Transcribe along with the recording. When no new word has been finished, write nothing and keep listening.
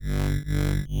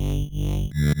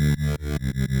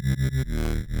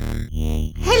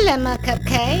Lemma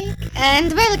Cupcake,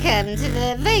 and welcome to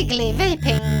the vaguely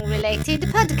vaping-related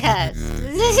podcast.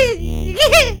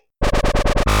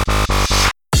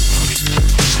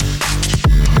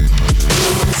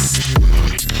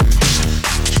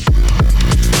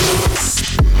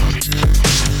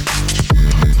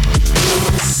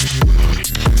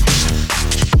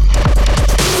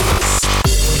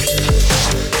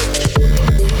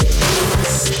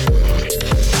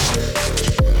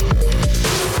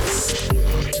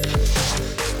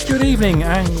 Good evening,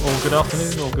 or good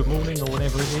afternoon, or good morning, or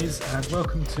whatever it is, and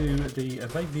welcome to the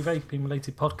vaguely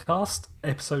vaping-related podcast,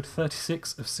 episode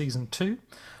 36 of season 2.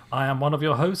 I am one of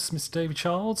your hosts, Mr. David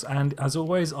Childs, and as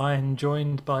always, I am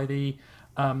joined by the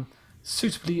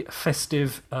suitably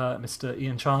festive Mr.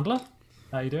 Ian Chandler.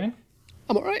 How are you doing?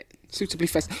 I'm alright. Suitably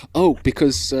festive. Oh,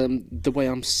 because the way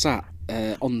I'm sat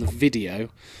on the video,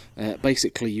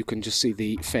 basically you can just see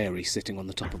the fairy sitting on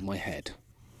the top of my head.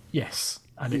 Yes.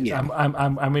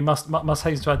 And we must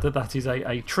hasten to add that is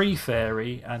a tree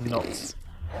fairy and not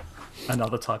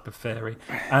another type of fairy.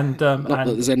 And not that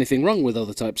there's anything wrong with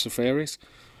other types of fairies.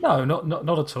 No, not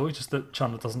at all. It's just that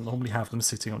Chandler doesn't normally have them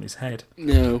sitting on his head.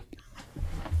 No.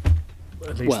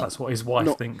 At least that's what his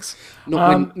wife thinks.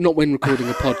 Not when recording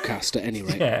a podcast, at any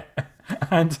rate. Yeah.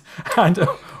 And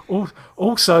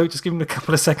also, just give him a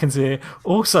couple of seconds here,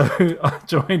 also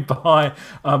joined by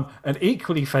an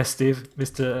equally festive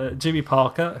Mr. Jimmy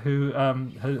Parker, who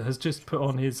has just put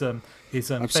on his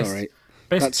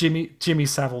best Jimmy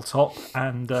Savile top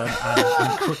and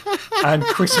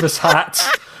Christmas hat.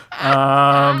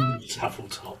 Savile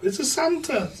top. It's a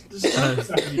Santa.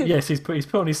 Yes, he's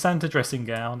put on his Santa dressing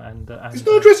gown and it's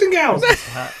not a dressing gown.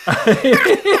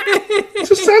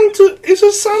 It's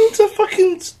a Santa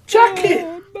fucking jacket.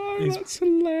 Oh, no, that's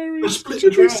hilarious.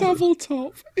 Jimmy Savile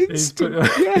top. Yes.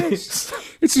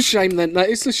 It's a shame then.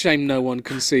 It's a shame no one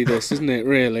can see this, isn't it?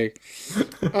 Really.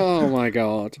 Oh my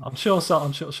god. I'm sure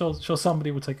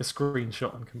somebody will take a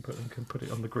screenshot and can put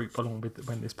it on the group along with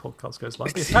when this podcast goes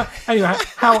live. Anyway,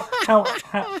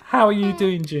 how are you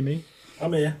doing, Jimmy?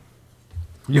 I'm here.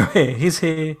 You're here. He's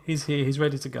here. He's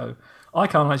ready to go. I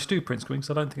can't actually do print screen,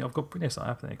 so I don't think I've got. Yes, I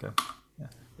have. There you go. Yeah.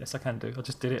 Yes, I can do. I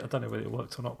just did it. I don't know whether it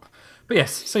worked or not. But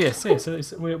yes. So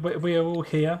we are all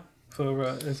here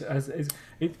for.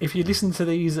 If you listen to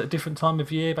these at a different time of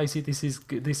year, basically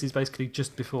this is basically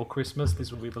just before Christmas.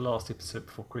 This will be the last episode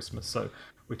before Christmas, so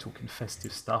we're talking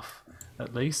festive stuff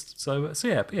at least. So let's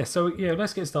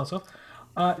get started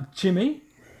off. Jimmy,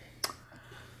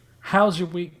 how's your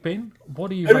week been?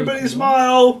 What are you? Everybody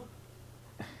smile.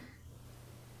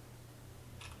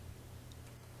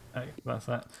 Hey, that's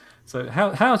that. So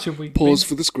how's your week? Pause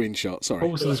for the screenshot. Sorry.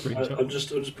 Pause for the screenshot. I'm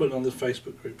just putting it on the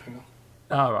Facebook group. Hang on.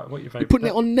 All right. What You're putting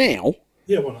it on now?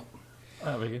 Yeah, why not?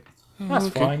 Oh, very good. That's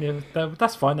fine. Yeah,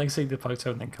 that's fine. They can see the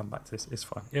photo and then come back to this. It's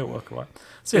fine. It'll work all right.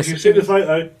 So, if you see the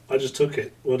photo, I just took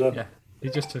it. Well done. Yeah, he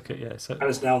just took it. Yeah. So and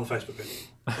it's now on the Facebook group.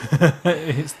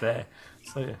 it's there.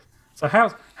 So yeah. So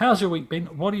how's your week been?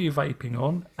 What are you vaping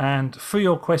on? And for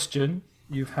your question,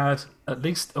 you've had at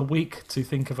least a week to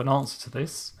think of an answer to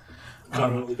this. I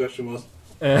can't remember what the question was.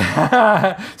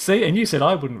 See, and you said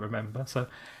I wouldn't remember. So,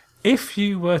 if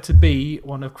you were to be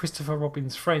one of Christopher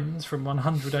Robin's friends from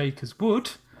 100 Acres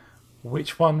Wood,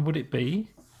 which one would it be?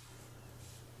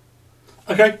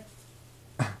 Okay.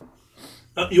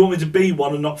 You want me to be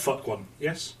one and not fuck one?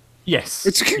 Yes. Yes.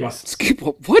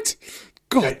 What?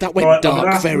 God, Okay. that went Right,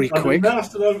 dark very quick. I'm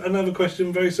asked another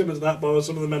question very similar to that by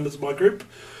some of the members of my group.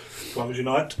 Climate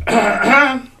Unite.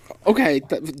 Okay,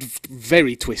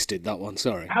 very twisted, that one,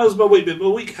 sorry. How's my week been? My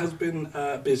week has been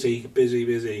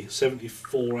busy.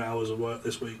 74 hours of work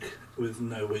this week with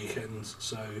no weekends.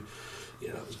 So,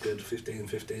 yeah, that was good. 15,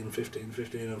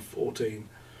 and 14.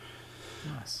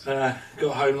 Nice.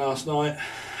 Got home last night,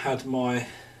 had my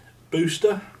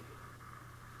booster.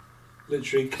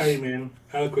 Literally came in,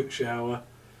 had a quick shower,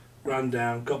 ran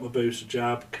down, got my booster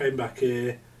jab, came back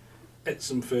here, ate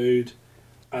some food,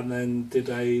 and then did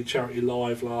a charity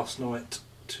live last night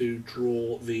to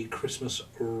draw the Christmas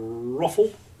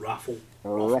raffle,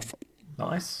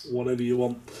 Nice. whatever you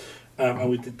want. And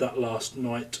we did that last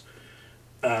night.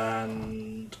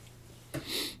 And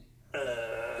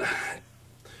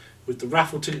with the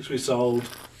raffle tickets we sold,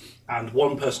 and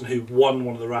one person who won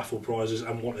one of the raffle prizes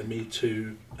and wanted me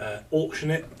to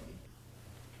auction it,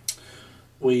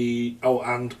 we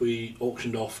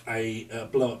auctioned off a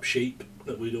blow-up sheep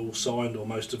that we'd all signed, or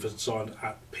most of us signed,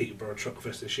 at Peterborough Truck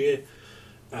Fest this year.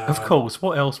 Of course.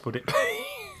 What else would it be?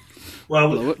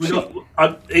 Well,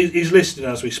 He's listening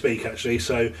as we speak, actually.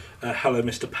 So, hello,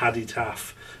 Mr. Paddy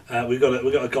Taff. We've got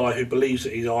a guy who believes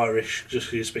that he's Irish just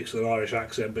because he speaks with an Irish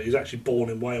accent, but he's actually born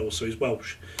in Wales, so he's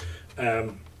Welsh.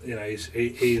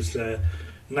 He's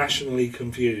nationally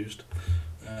confused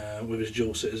with his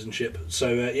dual citizenship.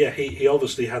 So he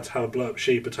obviously had to have a blow-up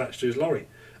sheep attached to his lorry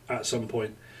at some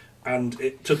point, and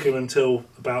it took him until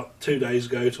about 2 days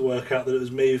ago to work out that it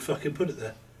was me who fucking put it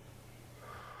there.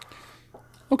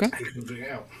 Okay. He couldn't figure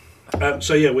it out.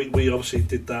 We obviously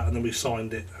did that, and then we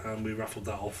signed it and we raffled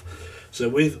that off. So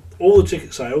with all the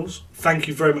ticket sales, thank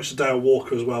you very much to Dale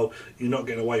Walker as well. You're not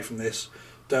getting away from this.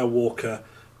 Dale Walker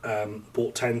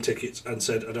bought 10 tickets and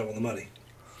said, I don't want the money.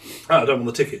 I don't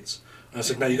want the tickets. And I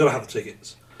said, no, you've got to have the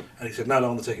tickets. And he said, no, I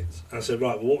don't want the tickets. And I said,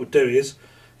 right, well, what we'll do is,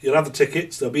 you'll have the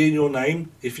tickets, they'll be in your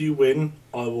name. If you win,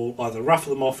 I will either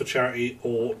raffle them off for charity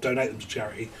or donate them to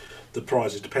charity, the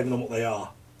prizes, depending on what they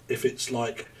are. If it's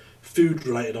like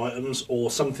food-related items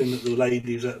or something that the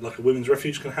ladies at like a women's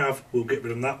refuge can have, we'll get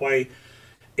rid of them that way.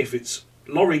 If it's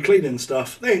lorry cleaning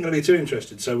stuff, they ain't going to be too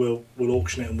interested, so we'll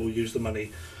auction it and we'll use the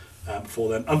money for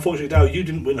them. Unfortunately, Dale, you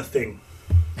didn't win a thing.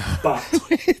 But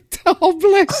oh,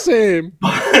 bless him.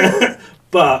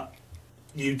 But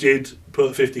you did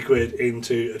put 50 quid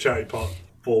into a charity pot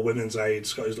for Women's Aid,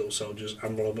 Scottish Little Soldiers,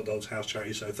 and Ronald McDonald's House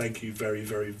Charity. So thank you very,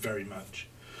 very, very much.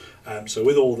 So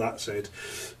with all that said,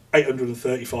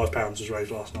 £835 was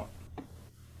raised last night.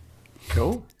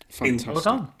 Cool. Fantastic. Well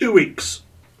done. 2 weeks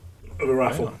of a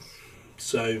raffle. Very nice.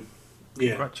 So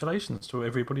yeah, Congratulations to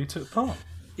everybody who took part.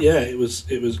 yeah, it was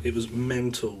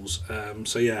mentals.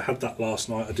 I had that last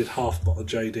night. I did half a bottle of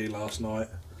JD last night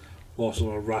whilst on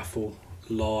a raffle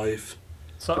live.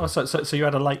 So you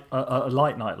had a light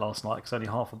night last night because only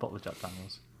half a bottle of Jack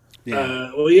Daniels. Yeah.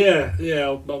 I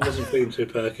wasn't feeling too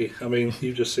perky. I mean,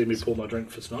 you've just seen me pour my drink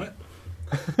for tonight.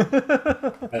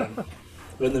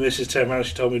 When the missus turned around,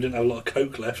 she told me we didn't have a lot of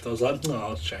Coke left. I was like, oh,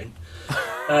 that's a shame.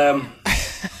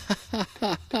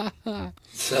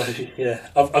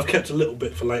 I've kept a little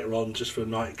bit for later on, just for a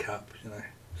nightcap, you know.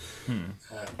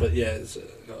 It's,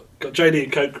 got JD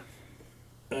and Coke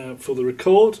for the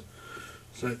record.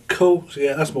 So cool. So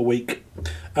yeah, that's my week.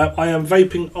 I am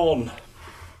vaping on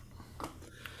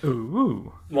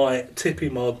Ooh. my Tippy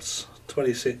Mods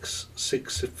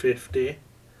 26650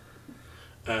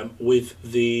 with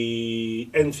the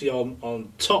Entheon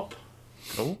on top.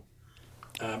 Cool.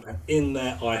 And in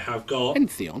there I have got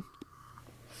Entheon?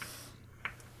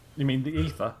 You mean the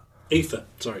ether? Ether.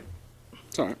 Sorry,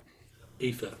 It's alright.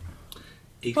 Ether.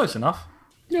 Close enough.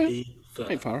 Yeah. Ether.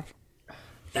 Ain't far off.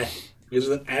 Because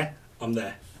of an I'm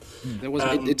there. There was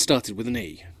it started with an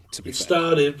E, to be It fair.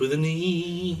 started with an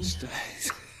E.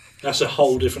 That's a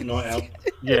whole different night out.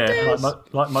 Yeah,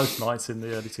 like most nights in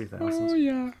the early 2000s. Oh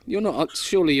yeah. You're not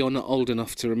surely you're not old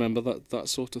enough to remember that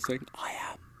sort of thing. I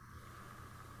am.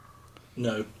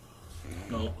 No,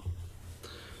 not.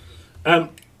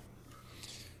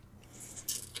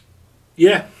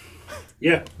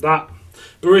 That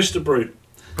Barista Brew.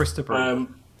 Bristol Brew.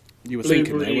 You were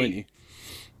thinking there, weren't you?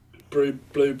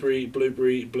 Blueberry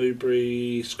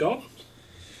scone?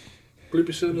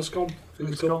 Blueberry cinnamon scone? I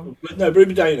think it's called. Scone? No,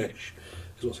 blueberry Danish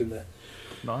is what's in there.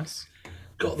 Nice.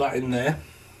 Got that in there.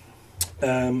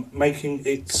 Making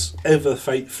its ever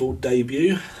fateful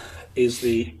debut is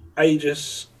the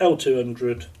Aegis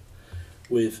L200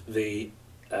 with the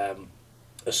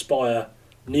Aspire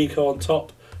Neeko on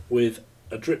top with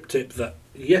a drip tip that,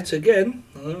 yet again,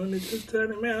 I need to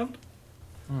turn it round.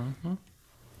 Mm-hmm.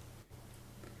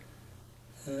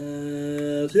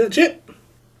 See that chip?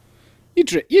 You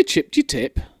chipped your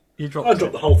tip. You dropped I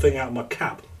dropped the whole thing out of my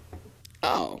cab.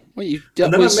 Oh, well you.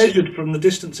 And then I measured from the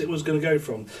distance it was going to go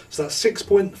from. So that's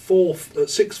 6.4,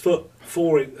 6 foot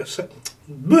 4,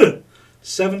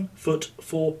 7 foot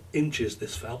 4 inches.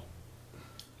 This fell,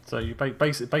 So you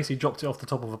basically dropped it off the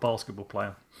top of a basketball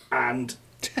player. and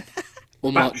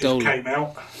Or Mark batches Dolan. came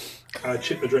out. And I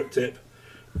chipped the drip tip,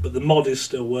 but the mod is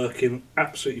still working,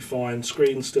 absolutely fine.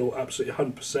 Screen's still absolutely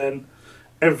 100%.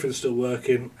 Everything's still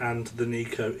working, and the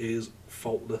Neeko is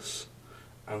faultless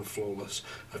and flawless.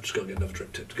 I've just got to get another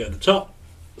drip tip to go to the top,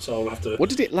 so I'll have to. What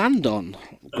did it land on?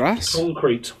 Grass?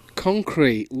 Concrete.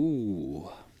 Concrete.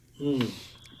 Ooh.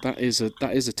 That is a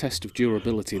test of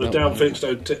durability. We're That down one.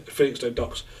 Felixstowe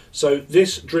Docks. So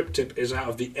this drip tip is out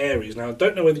of the Aries. Now I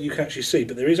don't know whether you can actually see,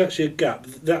 but there is actually a gap.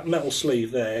 That metal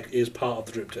sleeve there is part of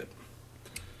the drip tip.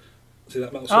 See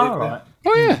that metal sleeve Oh, there? right.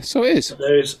 Oh yeah, so it is.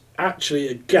 There is actually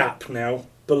a gap now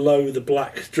below the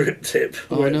black drip tip.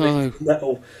 Oh, where no. it's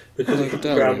metal, because Oh, it hit the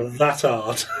no. ground that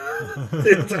hard.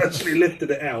 It's actually lifted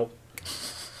it out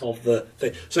of the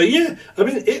thing. So yeah, I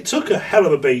mean, it took a hell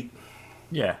of a beat.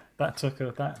 Yeah, that took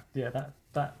a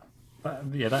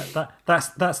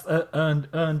that's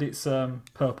earned its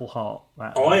purple heart.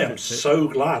 I am so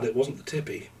glad it wasn't the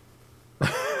tippy.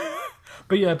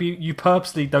 But you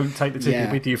purposely don't take the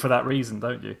tippy with you for that reason,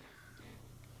 don't you?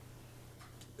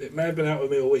 It may have been out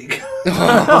with me all week.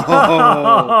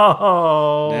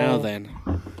 Now then,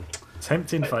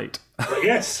 tempting fate. But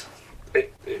yes,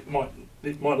 it might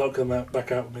not come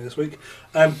back out with me this week,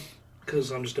 because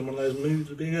I'm just in one of those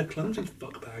moods of being a clumsy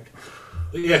fuckbag.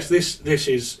 But yes, this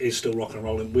is still rock and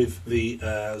rolling with the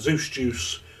Zeus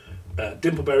Juice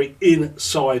Dimpleberry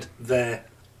inside there,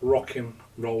 rocking,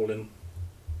 rolling,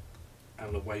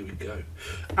 and away we go.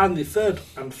 And the third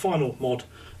and final mod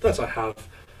that I have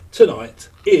tonight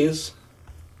is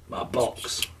my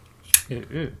box.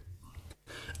 Ew.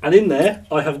 And in there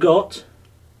I have got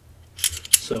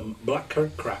some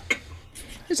blackcurrant crack.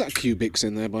 is that Cubics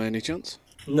in there by any chance?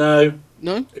 No,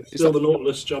 No, it's still the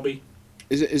Nautilus jobby.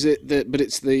 Is it the? But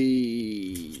it's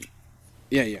the.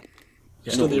 Yeah.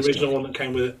 Still the Nautilus original coil. one that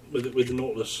came with the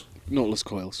Nautilus. Nautilus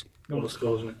coils. Nautilus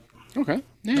coil, isn't it? Okay.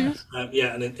 Yeah.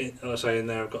 Yeah, and I say in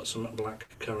there I've got some black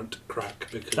currant crack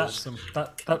because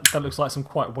That looks like some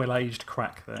quite well aged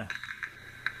crack there.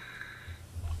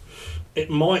 it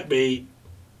might be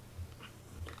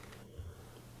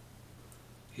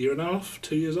a year and a half,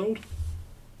 2 years old.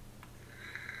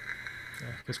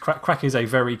 Because crack is a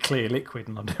very clear liquid,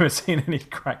 and I've never seen any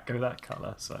crack go that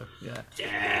colour. So yeah.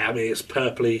 Yeah, I mean it's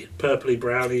purpley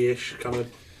brownie-ish kind of.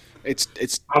 It's.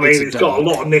 I mean it's got a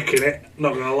dark. lot of nick in it.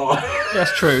 Not gonna lie.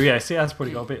 That's true. Yes, it has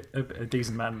probably got a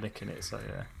decent amount of nick in it. So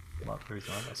yeah, might be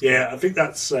right. Yeah, I think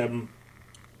that's well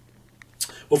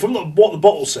from what the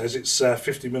bottle says it's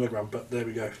 50 milligram, but there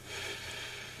we go.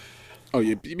 Oh,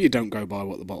 you don't go by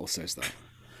what the bottle says, though.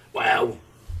 Well,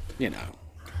 You know.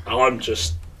 I'm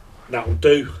just that'll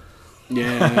do.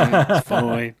 Yeah, it's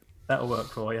fine. That'll work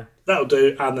for you. That'll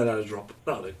do, and then a drop.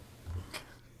 That'll do.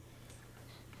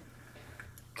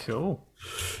 Cool.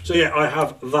 So yeah, I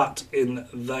have that in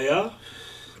there.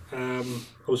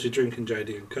 Obviously drinking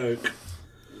JD and Coke.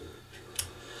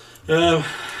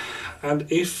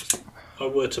 And if I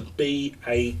were to be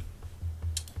a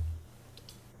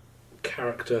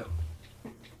character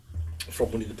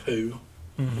from Winnie the Pooh,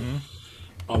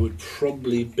 I would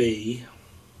probably be.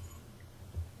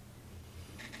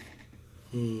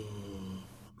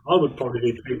 I would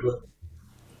probably be Piglet.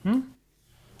 I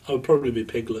would probably be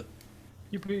Piglet.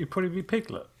 You'd probably be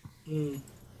Piglet.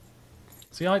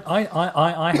 See, I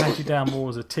had you down more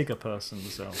as a Tigger person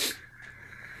myself.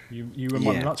 You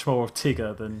remind me much more of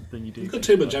Tigger than you do. You've got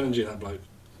too much energy, that bloke.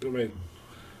 You know what I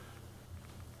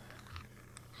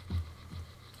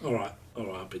mean? Alright,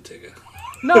 I'll be Tigger.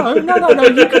 No. You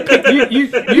can pick. You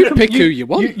can Pick who you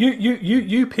want.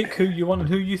 You pick who you want and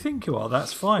who you think you are.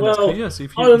 That's fine. Well, that's clear. So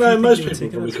if you, I don't if you know, think most you're a people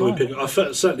Tigger, probably that's call me fine. Piglet.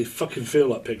 I certainly fucking feel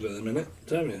like Piglet at the minute,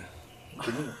 damn you.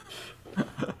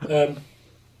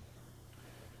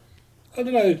 I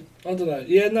don't know.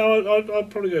 Yeah, no,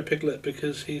 I'd probably go Piglet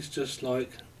because he's just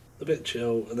like a bit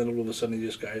chill, and then all of a sudden he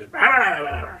just goes.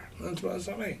 That's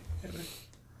not me. You know?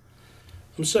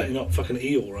 I'm certainly not fucking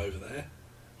Eeyore over there.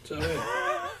 Do you know what I mean?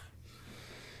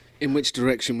 In which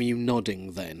direction were you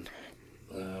nodding then?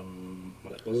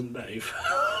 Well, it wasn't Dave.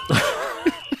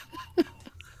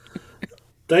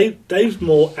 Dave's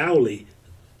more owly.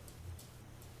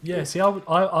 Yeah, see,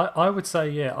 I would say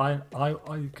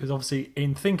because obviously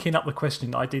in thinking up the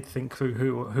question, I did think through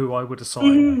who I would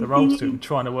assign the roles to, and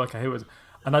trying to work out who was,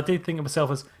 and I did think of myself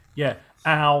as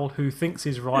owl who thinks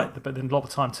is right, but then a lot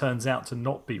of the time turns out to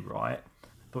not be right.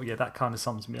 But yeah, that kind of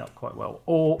sums me up quite well.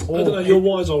 Or I don't know. You're a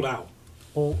wise old owl.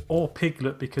 Or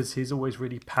Piglet because he's always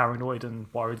really paranoid and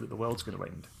worried that the world's going to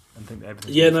end and think that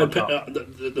everything's Yeah, gonna no, fuck up.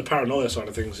 the paranoia side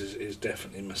of things is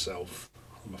definitely myself,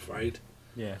 I'm afraid.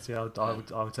 Yeah, see, I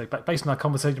would say, based on that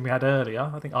conversation we had earlier,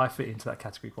 I think I fit into that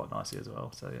category quite nicely as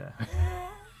well. So yeah,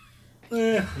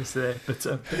 Yeah. it's there, but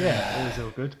yeah, it was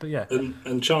all good. But yeah,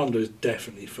 And Chandler is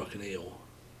definitely fucking Eel.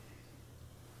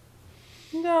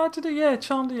 no, I did it. Yeah,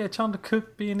 Chandler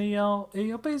could be an EL,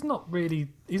 but he's not really.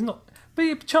 He's not.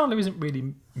 But Chandler isn't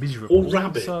really miserable. Or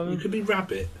Rabbit. So You could be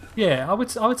Rabbit. yeah, I would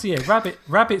say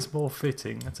Rabbit's more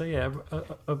fitting. I'd say a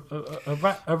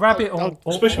rabbit or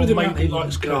Especially with the amount he maybe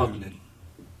likes gardening.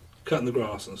 Cutting the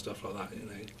grass and stuff like that, you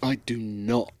know. I do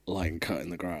not like cutting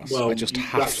the grass. Well, I just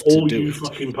have that's to all do you it.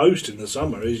 fucking post in the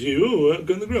summer is you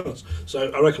cutting the grass. So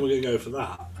I reckon we're going to go for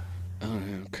that. Oh,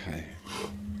 okay.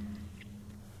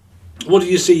 What do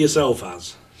you see yourself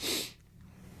as?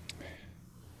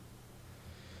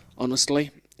 Honestly,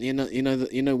 you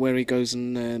know where he goes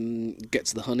and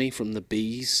gets the honey from the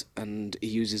bees, and he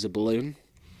uses a balloon.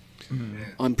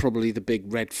 I'm probably the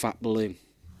big red fat balloon.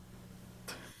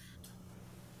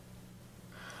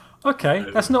 Okay,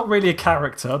 that's not really a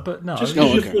character, but no. Just because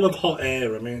Oh, you're okay. full of hot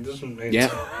air, I mean, it doesn't mean... Yeah,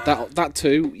 that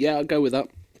too. Yeah, I'll go with that.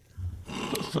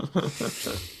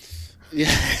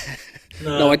 Yeah.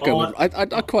 No, I'd go with.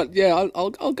 I quite. Yeah,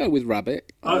 I'll go with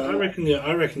rabbit. I reckon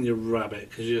you're rabbit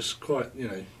because you're just quite,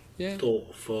 Yeah.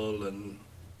 thoughtful and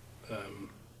a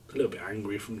little bit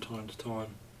angry from time to time,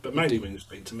 but mainly when you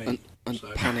speak to me. And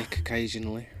so. panic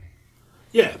occasionally.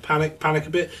 Yeah, panic a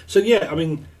bit. So yeah, I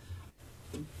mean,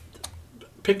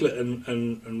 Piglet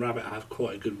and Rabbit have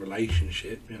quite a good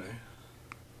relationship,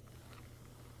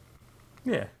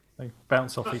 Yeah, they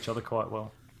bounce off each other quite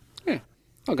well. Yeah,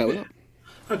 I'll go with that.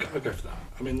 I'll go for that.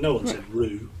 I mean, no one said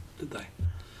Roo, did they?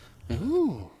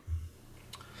 Oh.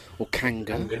 Or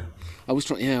Kanga. Kanga. I was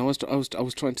trying. Yeah, I was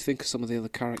trying to think of some of the other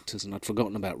characters, and I'd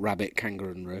forgotten about Rabbit, Kanga,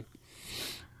 and Roo.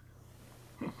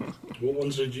 What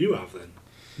ones did you have then?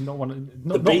 Not one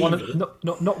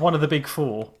of the big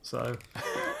four. So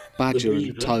Badger and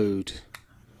beaver. Toad.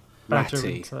 Badger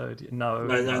Ratty. and Toad. No,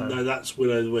 No, that's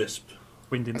Will-O-the-Wisp.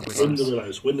 Wind in the Wind in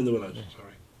Willows. the Willows.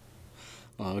 Sorry.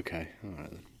 Oh, okay. All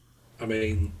right then. I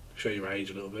mean, show your age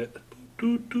a little bit.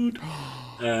 Doot.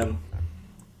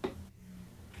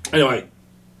 Anyway,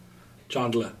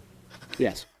 Chandler,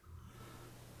 Yes.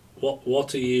 what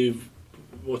are you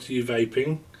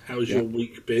vaping? How's your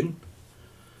week been?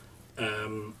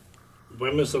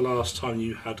 When was the last time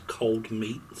you had cold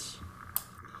meats?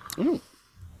 Oh.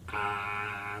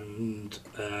 And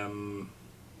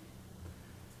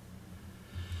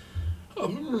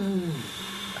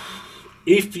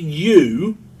if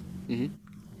you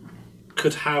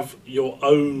could have your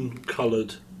own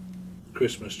coloured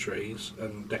Christmas trees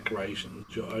and decorations,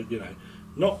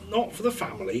 not for the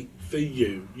family, for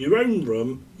you, your own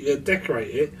room, you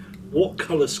decorate it. What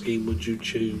colour scheme would you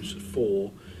choose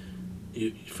for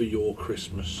your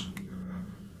Christmas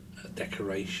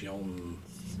decoration?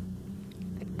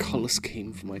 Colour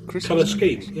scheme for my Christmas. Colour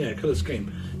scheme, yeah, colour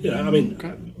scheme. I mean,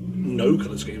 no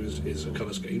colour scheme is a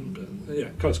colour scheme, but yeah,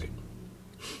 colour scheme.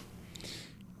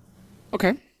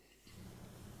 Okay.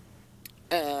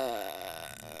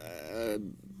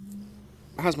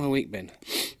 How's my week been?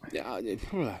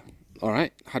 All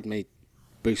right. Had me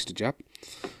booster jab.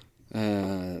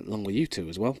 Along with you two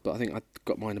as well, but I think I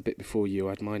got mine a bit before you.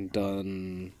 I had mine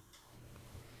done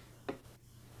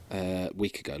a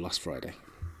week ago, last Friday.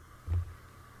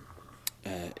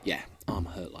 Yeah, arm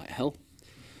hurt like hell.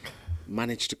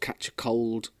 Managed to catch a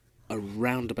cold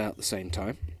around about the same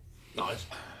time. Nice.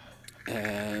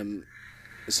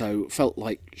 So felt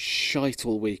like shite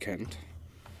all weekend,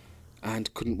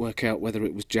 and couldn't work out whether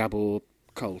it was jab or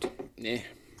cold. Yeah.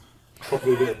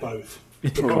 Probably a bit of both.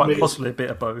 Quite possibly a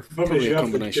bit of both. Probably a you have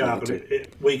the combination jab of and the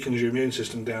it weakens your immune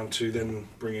system down to then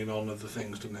bringing on other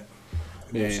things, doesn't it?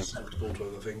 You're more Yeah. susceptible to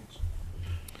other things.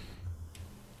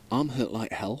 Arm hurt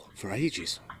like hell for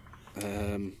ages.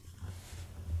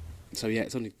 So yeah,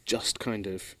 it's only just kind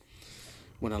of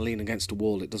when I lean against a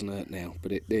wall, it doesn't hurt now,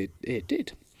 but it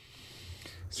did.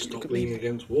 So Stop look at leaning me.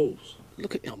 against walls.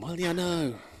 Look at well, yeah, I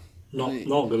know. Not Right.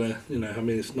 gonna, I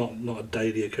mean, it's not a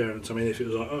daily occurrence. I mean, if it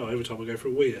was like, oh, every time I go for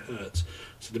a wee, it hurts.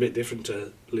 It's a bit different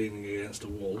to leaning against a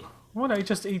wall. Well, no, he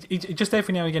just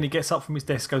every now and again he gets up from his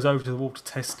desk, goes over to the wall to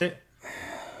test it.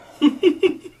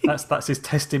 That's his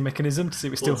testing mechanism to see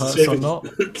if it still hurts or not.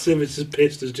 See if it's as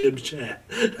pissed as Jim's chair.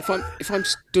 If I'm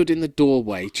stood in the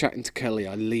doorway chatting to Kelly,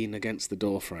 I lean against the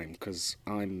door frame because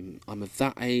I'm of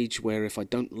that age where if I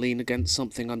don't lean against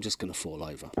something, I'm just going to fall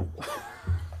over.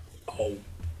 Oh,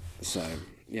 So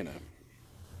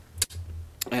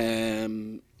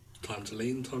time to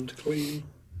lean, time to clean.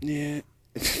 yeah.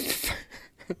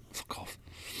 Fuck off.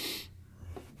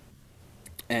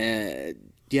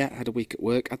 Yeah, had a week at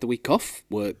work. Had the week off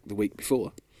work the week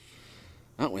before.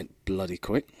 That went bloody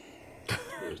quick.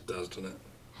 It does, doesn't it?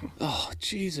 Oh,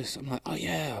 Jesus. I'm like, oh,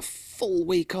 yeah, a full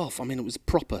week off. I mean, it was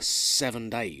proper 7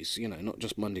 days, not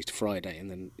just Monday to Friday, and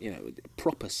then,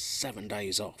 proper 7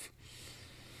 days off.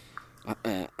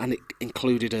 And it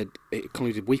included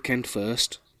weekend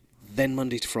first, then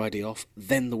Monday to Friday off,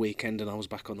 then the weekend, and I was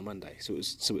back on the Monday. So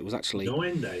it was actually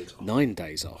 9 days off. 9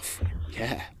 days off.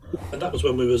 Yeah. And that was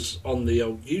when we was on the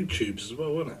old YouTubes as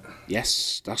well, wasn't it?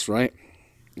 Yes, that's right.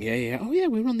 Yeah. Oh, yeah,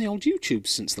 we were on the old YouTubes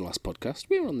since the last podcast.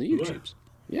 We were on the YouTubes.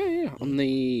 Yeah. On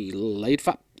the laid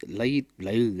back vaping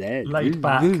show. Laid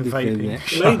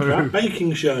back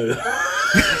baking show.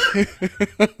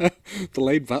 The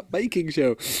laid back baking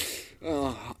show.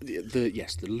 Oh, the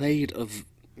laid of.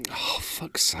 Oh,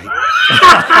 fuck's sake.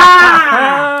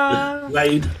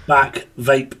 Laid back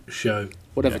vape show.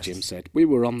 Whatever Yes. Jim said. We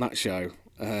were on that show.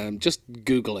 Just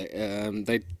Google it.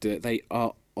 They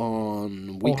are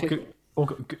on weekly. Or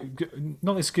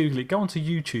not just Google it. Go onto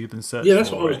YouTube and search. Yeah,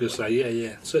 that's what I for was it. going to say.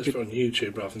 Yeah. Search for it on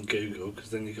YouTube rather than Google,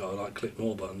 because then you got to like click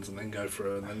more buttons and then go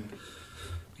through and then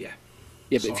yeah.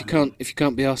 Yeah, but if you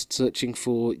can't be asked searching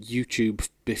for YouTube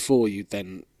before you,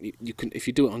 then you can. If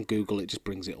you do it on Google, it just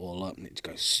brings it all up and it just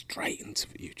goes straight into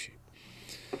YouTube.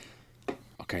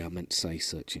 Okay, I meant to say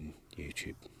searching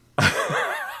YouTube.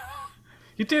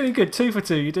 You're doing good. 2 for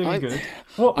 2. You're doing good.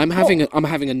 I'm having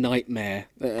a nightmare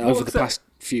over the past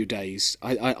few days.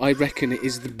 I reckon it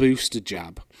is the booster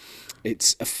jab.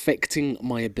 It's affecting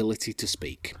my ability to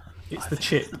speak. It's the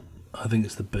chip. I think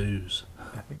it's the booze.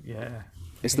 I think, yeah.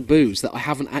 It's the booze that I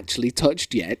haven't actually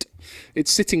touched yet.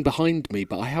 It's sitting behind me,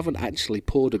 but I haven't actually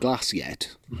poured a glass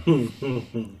yet.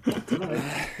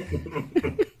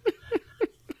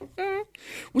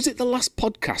 Was it the last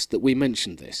podcast that we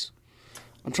mentioned this?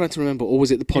 I'm trying to remember, or was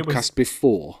it the podcast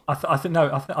before? I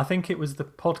think it was the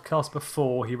podcast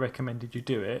before he recommended you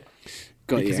do it.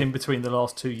 Because in between the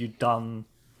last two, you'd done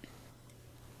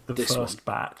the first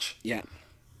batch. Yeah.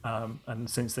 And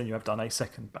since then, you have done a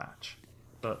second batch.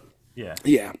 But yeah.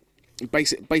 Yeah.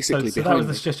 Basically, so that was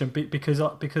the suggestion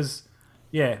because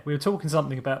we were talking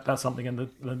something about something, and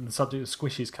the subject of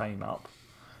squishes came up.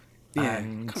 Yeah,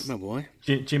 and I can't remember why.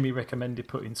 Jimmy recommended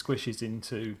putting squishes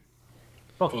into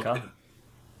vodka.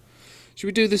 Should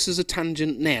we do this as a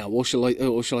tangent now, or shall I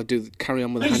carry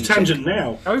on with the It's a tangent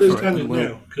now. Go It's a for it. tangent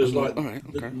now because all right,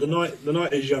 okay. the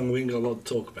night is young. We ain't got a lot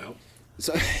to talk about,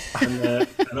 So, and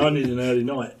I need an early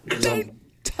night because I'm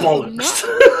tell them bollocks.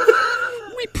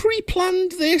 that. We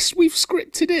pre-planned this. We've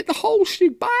scripted it. The whole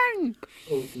shebang.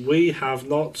 We have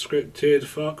not scripted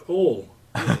fuck all.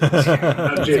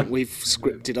 I think we've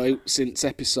scripted out since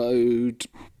episode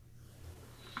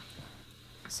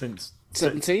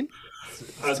 17.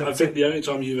 I think the only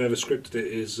time you've ever scripted it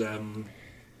is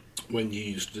when you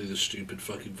used to do the stupid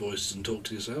fucking voices and talk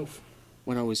to yourself.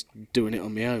 When I was doing it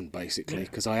on my own, basically,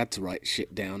 because I had to write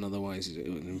shit down, otherwise it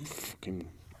would fucking...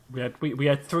 We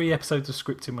had 3 episodes of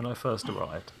scripting when I first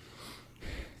arrived.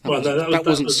 That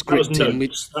wasn't scripting.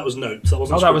 That was notes. That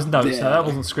wasn't. Oh, that was scripting. notes. Yeah. No, that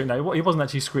wasn't scripted. No, it wasn't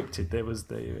actually scripted. There was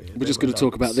We're just going to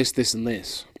talk about this, and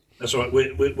this. That's right.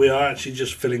 We are actually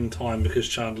just filling time because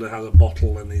Chandler has a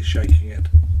bottle and he's shaking it.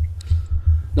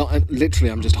 No,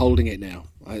 literally, I'm just holding it now.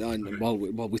 While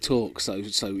we talk. So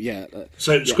yeah.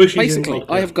 Squishy. Basically,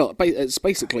 I have got. It's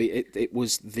basically it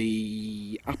was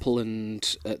the apple and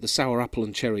the sour apple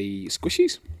and cherry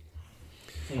squishies.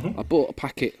 Mm-hmm. I bought a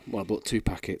packet. Well, I bought 2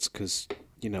 packets because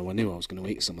I knew I was going to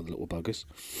eat some of the little buggers.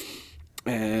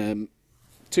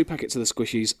 2 packets of the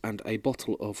squishies and a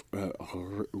bottle of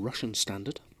Russian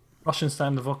Standard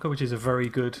vodka, which is a very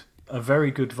good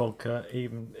vodka.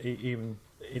 Even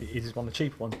it is one of the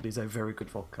cheaper ones, but it's a very good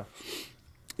vodka.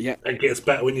 Yeah, it gets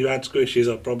better when you add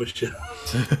squishies. I promise you.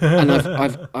 And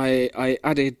I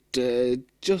added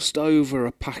just over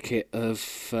a packet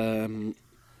of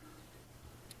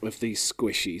these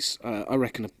squishies. I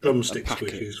reckon a Drumstick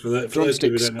packet. squishies. For those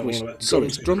people who don't know what about Sorry,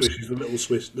 drumstick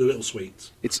squishies, the little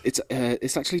sweets.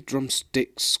 It's actually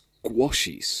drumstick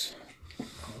squashies.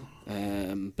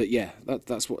 But yeah,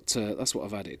 that's what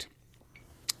I've added.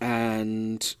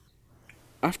 And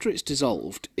after it's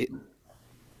dissolved, it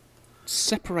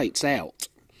separates out,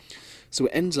 so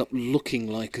it ends up looking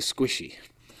like a squishy.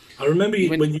 I remember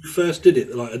when you first did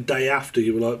it, like a day after,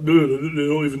 you were like, "No, they're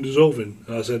not even dissolving."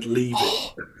 And I said, "Leave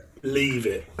it, leave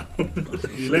it."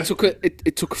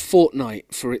 It took a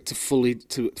fortnight for it to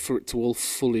all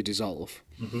fully dissolve.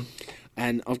 Mm-hmm.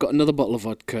 And I've got another bottle of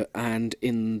vodka, and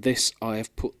in this I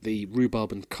have put the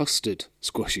rhubarb and custard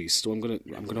squishies. So I'm gonna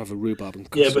have a rhubarb and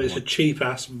custard. Yeah, but it's one. a cheap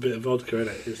ass bit of vodka,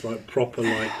 isn't it? It's like proper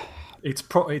like. It's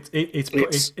proper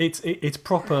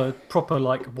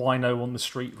like wino on the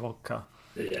street vodka.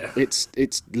 Yeah. It's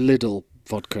Lidl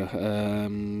vodka.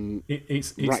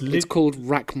 It's called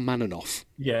Rachmaninoff.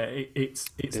 Yeah, it's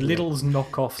Lidl's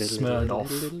knockoff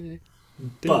Smirnoff.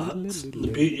 But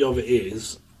the beauty of it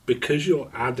is because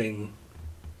you're adding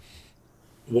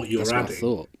what you're That's adding. What I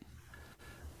thought.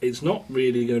 It's not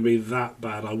really going to be that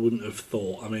bad. I wouldn't have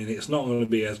thought. I mean, it's not going to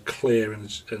be as clear and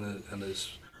as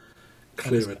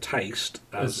clear a taste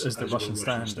as the Russian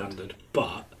standard,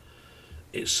 but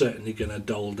it's certainly going to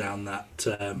dull down that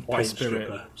paint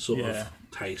stripper sort of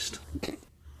taste.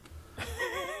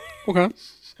 Okay.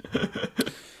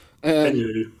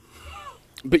 Anyway.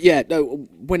 But yeah, no.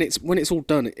 When it's all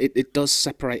done, it does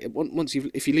separate.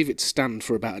 If you leave it to stand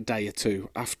for about a day or two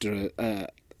after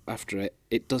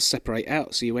it does separate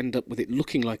out. So you end up with it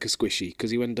looking like a squishy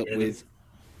because you end up with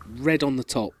red on the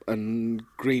top and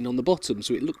green on the bottom.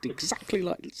 So it looked exactly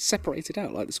like separated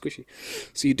out like the squishy.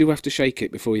 So you do have to shake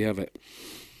it before you have it.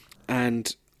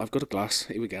 And I've got a glass.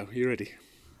 Here we go. Are you ready?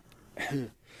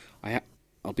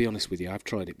 I'll be honest with you. I've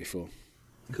tried it before.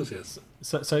 Of course, yes.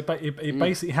 So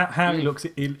basically, how he looks,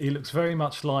 he looks very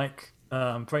much like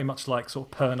sort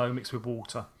of Pernod mixed with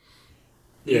water.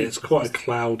 Yeah, it's quite a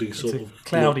cloudy sort of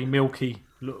cloudy, milky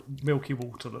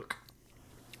water look.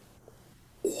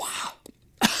 Wow.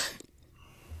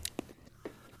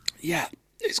 Yeah,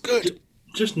 it's good.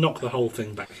 Just knock the whole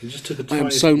thing back. You just took a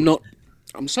I'm so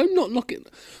not knocking.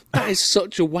 That is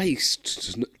such a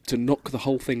waste to knock the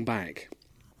whole thing back.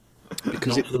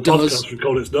 Because Not it for the does. podcast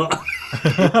record, it's not.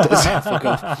 It does. Fuck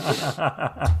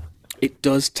off. It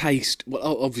does taste.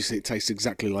 Well, obviously, it tastes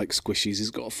exactly like squishies. It's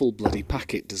got a full bloody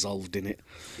packet dissolved in it.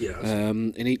 Yeah.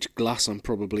 In each glass, I'm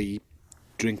probably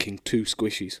drinking 2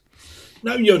 squishies.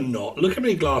 No, you're not. Look how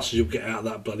many glasses you'll get out of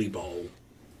that bloody bowl.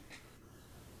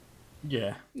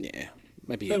 Yeah. Yeah,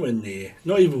 maybe. Nowhere near.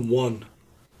 Not even one.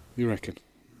 You reckon?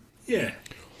 Yeah.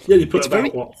 You only put It's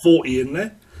about, 40 in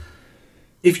there?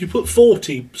 If you put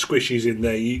 40 squishies in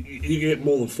there, you get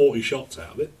more than 40 shots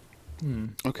out of it.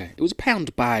 Okay. It was a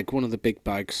 £1 bag, one of the big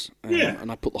bags. Yeah.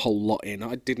 And I put the whole lot in.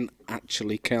 I didn't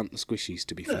actually count the squishies,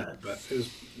 to be Yeah, fair. but it was,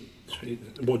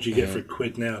 what do you get for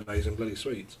 £1 nowadays in bloody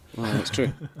sweets? Oh, that's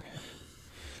true.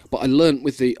 But I learnt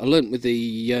with the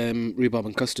rhubarb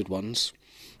and custard ones.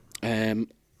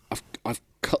 I've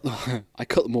cut I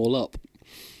cut them all up.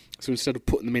 So instead of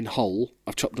putting them in whole,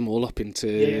 I've chopped them all up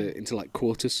into like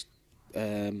quarters.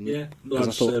 Yeah, Because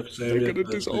I thought they're going to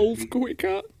dissolve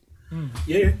quicker.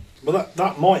 Yeah, well,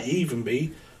 that might even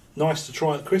be nice to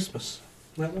try at Christmas.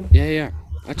 That one. Yeah.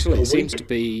 Actually, Got it a seems week. to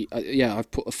be.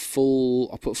 I've put a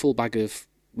full bag of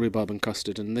rhubarb and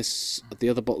custard, and the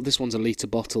other bottle. This one's a litre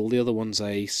bottle. The other one's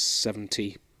a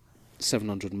 700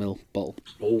 ml bottle.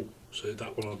 Oh, so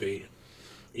that one will be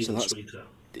even that's- sweeter.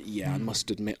 Yeah, I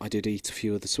must admit I did eat a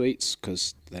few of the sweets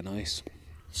because they're nice.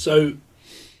 So,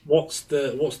 what's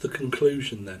the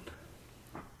conclusion then?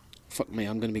 Fuck me,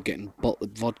 I'm going to be getting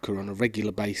bottled vodka on a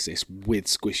regular basis with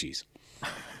squishies.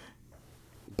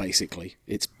 Basically,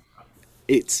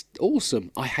 it's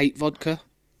awesome. I hate vodka.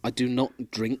 I do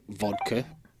not drink vodka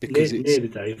because it's. Nearly,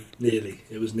 Dave. Nearly.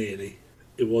 It was nearly.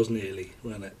 It was nearly,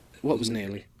 wasn't it? What was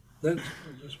nearly? No,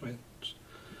 just wait.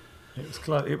 It was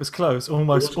close. It was close.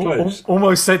 Almost. It was close.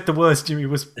 Almost said the words Jimmy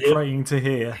was praying to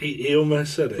hear. He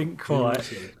almost said it. Didn't He almost quite.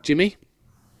 said it. Jimmy,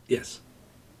 Yes.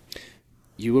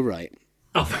 you were right.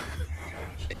 Oh,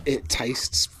 It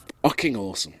tastes fucking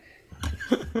awesome.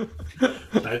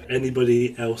 no,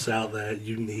 anybody else out there,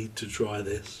 you need to try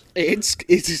this. It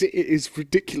is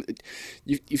ridiculous.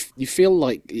 You feel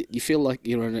like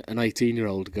you're an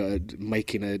 18-year-old guy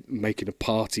making a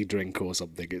party drink or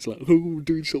something. It's like, oh, I'm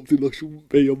doing something I shouldn't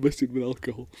be. I'm messing with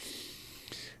alcohol.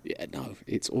 Yeah, no,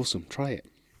 it's awesome. Try it.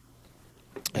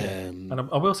 And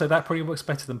I will say that probably works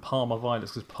better than Parma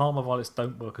Violets because Parma Violets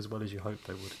don't work as well as you hope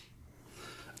they would.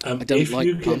 I don't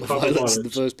like Parma Violets in the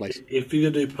first place. If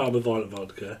you're going to do Parma Violet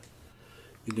vodka,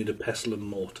 you need a pestle and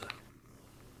mortar.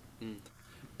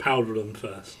 Powder them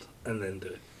first, and then do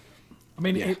it. I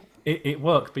mean, Yeah. it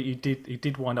worked, but you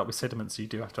did wind up with sediment, so you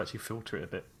do have to actually filter it a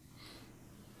bit.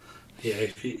 Yeah,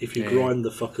 if you grind the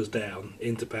fuckers down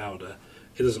into powder,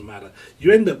 it doesn't matter.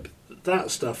 You end up that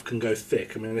stuff can go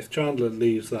thick. I mean, if Chandler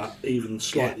leaves that even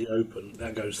slightly open,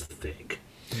 that goes thick.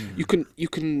 You can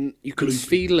Gluten.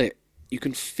 feel it. You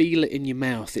can feel it in your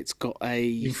mouth. It's got a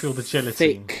You feel the gelatin.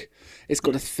 thick. It's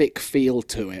got a thick feel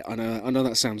to it. I know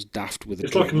that sounds daft with a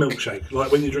It's drink. like a milkshake, like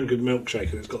when you drink a milkshake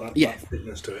and it's got that, Yeah. that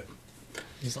thickness to it.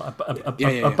 It's like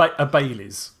Yeah. a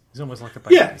Bailey's. It's almost like a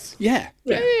Bailey's. Yeah,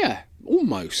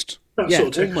 almost. That Yeah, sort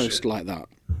of texture. almost like that.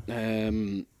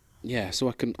 Yeah, so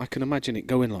I can imagine it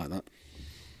going like that.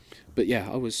 But yeah,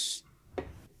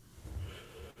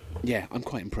 I'm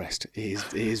quite impressed. It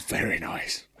is very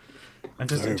nice. And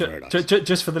Very, very nice.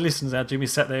 just for the listeners out, Jimmy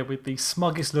sat there with the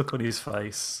smuggest look on his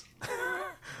face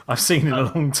I've seen in a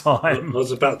long I time.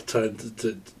 was about to turn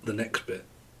to the next bit.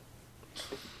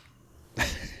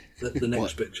 The next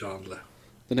What? bit, Chandler.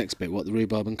 The next bit, what, the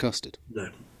rhubarb and custard? No.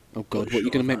 Oh Put God, a what are you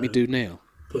shot going to of make me that do now?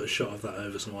 Put a shot of that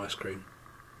over some ice cream.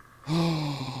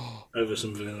 Over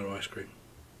some vanilla ice cream.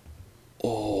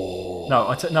 Oh,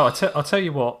 I'll tell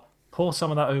you what. Pour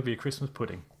some of that over your Christmas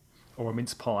pudding or a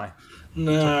mince pie.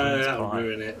 No, mince that would pie.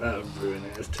 ruin it. That would ruin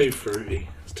it. It's too fruity.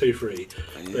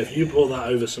 But if you pour that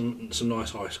over some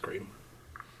nice ice cream.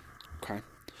 okay.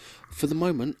 For the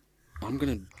moment, I'm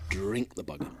going to drink the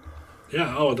bugger.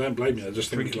 Yeah, I don't blame you. I just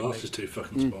think the glass is too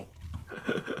fucking small.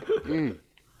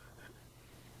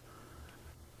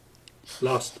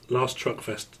 Last truck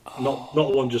fest, not the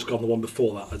one just gone, the one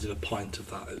before that. I did a pint of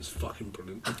that. It was fucking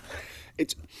brilliant.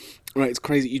 It's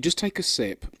crazy. You just take a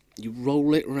sip, you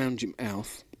roll it around your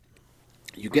mouth,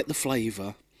 you get the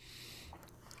flavour,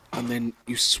 and then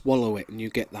you swallow it, and you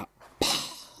get that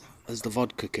as the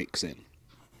vodka kicks in,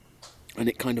 and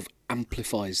it kind of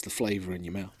amplifies the flavour in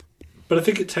your mouth. But I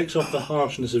think it takes off the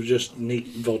harshness of just neat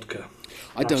vodka.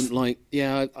 I don't like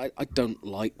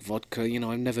vodka. You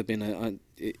know, I've never been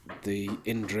the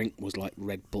in-drink was like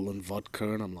Red Bull and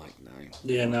vodka, and I'm like, no.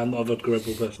 Yeah, no, I'm not a vodka Red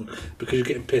Bull person because you're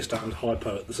getting pissed out and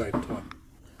hypo at the same time.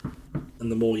 And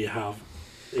the more you have,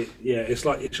 it's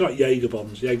like Jaeger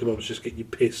bombs. Jaeger bombs just get you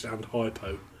pissed and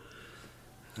hypo.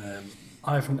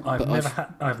 I've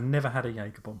never had a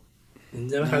Jaeger bomb.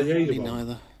 Never had a Jaeger Me bomb.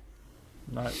 neither.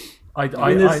 No, I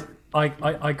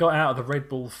got out of the Red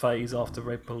Bull phase after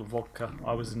Red Bull vodka.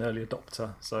 I was an early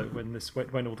adopter, so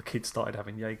when all the kids started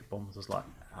having Jaeger bombs, I was like,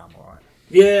 I'm alright.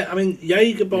 Yeah, I mean,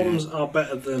 Jaeger bombs are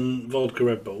better than vodka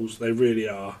Red Bulls. They really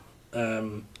are.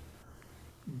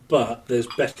 But there's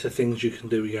better things you can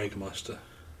do with Jägermeister.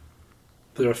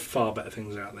 There are far better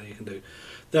things out there you can do.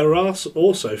 There are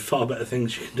also far better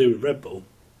things you can do with Red Bull.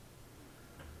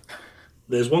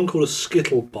 There's one called a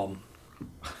Skittle Bomb.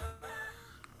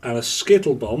 And a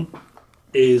Skittle Bomb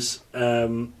is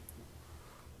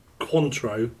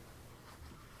Cointreau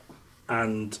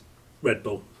and Red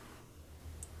Bull.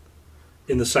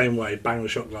 In the same way, bang the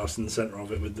shot glass in the centre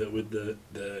of it with the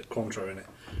Cointreau in it.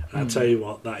 And I'll tell you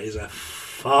what, that is a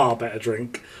far better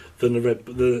drink than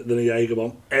than a Jaeger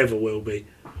bomb ever will be,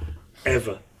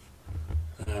 ever.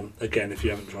 Again, if you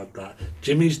haven't tried that,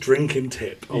 Jimmy's drinking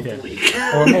tip of the week.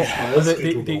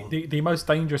 The most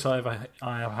dangerous I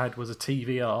have had was a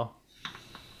TVR,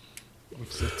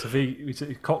 which is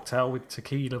a cocktail with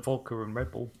tequila, vodka, and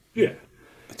Red Bull. Yeah,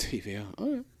 A TVR.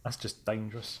 Oh, yeah. That's just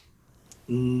dangerous.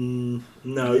 No.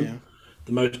 Yeah.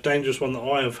 The most dangerous one that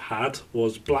I have had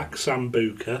was Black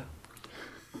Sambuca,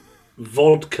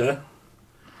 vodka,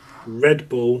 Red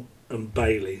Bull, and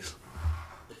Baileys.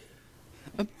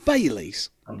 A Baileys.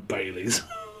 And Baileys.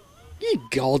 Ye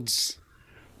gods.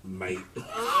 Mate.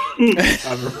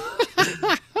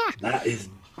 that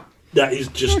is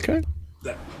just... Okay.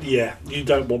 Yeah, you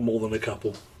don't want more than a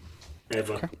couple.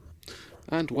 Ever. Okay.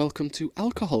 And welcome to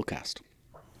Alcohol Cast.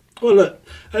 Well, look,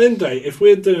 at the end of the day, if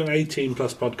we're doing an 18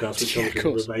 plus podcast, which Yeah,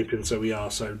 obviously we're vaping, so we are,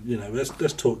 so, you know,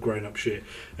 let's talk grown up shit.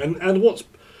 And what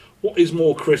is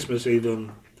more Christmassy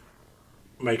than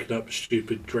making up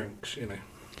stupid drinks, you know?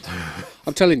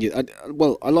 I'm telling you, I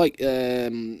like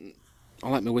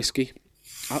my whiskey.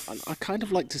 I kind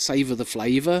of like to savour the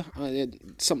flavour.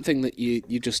 Something that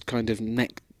you just kind of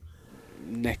neck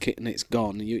it and it's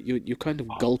gone. You're kind of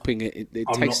gulping it. It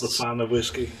I'm tastes. not the fan of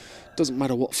whiskey. Doesn't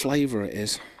matter what flavour it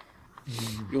is.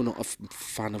 You're not a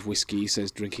fan of whiskey, he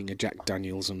says, drinking a Jack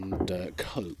Daniels and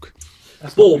Coke.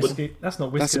 That's Bourbon. not whiskey. That's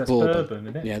not whiskey. That's bourbon,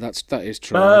 isn't it? Yeah, that is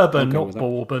true. Bourbon, I'll go not with that.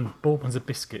 bourbon. Bourbon's a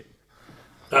biscuit.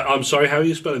 I'm sorry, how are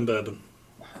you spelling bourbon?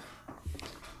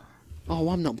 Oh,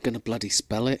 I'm not going to bloody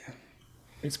spell it.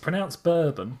 It's pronounced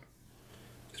bourbon.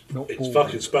 Not It's bourbon.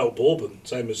 fucking spelled bourbon,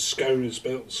 same as scone is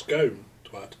spelled scone,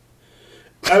 twat.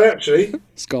 And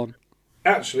It's gone.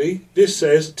 actually, this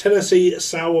says Tennessee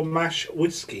Sour Mash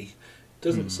Whiskey. It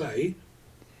doesn't say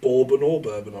bourbon or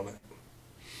bourbon on it.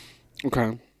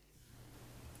 Okay.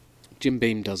 Jim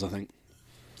Beam does, I think.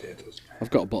 Yeah, it does. I've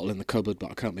got a bottle in the cupboard,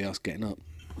 but I can't be asked getting up.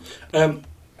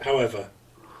 However,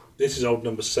 this is old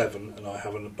number 7, and I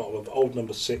have a bottle of old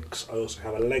number 6. I also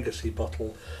have a legacy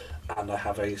bottle, and I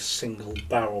have a single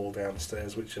barrel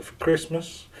downstairs, which are for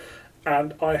Christmas.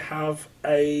 And I have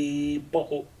a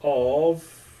bottle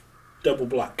of double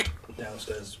black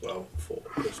downstairs as well for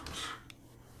Christmas.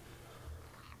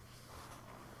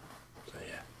 So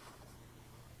yeah,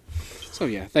 So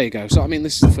yeah, there you go. So I mean,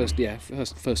 this is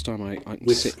the first time I can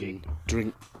sit Whiskey. and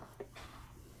drink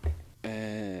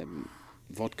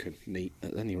vodka neat.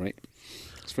 At any rate,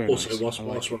 it's very also nice. whilst I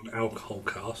like we're on alcohol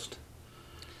cast,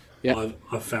 Yeah.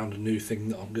 I've found a new thing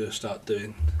that I'm going to start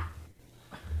doing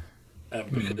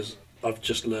because I've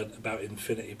just learnt about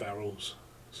infinity barrels,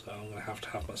 so I'm going to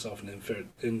have myself an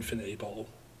infinity bottle.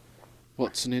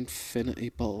 What's an infinity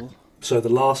bottle? So the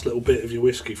last little bit of your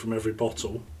whiskey from every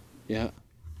bottle, Yeah.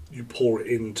 you pour it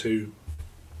into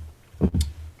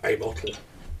a bottle.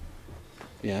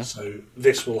 Yeah. So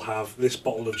this will have this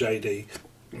bottle of JD.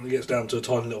 When it gets down to a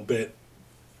tiny little bit,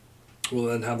 we'll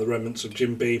then have the remnants of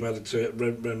Jim Beam added to it,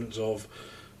 remnants of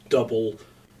double,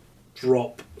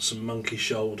 drop, some monkey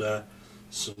shoulder,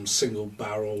 some single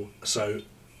barrel. So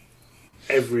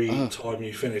every time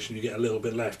you finish and you get a little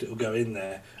bit left, it will go in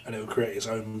there and it will create its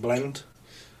own blend.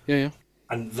 Yeah.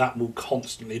 And that will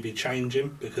constantly be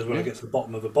changing because when I get to the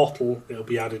bottom of a bottle, it'll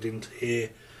be added into here.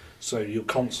 So you'll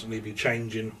constantly be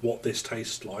changing what this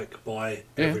tastes like by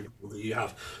every bottle that you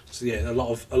have. So yeah, a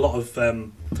lot of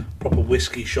proper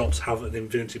whiskey shops have an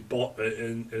infinity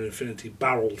an infinity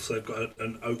barrel. So they've got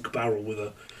an oak barrel with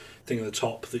a thing at the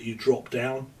top that you drop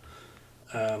down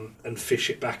and fish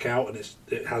it back out, and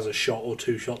it has a shot or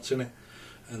 2 shots in it.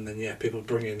 And then people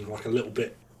bring in like a little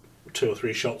bit, 2 or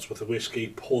 3 shots worth of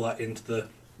whiskey, pour that into the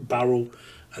barrel,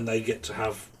 and they get to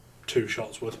have 2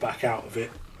 shots worth back out of it.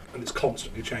 And it's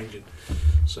constantly changing.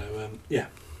 So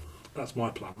that's my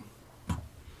plan.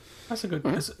 That's a good.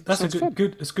 Right. That's a Sounds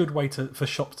good. It's a good way for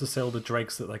shops to sell the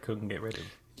dregs that they couldn't get rid of.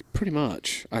 Pretty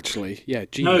much, actually. Yeah,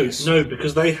 genius. No,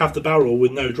 because they have the barrel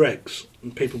with no dregs,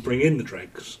 and people bring in the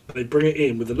dregs. They bring it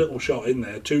in with a little shot in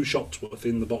there, 2 shots worth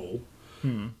in the bottle,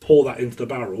 pour that into the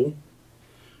barrel,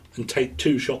 and take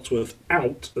 2 shots worth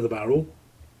out of the barrel.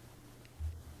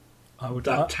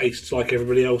 That tastes like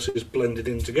everybody else is blended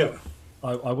in together.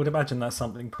 I would imagine that's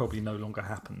something probably no longer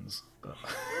happens, but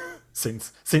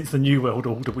since the new world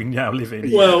order we now live in.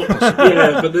 Well,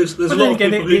 yeah, but there's a lot of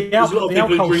people the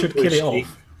alcohol who should drink kill it whiskey.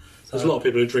 off. There's a lot of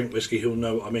people who drink whiskey who'll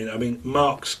know what I mean. I mean,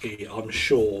 Mark Ski, I'm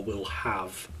sure, will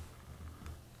have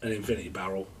an infinity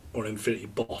barrel or an infinity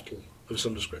bottle of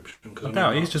some description. No,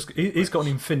 he's got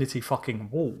an infinity fucking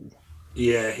wall.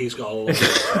 Yeah, he's got a lot.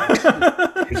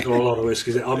 He's got a lot of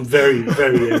whiskies. I'm very,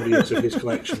 very envious of his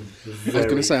collection. I was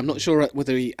going to say, I'm not sure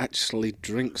whether he actually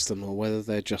drinks them or whether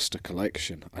they're just a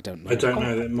collection. I don't know. I don't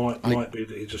know. It might be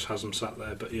that he just has them sat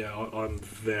there. But yeah, I'm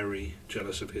very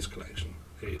jealous of his collection.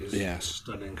 It is a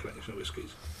stunning collection of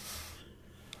whiskies.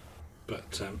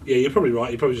 But you're probably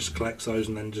right. He probably just collects those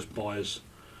and then just buys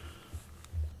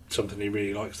something he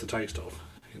really likes the taste of.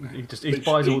 You know, he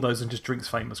buys all those and just drinks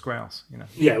famous grouse. You know.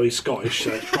 Yeah, well, he's Scottish,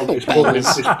 so it's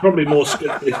probably more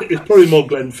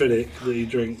Glenfiddich that he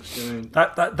drinks. You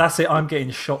know? That's it. I'm getting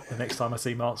shot the next time I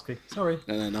see Marksky. Sorry.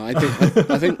 No. I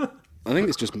think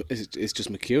it's just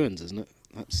McEwen's, isn't it?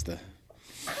 That's the.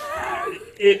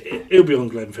 He'll be on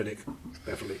Glenfiddich,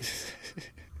 definitely.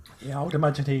 Yeah, I would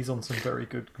imagine he's on some very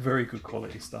good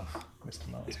quality stuff, Mr.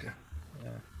 Marksky.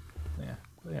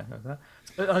 Yeah, no,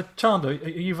 that. Chandler, are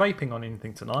you vaping on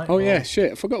anything tonight? Oh yeah,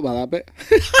 shit! I forgot about that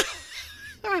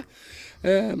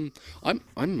bit.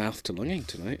 I'm mouth to lunging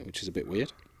tonight, which is a bit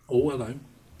weird. Oh hello.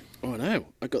 Oh no,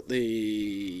 I got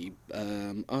the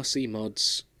RC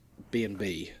Mods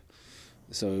B&B,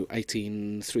 so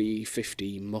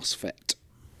 18350 MOSFET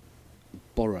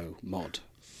Borrow mod.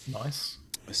 Nice.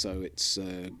 So it's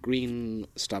green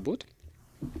stabwood.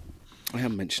 I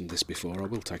haven't mentioned this before. I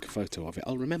will take a photo of it.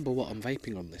 I'll remember what I'm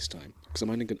vaping on this time because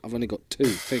I've only got 2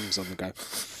 things on the go.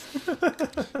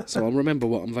 So I'll remember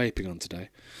what I'm vaping on today.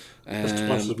 That's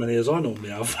twice as many as I normally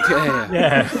have.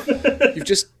 Yeah.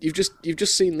 You've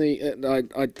just seen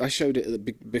the. I showed it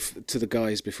to the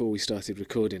guys before we started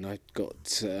recording. I've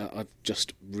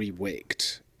just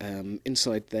rewicked.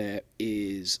 Inside there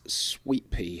is Sweet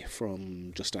Pea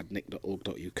from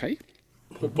justadnick.org.uk.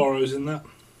 What borrows in that?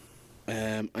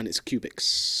 And it's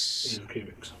cubics. Yeah,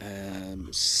 cubics.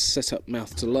 Set up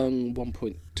mouth to lung,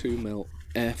 1.2mm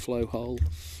airflow hole,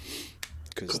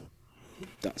 because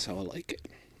that's how I like it.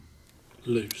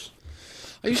 Loose.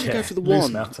 I usually go for the loose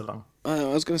 1. mouth to lung. I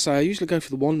was going to say I usually go for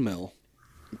the 1mm,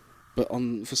 but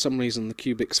for some reason the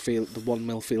cubics the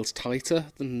 1mm feels tighter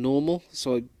than normal,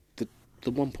 so the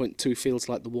 1.2 feels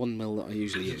like the 1mm that I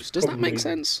usually use. Does that make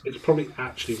sense? It's probably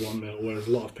actually 1mm, whereas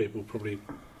a lot of people probably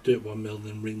do it 1mm and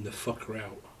then ring the fucker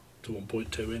out to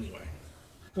 1.2 anyway.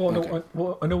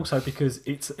 Well, and also because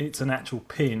it's an actual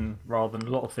pin rather than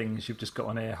a lot of things. You've just got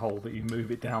an air hole that you move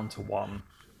it down to 1,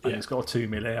 and it's got a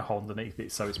 2mm air hole underneath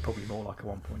it, so it's probably more like a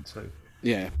 1.2.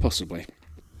 Yeah, possibly.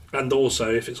 And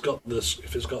also, if it's got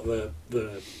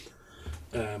the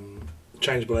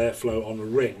changeable airflow on a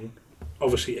ring,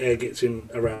 obviously air gets in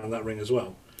around that ring as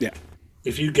well. Yeah.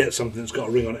 If you get something that's got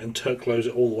a ring on it and close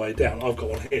it all the way down, I've got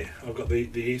one here. I've got the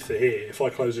ether here. If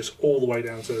I close this all the way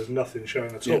down so there's nothing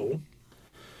showing at all,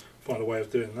 find a way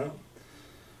of doing that.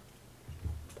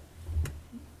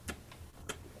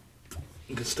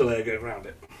 You can still air go around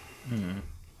it.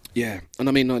 Yeah, and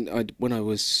I mean, what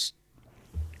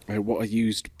I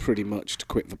used pretty much to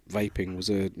quit vaping was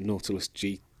a Nautilus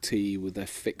GT with their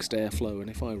fixed airflow,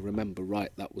 and if I remember right,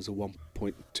 that was a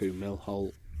 1.2mm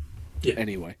hole. Yeah.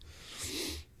 Anyway.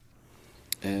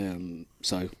 So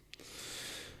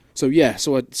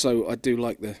I do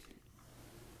like the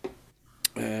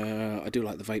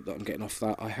vape that I'm getting off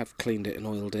that. I have cleaned it and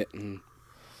oiled it, and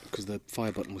because the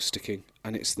fire button was sticking,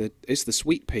 and it's the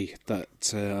Sweet Pea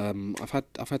that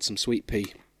I've had some Sweet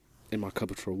Pea in my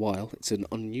cupboard for a while. It's an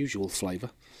unusual flavour.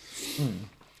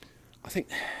 I think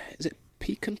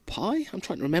pecan pie? I'm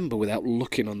trying to remember without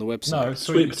looking on the website. No,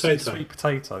 Sweet potato. Sweet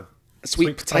potato.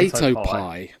 Sweet potato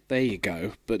pie. There you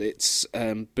go. But it's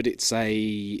a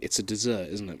dessert,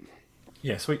 isn't it?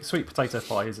 Yeah, sweet potato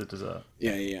pie is a dessert.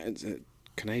 Yeah. It's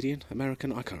Canadian,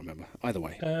 American. I can't remember. Either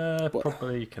way.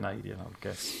 Probably Canadian, I would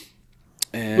guess.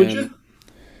 Would you?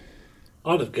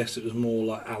 I'd have guessed it was more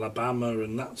like Alabama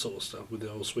and that sort of stuff with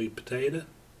the old sweet potato.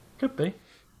 Could be.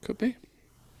 Could be.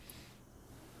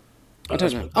 I But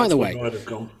don't that's know. Either where way, I'd have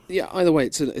gone. yeah. Either way,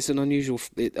 it's an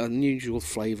unusual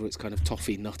flavour. It's kind of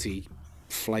toffee nutty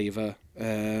flavour.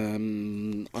 I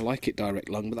like it direct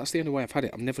lung, but that's the only way I've had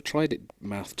it. I've never tried it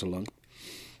mouth to lung,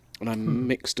 and I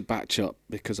mixed a batch up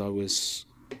because I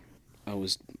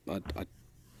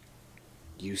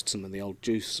used some of the old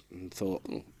juice and thought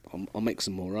I'll make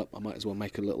some more up. I might as well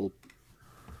make a little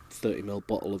 30ml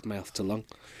bottle of mouth to lung.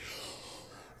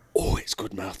 Oh, it's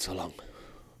good mouth to lung.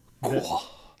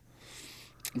 Oh.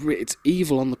 It's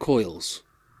evil on the coils.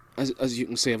 As you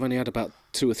can see, I've only had about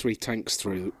 2 or 3 tanks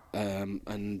through,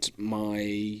 and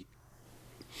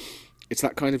it's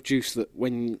that kind of juice that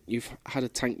when you've had a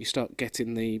tank, you start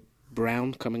getting the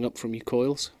brown coming up from your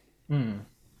coils. And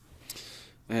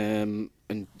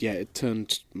yeah, it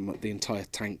turned the entire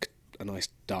tank a nice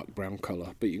dark brown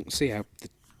colour. But you can see how the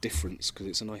difference, because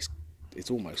it's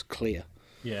almost clear.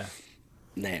 Yeah.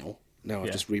 Now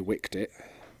I've just re-wicked it.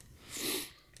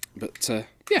 But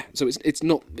yeah, so it's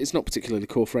not particularly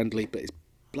core friendly, but it's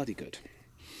bloody good.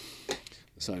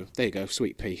 So there you go,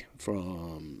 sweet pea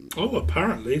from. Oh,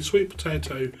 apparently sweet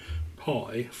potato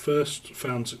pie first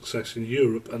found success in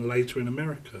Europe and later in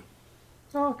America.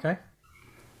 Oh, okay.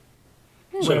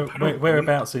 So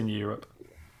Whereabouts in Europe?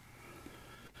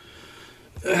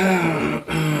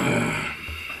 I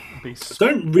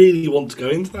don't really want to go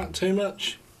into that too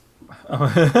much.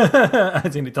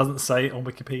 As in, it doesn't say it on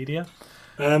Wikipedia.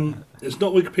 It's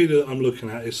not Wikipedia that I'm looking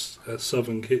at, it's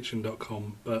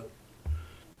southernkitchen.com, but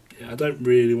yeah, I don't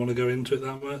really want to go into it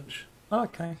that much.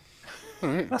 Okay. All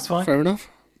right, That's fine. Fair enough.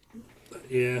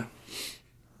 Yeah.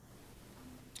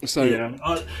 So Yeah,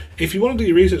 if you want to do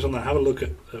your research on that, have a look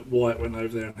at why it went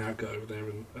over there and how it got over there.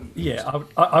 And Yeah,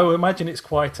 I would imagine it's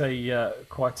quite a yeah.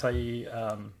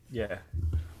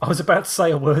 I was about to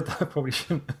say a word that I probably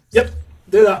shouldn't. Yep,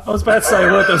 do that. I was about to say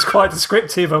a word that was quite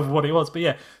descriptive of what it was, but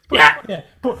yeah.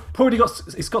 Probably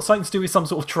it's got something to do with some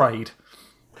sort of trade.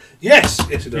 Yes,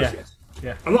 it does. Yeah. Yes.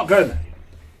 Yeah. I'm not going there.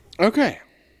 okay.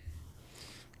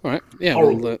 All right. Yeah.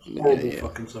 Horrible, horrible yeah.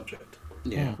 fucking subject.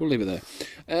 Yeah, we'll leave it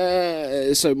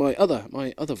there. So my other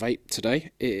vape today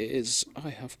is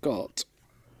I have got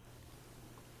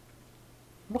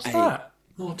What's that?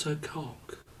 What a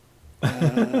cock.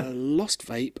 Lost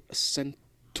Vape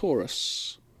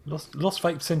Centaurus. Lost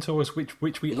Vape Centaurus, which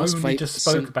we Lost only Vape just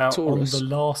spoke about on Centaurus the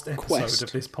last episode Quest.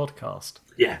 of this podcast.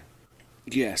 Yeah.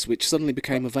 Yes, which suddenly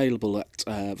became available at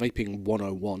Vaping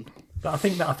 101. I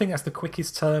think that's the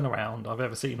quickest turnaround I've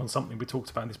ever seen on something we talked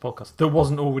about in this podcast that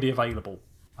wasn't already available.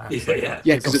 I have to say that.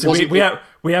 Yeah, because it Obviously, wasn't.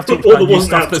 we have talked Or about the new one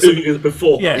stuff out that's 2 years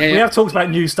before. we yeah. have talked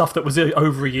about new stuff that was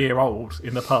over a year old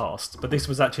in the past, but this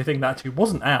was actually a thing that actually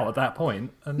wasn't out at that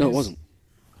point. And No, it wasn't.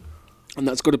 And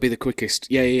that's got to be the quickest.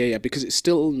 Yeah. Because it's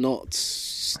still not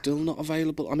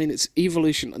available. I mean, it's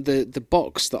Evolution. The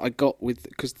box that I got with,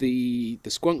 because the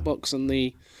Squunk box and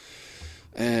the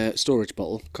storage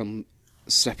bottle come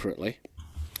separately,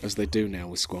 as they do now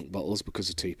with Squunk bottles because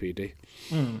of TPD.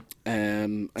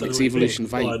 And So it's when Evolution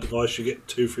you buy a Vape. device, you get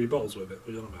 2 free bottles with it. What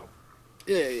are you on about?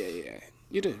 Yeah.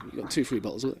 You do. You got 2 free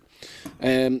bottles with it.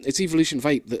 It's Evolution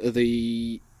Vape that are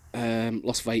the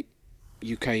Lost Vape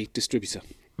UK distributor.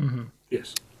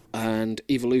 Yes. And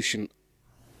Evolution,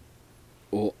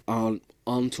 or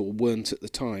aren't or weren't at the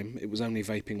time. It was only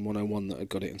Vaping 101 that had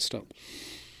got it in stock,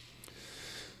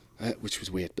 which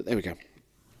was weird. But there we go.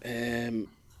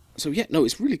 So yeah, no,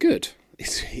 it's really good.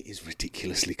 It is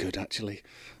ridiculously good, actually.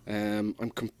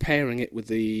 I'm comparing it with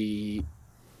the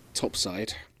top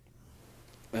side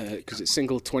because it's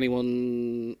single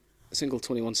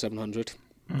 21700.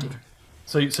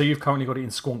 So you've currently got it in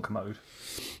squonk mode.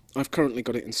 I've currently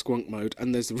got it in squonk mode,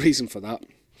 and there's the reason for that.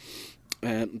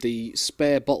 The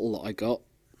spare bottle that I got,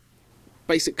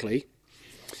 basically,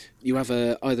 you have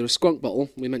either a squonk bottle,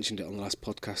 we mentioned it on the last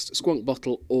podcast, a squonk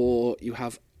bottle, or you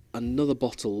have another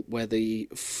bottle where the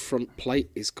front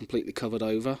plate is completely covered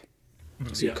over,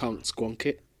 so you can't squonk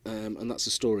it, and that's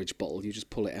a storage bottle. You just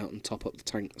pull it out and top up the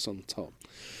tank that's on the top.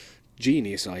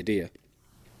 Genius idea.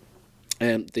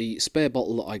 The spare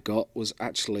bottle that I got was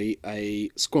actually a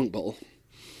squonk bottle,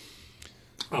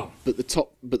 Oh, But the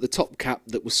top cap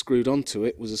that was screwed onto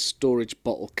it was a storage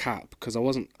bottle cap, because I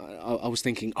was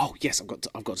thinking, oh yes, I've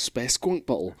got a spare squonk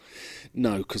bottle.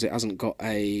 No, because it hasn't got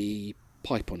a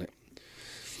pipe on it,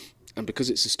 and because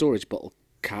it's a storage bottle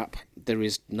cap, there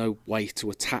is no way to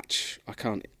attach. I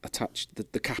can't attach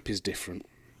the cap is different.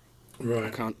 right. I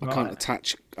can't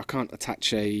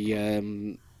attach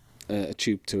a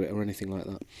tube to it or anything like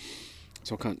that.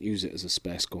 So I can't use it as a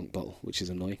spare squonk bottle, which is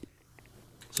annoying.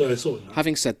 So it's sorted now.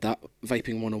 Having said that,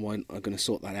 Vaping 101 are going to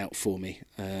sort that out for me.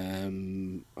 I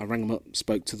rang them up,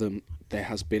 spoke to them. There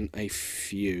has been a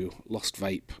few lost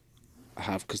vape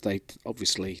because they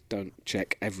obviously don't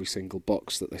check every single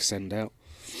box that they send out.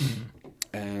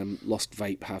 Lost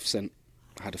Vape have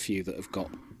had a few that have got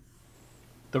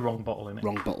The wrong bottle in it.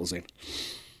 wrong bottles in.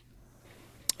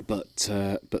 But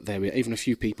there we are. Even a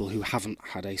few people who haven't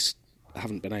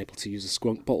been able to use a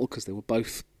squonk bottle because they were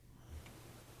both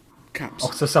caps.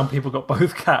 Oh, so some people got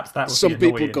both caps. That would Some be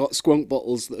annoying. people got squonk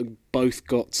bottles that have both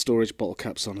got storage bottle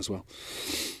caps on as well,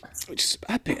 which is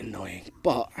a bit annoying.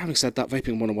 But having said that,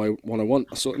 Vaping 101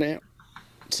 are sorting it out,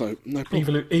 so no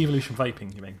problem. Evolution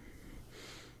vaping, you mean?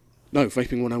 No,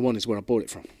 Vaping 101 is where I bought it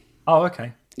from. Oh,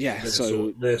 okay. Yeah, They're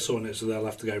sorting it, so they'll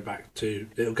have to go back to.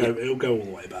 It'll go all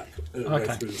the way back. It'll go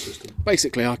Okay. through the system.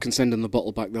 basically I can send them the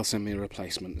bottle back. They'll send me a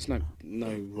replacement. There's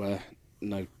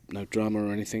no drama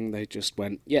or anything. They just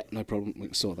went, yeah, no problem, we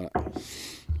can sort that.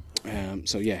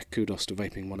 So yeah, kudos to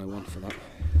Vaping 101 for that.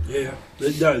 Yeah.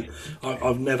 No,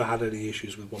 I've never had any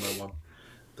issues with 101.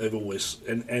 They've always,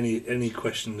 any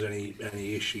questions,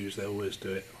 any issues, they always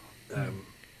do it.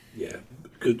 Yeah,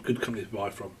 good company to buy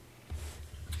from.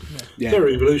 Yeah. Their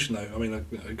evolution, though. I mean,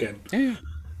 again, Yeah.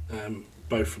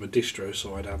 both from a distro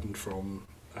side and from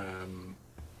a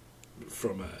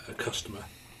customer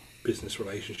business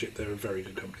relationship, they're a very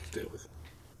good company to deal with.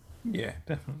 Yeah,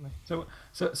 definitely. So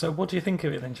what do you think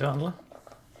of it then, Chandler?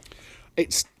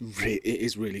 It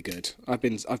is really good. I've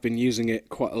been using it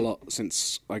quite a lot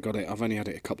since I got it. I've only had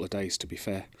it a couple of days, to be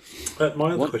fair.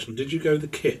 My other question: did you go the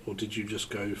kit or did you just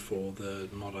go for the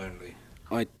mod only?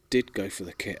 I did go for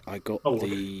the kit. I got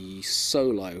the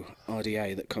Solo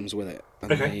RDA that comes with it.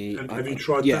 And Okay. Have you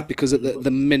tried yeah, that? because at the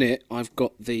minute I've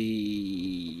got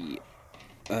the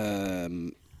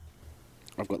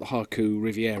Haku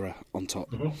Riviera on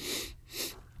top,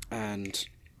 and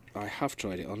I have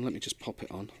tried it on. Let me just pop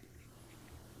it on.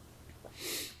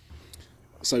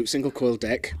 So single coil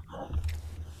deck.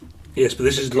 Yes, but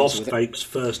this is Lost with it. Vape's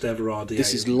first ever RDA.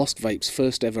 This is Lost Vape's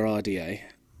first ever RDA.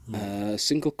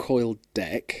 Single coil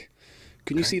deck.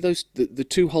 Can you see those the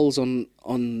two holes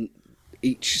on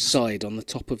each side on the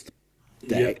top of the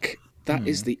deck? That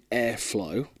is the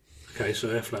airflow. Okay, so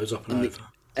airflow's up and over.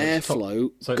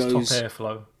 Airflow So it's goes top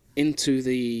airflow. into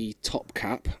the top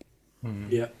cap.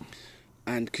 Yeah.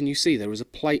 And can you see there is a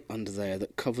plate under there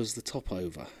that covers the top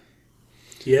over?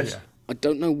 Yes. Yeah. I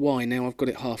don't know why now I've got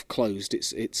it half closed.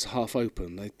 It's half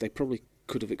open. They probably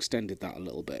could have extended that a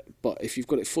little bit. But if you've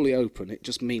got it fully open, it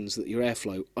just means that your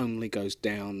airflow only goes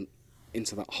down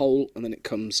into that hole, and then it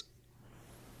comes.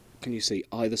 Can you see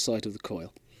either side of the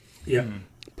coil Yeah.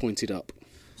 pointed up?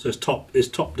 So it's top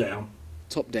down.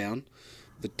 Top down.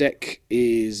 The deck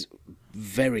is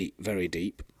very, very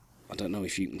deep. I don't know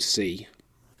if you can see.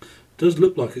 Does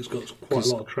look like it's got quite a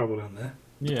lot of travel down there.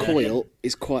 Yeah. Coil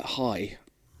is quite high.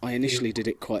 I initially did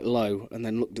it quite low, and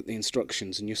then looked at the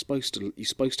instructions, and you're supposed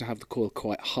to have the coil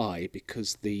quite high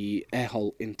because the air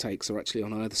hole intakes are actually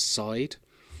on either side,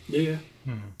 Yeah.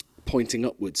 pointing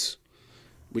upwards,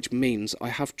 which means I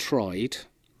have tried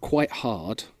quite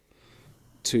hard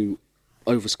to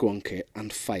over-squonk it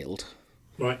and failed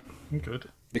Right. Good.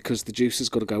 because the juice has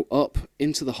got to go up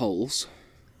into the holes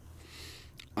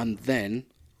and then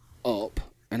up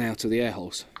and out of the air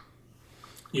holes.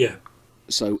 Yeah.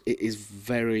 So it is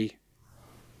very,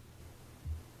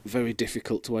 very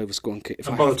difficult to over-squonk it. If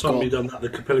And I by the have time got- you've done that, the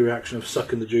capillary action of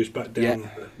sucking the juice back down,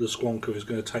 Yeah. the squonker is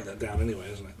going to take that down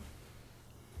anyway, isn't it?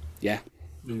 Yeah.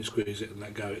 When you squeeze it and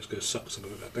let go, it's going to suck some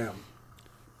of it back down.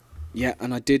 Yeah,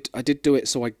 and I did do it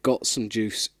so I got some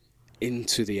juice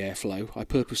into the airflow. I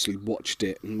purposely watched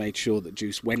it and made sure that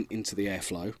juice went into the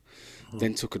airflow,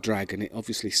 then took a drag, and it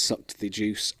obviously sucked the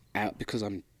juice out because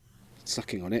I'm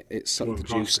sucking on it. It sucked the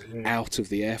juice out of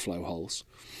the airflow holes.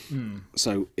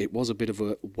 So it was a bit of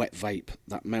a wet vape,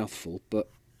 that mouthful, but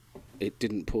it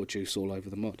didn't pour juice all over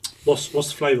the mod. What's the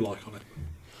flavour like on it?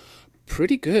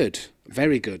 Pretty good.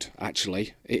 Very good,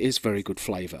 actually. It is very good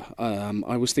flavour.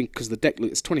 I was thinking, because the deck,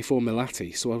 it's 24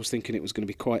 Milati, so I was thinking it was going to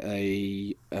be quite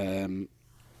a...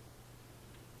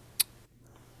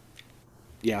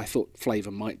 yeah, I thought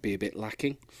flavour might be a bit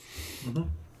lacking.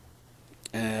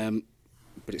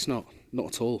 But it's not. not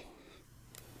at all.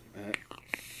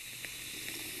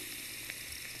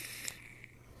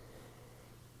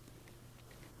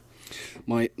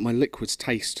 My liquids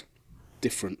taste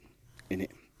different in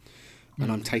it,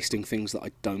 and I'm tasting things that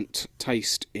I don't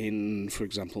taste in, for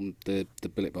example, the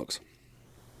Billet Box.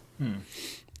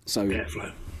 So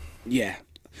Airflow. yeah,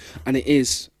 and it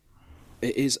is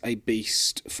a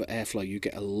beast for airflow. You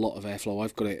get a lot of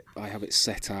airflow. I have it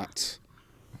set at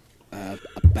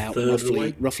about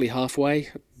roughly halfway.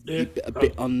 Yeah. A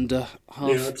bit under half.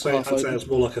 Yeah, I'd say open. it's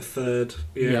more like a third.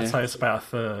 Yeah, Yeah. I'd say it's about a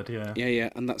third. Yeah. Yeah,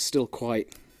 and that's still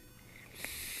quite.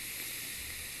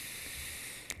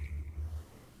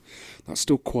 That's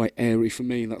still quite airy for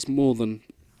me. That's more than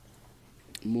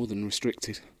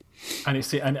restricted. And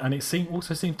it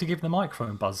also seemed to give the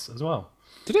microphone buzz as well.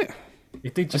 Did it?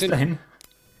 It did just then.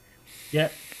 Yeah.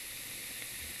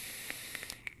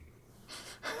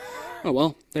 Oh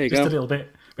well, there you Just go. a little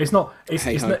bit. It's not.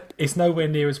 Hey-ho. It's nowhere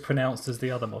near as pronounced as the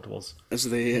other mod was. As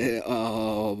the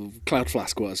Cloud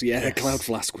Flask was, yeah, Yes. Cloud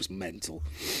Flask was mental.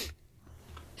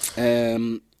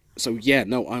 So yeah,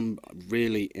 no, I'm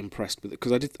really impressed with it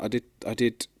because I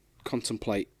did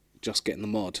contemplate just getting the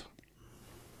mod,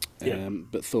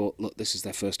 but thought, look, this is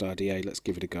their first RDA, let's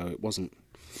give it a go. It wasn't.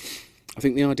 I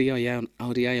think the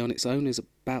RDA on its own is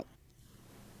about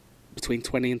between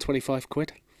 20 and 25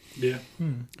 quid. Yeah.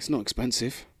 It's not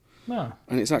expensive, No.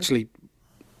 and it's actually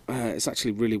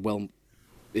really well.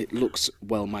 It looks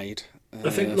well made. I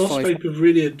think Lost Vape have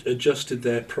really adjusted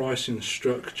their pricing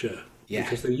structure. Yeah.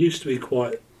 Because they used to be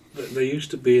they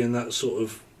used to be in that sort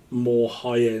of more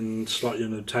high-end, slightly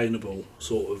unobtainable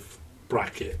sort of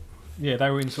bracket. Yeah, they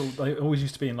were in sort. They always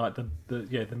used to be in like the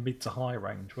mid to high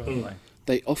range, weren't they?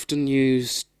 They often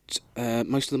used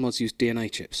most of the mods use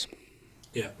DNA chips.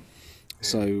 Yeah.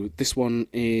 So this one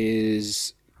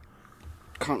is,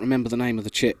 can't remember the name of the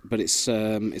chip, but it's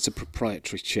a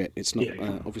proprietary chip. It's not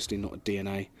obviously not a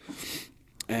DNA.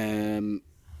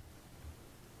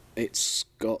 It's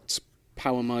got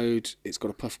power mode. It's got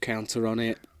a puff counter on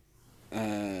it.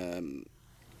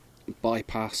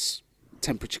 Bypass,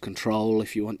 temperature control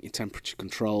if you want your temperature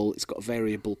control. It's got a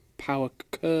variable power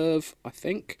curve, I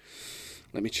think.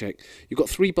 Let me check. You've got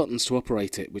 3 buttons to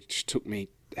operate it, which took me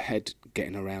head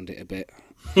getting around it a bit.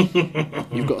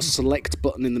 You've got a select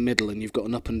button in the middle, and you've got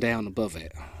an up and down above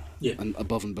it, and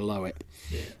above and below it.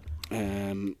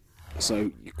 Yeah.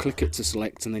 So you click it to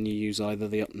select, and then you use either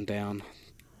the up and down.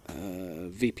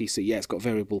 VPC, yeah, it's got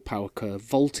variable power curve.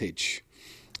 Voltage,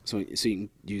 so you can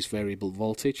use variable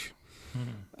voltage.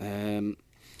 The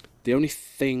only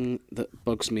thing that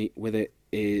bugs me with it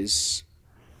is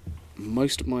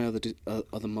most of my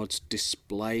other mods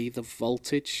display the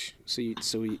voltage, so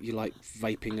you like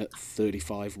vaping at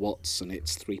 35 watts and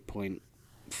it's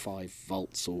 3.5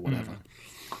 volts or whatever.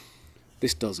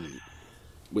 This doesn't,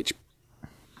 which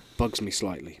bugs me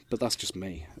slightly, but that's just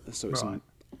me, so it's a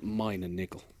minor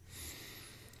niggle.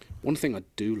 One thing I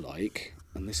do like,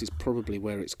 and this is probably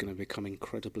where it's going to become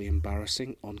incredibly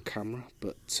embarrassing on camera,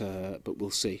 but we'll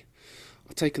see.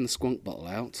 I've taken the squonk bottle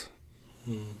out.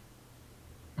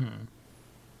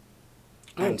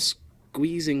 And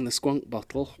squeezing the squonk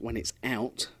bottle when it's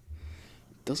out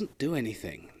doesn't do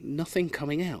anything. Nothing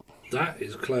coming out. That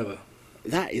is clever.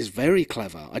 That is very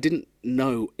clever. I didn't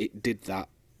know it did that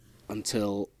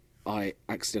until I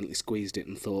accidentally squeezed it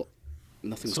and thought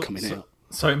nothing's coming out.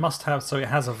 So it must have. So it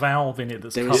has a valve in it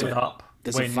that's covered up.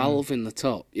 There's a valve in the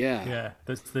top. Yeah. Yeah.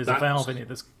 There's a valve in it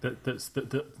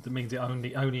that means it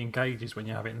only engages when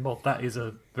you have it in the mod. That is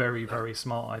a very, very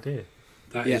smart idea.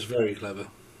 That is very clever.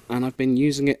 And I've been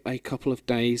using it a couple of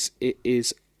days.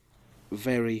 It's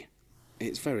very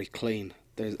clean.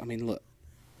 Look.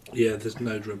 Yeah, there's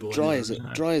no dribble. Dry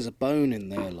as a bone in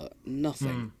there. Look,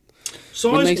 nothing.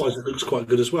 Size-wise, it looks quite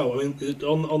good as well. I mean,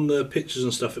 on the pictures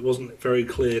and stuff, it wasn't very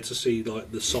clear to see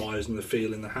like the size and the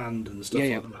feel in the hand and stuff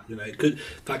like that. You know,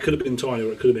 that could have been tiny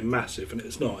or it could have been massive, and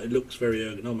it's not. It looks very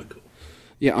ergonomical.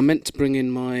 Yeah, I meant to bring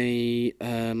in my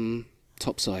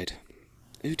top side.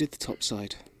 Who did the top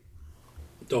side?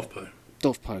 Dovpo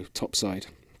top side,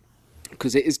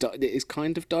 because it is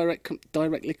kind of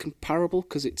directly comparable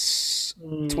because it's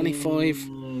 25.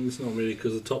 It's not really,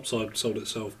 because the top side sold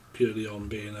itself purely on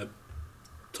being a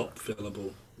top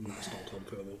fillable, and that's not top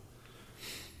fillable.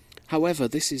 However,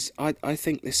 I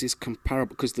think this is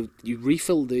comparable because you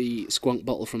refill the squonk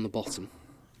bottle from the bottom.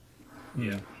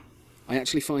 Yeah. I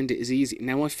actually find it is easy.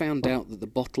 Now I found out that the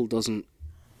bottle doesn't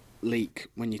leak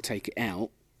when you take it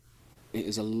out. It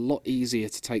is a lot easier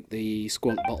to take the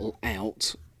squonk bottle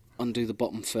out, undo the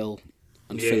bottom fill,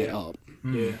 and fill it up.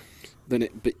 Yeah.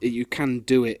 But you can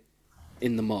do it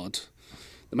in the mod.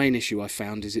 The main issue I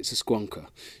found is it's a squonker.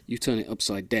 You turn it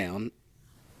upside down,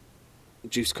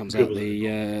 juice comes out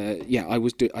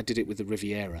the. I did it with the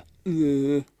Riviera.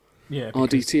 Yeah. Because,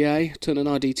 RDTA, turn an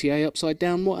RDTA upside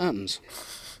down. What happens?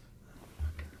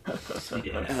 I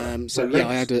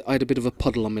had a bit of a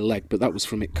puddle on my leg, but that was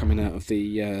from it coming out of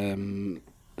the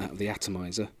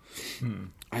atomizer.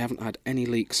 I haven't had any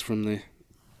leaks from the.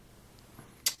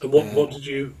 And what did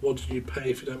you pay,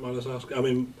 if you don't mind us asking? I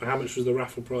mean, how much was the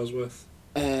raffle prize worth?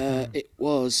 It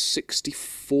was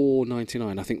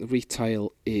 $64.99. I think the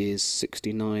retail is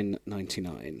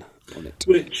 $69.99 on it.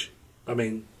 Which, I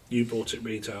mean, you bought it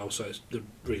retail, so the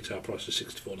retail price is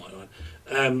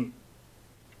 $64.99.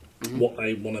 What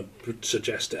they want to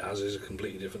suggest it as is a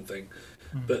completely different thing.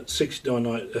 But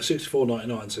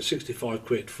 $64.99, so 65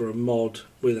 quid for a mod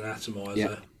with an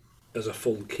atomizer as a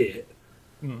full kit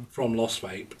from Lost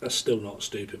Vape. That's still not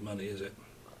stupid money, is it?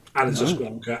 And it's a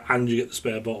squonker, and you get the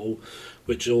spare bottle,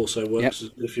 which also works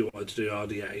if you wanted to do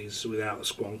RDAs without a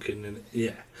squonking. And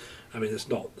I mean, that's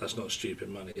not stupid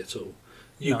money at all.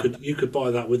 You could buy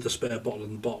that with the spare bottle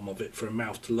in the bottom of it for a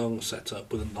mouth to lung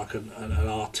setup with like an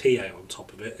RTA on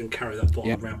top of it, and carry that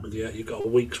bottle around with you. You've got a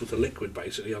week's worth of liquid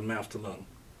basically on mouth to lung.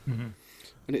 And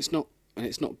it's not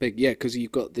big, because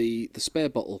you've got the spare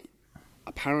bottle.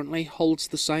 Apparently holds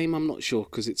the same. I'm not sure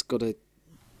because it's got a.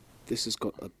 This has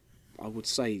got a. I would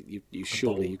say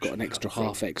you've got an extra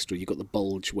half extra. You've got the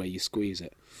bulge where you squeeze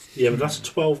it. Yeah, but that's a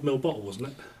 12mm bottle, wasn't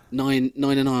it?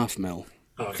 9.5mm.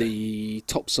 Oh, okay. The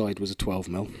top side was a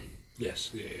 12mm. Yes,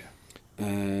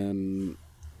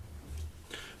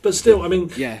 But still, I mean,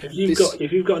 if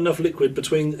you've got enough liquid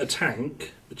between a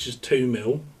tank, which is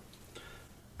 2mm,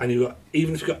 and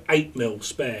even if you've got 8mm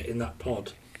spare in that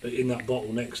pod, in that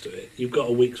bottle next to it, you've got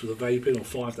a week's worth of vaping or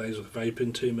 5 days worth of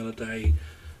vaping, 2mm a day.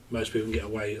 Most people can get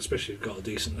away, especially if you've got a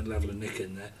decent level of nick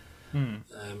in there.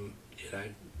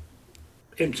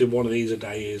 Emptying one of these a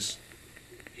day is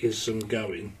some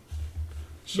going.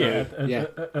 So,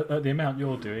 at the amount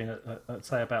you're doing, at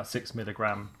say about 6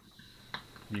 milligram,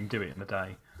 you can do it in a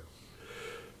day.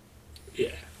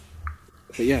 Yeah.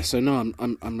 But so no,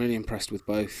 I'm really impressed with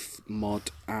both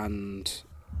mod and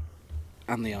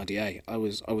the RDA. I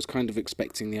was kind of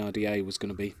expecting the RDA was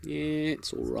going to be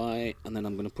it's all right, and then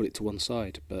I'm going to put it to one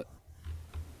side. But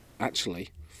actually,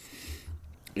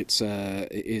 it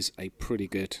is a pretty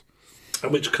good.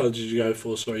 And which colour did you go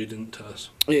for? Sorry, you didn't tell us.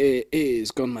 It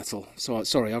is gunmetal. So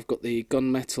sorry, I've got the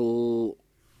gunmetal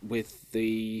with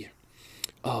the.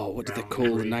 Oh, what did they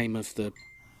call the name of the?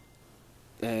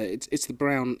 It's the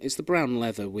brown. It's the brown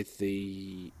leather with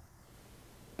the.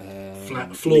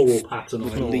 Flat floral pattern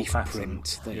with on a it. leaf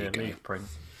print. There you go. Leaf print.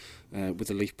 With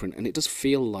a leaf print, and it does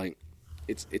feel like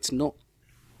it's not.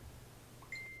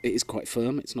 It is quite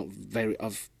firm. It's not very.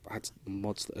 I've had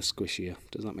mods that are squishier.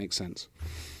 Does that make sense?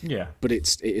 Yeah. But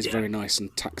it is very nice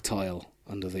and tactile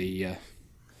under the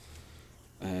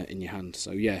in your hand.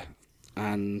 So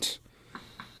and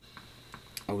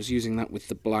I was using that with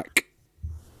the black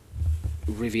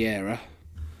Riviera,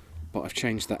 but I've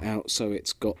changed that out so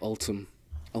it's got Ultim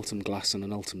glass and an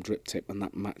Ultim drip tip, and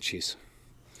that matches.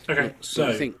 Okay,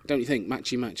 so don't you think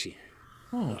matchy?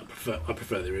 Oh. I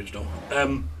prefer the original.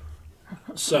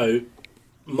 So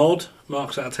mod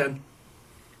marks out of 10.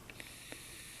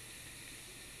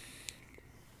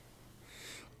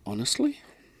 Honestly,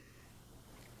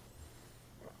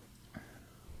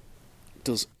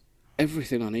 does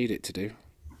everything I need it to do.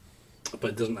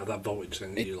 But it doesn't have that voltage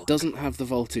thing that you like. It doesn't have the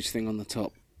voltage thing on the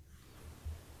top.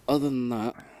 Other than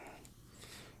that,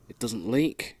 it doesn't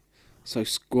leak. So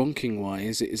squonking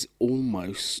wise, it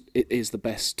is the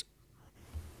best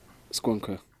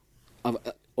squonker.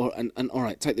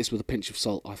 Alright, take this with a pinch of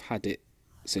salt. I've had it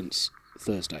since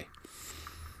Thursday.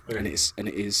 Okay. And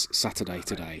it is Saturday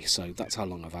today, so that's how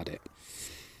long I've had it.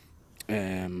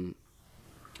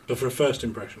 But for a first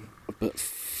impression? But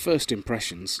first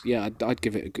impressions, I'd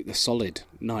give it a solid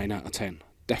 9 out of 10.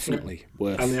 Definitely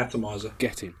worth. And the atomizer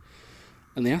getting.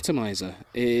 And the atomizer,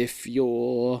 if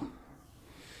you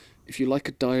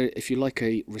like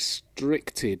a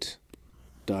restricted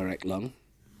direct lung,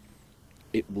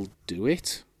 it will do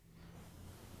it.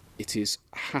 It is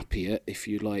happier if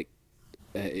you like.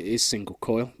 It is single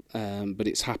coil, but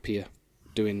it's happier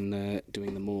doing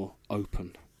the more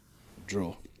open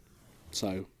draw.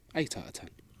 So 8 out of 10.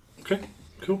 Okay,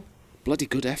 cool. Bloody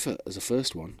good effort as a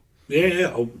first one.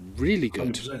 Yeah. Oh, really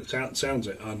good. Sounds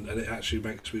it, and it actually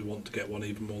makes me want to get one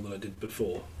even more than I did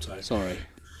before. So sorry.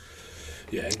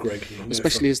 Yeah, Greg.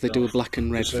 Especially as they do a black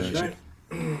and red version.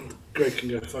 Greg can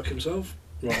go fuck himself.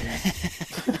 Right.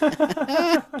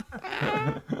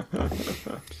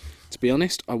 It's be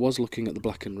honest, I was looking at the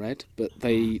black and red, but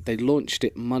they launched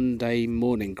it Monday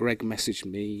morning. Greg messaged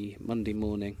me Monday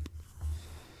morning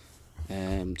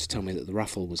to tell me that the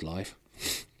raffle was live.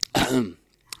 And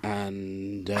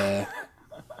by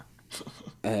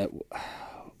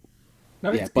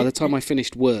the time I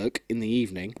finished work in the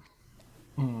evening,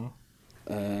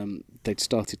 they'd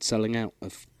started selling out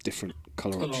of different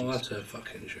colour options. Oh, that's a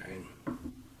fucking shame.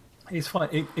 It's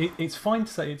fine. It's fine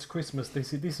to say it's Christmas.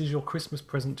 This is your Christmas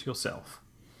present to yourself.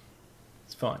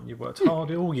 It's fine. You've worked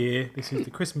hard all year. This is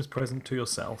the Christmas present to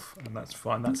yourself, and that's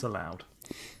fine. That's allowed.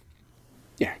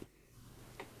 Yeah.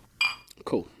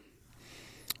 Cool.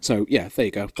 So yeah, there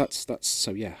you go. That's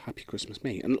so yeah. Happy Christmas,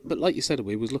 me. But like you said,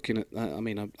 we was looking at.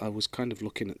 I was kind of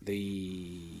looking at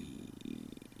the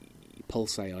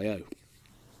Pulse AIO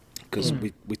because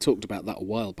we talked about that a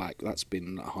while back. That's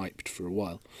been hyped for a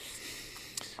while.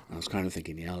 I was kind of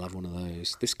thinking, yeah, I'll have one of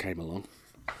those. This came along.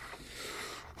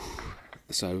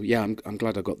 So, yeah, I'm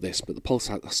glad I got this. But the Pulse,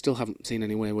 I still haven't seen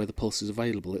anywhere where the Pulse is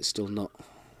available. It's still not...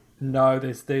 No,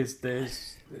 there's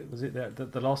was it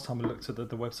the last time I looked at the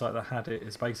website that had it,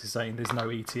 it's basically saying there's no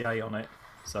ETA on it.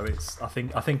 So it's I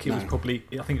think it was probably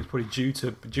due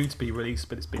to be released,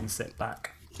 but it's been set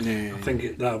back. Yeah. I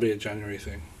think that'll be a January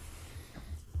thing.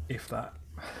 If that.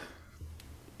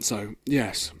 So,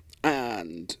 yes.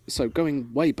 And so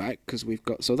going way back, because we've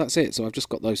got... So that's it. So I've just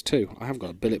got those two. I have got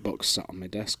a Billet Box sat on my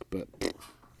desk, but...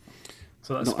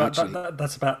 So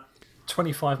that's about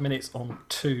 25 minutes on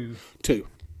two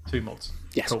mods.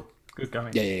 Yes. Cool. Good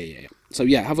going. Yeah. So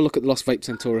yeah, have a look at the Lost Vape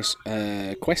Centaurus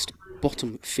Quest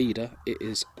bottom feeder. It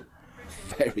is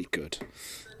very good.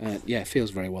 It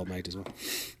feels very well made as well.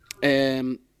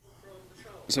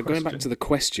 So going back to the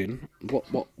question,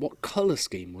 what colour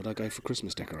scheme would I go for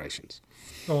Christmas decorations?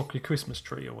 Or your Christmas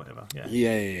tree or whatever. Yeah.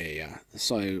 Yeah.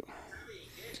 So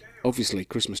obviously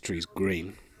Christmas tree's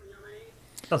green.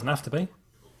 Doesn't have to be.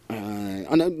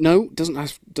 I know. No, doesn't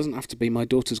have to be. My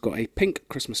daughter's got a pink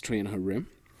Christmas tree in her room,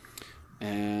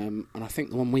 and I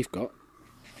think the one we've got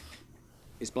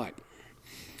is black.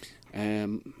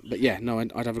 But yeah, no,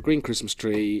 I'd have a green Christmas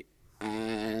tree,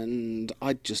 and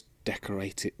I'd just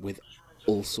decorate it with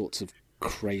all sorts of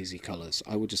crazy colours.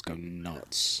 I would just go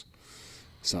nuts.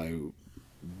 So,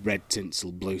 red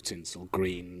tinsel, blue tinsel,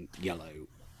 green, yellow.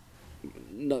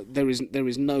 No, there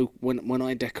is no when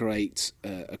I decorate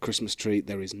a Christmas tree,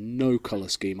 there is no colour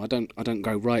scheme. I don't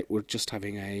go right. We're just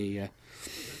having a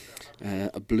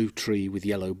blue tree with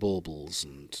yellow baubles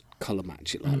and colour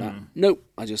match it like that. Nope,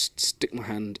 I just stick my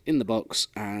hand in the box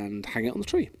and hang it on the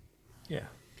tree. Yeah,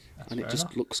 and it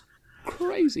just looks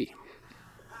crazy.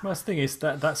 Well, the thing is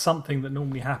that's something that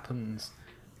normally happens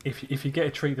if you get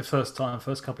a tree the first couple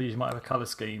of years, you might have a colour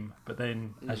scheme, but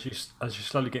then as you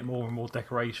slowly get more and more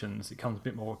decorations, it becomes a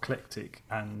bit more eclectic,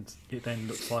 and it then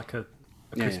looks like a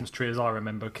Christmas tree, as I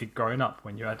remember a kid growing up,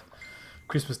 when you had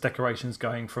Christmas decorations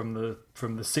going from the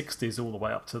 60s all the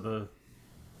way up to the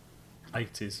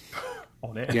 80s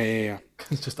on it. Yeah.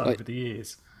 It's just over the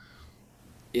years.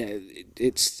 Yeah,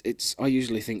 it's. I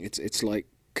usually think it's like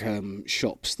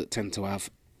shops that tend to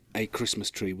have a Christmas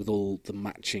tree with all the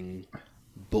matching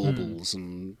baubles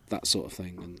and that sort of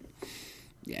thing, and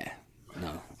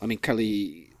no. I mean,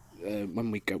 Kelly,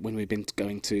 when we've been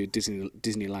going to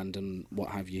Disneyland and what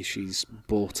have you, she's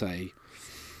bought a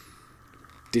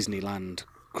Disneyland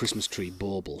Christmas tree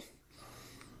bauble,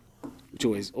 which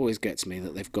always gets me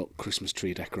that they've got Christmas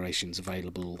tree decorations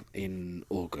available in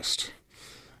August.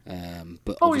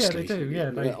 But obviously, they do.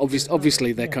 Yeah,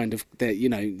 obviously they're kind of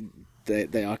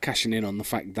they are cashing in on the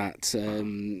fact that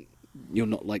you're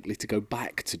not likely to go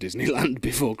back to Disneyland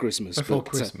before Christmas.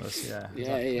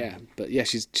 Yeah. But yeah,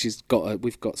 she's got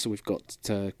we've got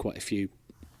quite a few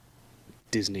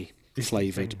Disney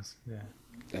flavoured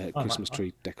Christmas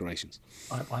tree decorations.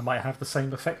 I might have the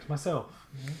same effect myself.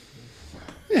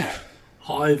 Yeah.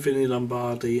 Hi, Vinny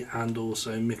Lombardi and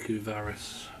also Miku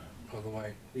Varis. By the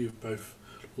way, you've both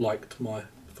liked my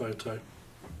photo.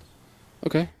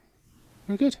 Okay,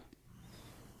 very good.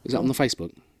 Is that on the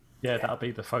Facebook? Yeah, that'll be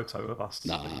the photo of us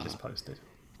that you just posted.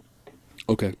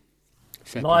 Okay.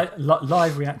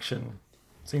 Live reaction.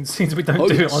 Since we don't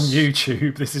do it on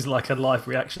YouTube, this is like a live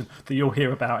reaction that you'll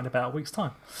hear about in about a week's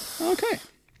time. Okay.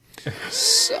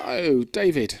 So,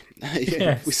 David,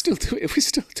 yes. we're still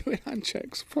doing hand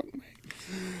checks. Fuck me.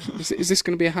 Is this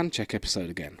going to be a hand check episode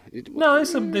again? No,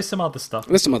 there's some other stuff.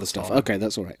 There's some other stuff. Okay,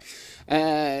 that's all right.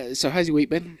 So, how's your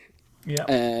week been?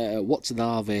 Yeah. What's the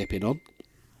vaping on?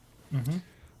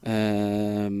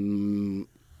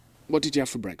 What did you have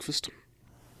for breakfast?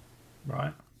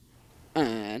 Right.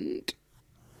 And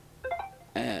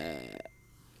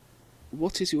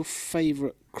what is your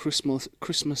favourite Christmas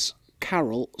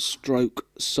carol stroke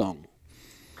song.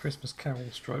 Christmas carol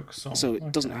stroke song. So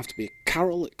it doesn't have to be a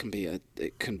carol. It can be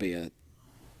a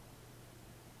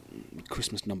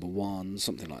Christmas number one,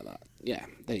 something like that. Yeah,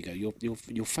 there you go.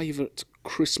 Your favourite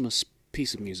Christmas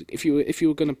piece of music. If you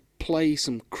were going to play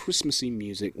some Christmassy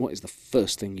music, what is the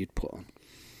first thing you'd put on?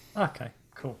 Okay,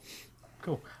 cool.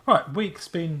 All right, week's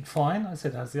been fine. I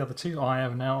said as the other two, I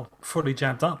am now fully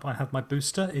jabbed up. I have my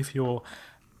booster. If you're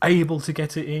able to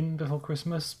get it in before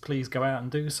Christmas, please go out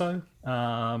and do so.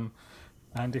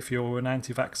 And if you're an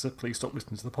anti-vaxxer, please stop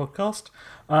listening to the podcast.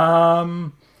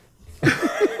 Well,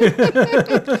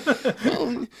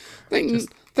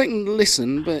 they can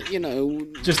listen, but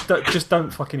just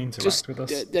don't fucking interact with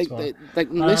us. They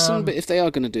can listen, but if they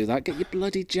are going to do that, get your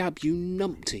bloody jab, you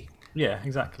numpty. Yeah,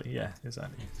 exactly. Just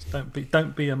don't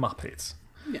be a muppet.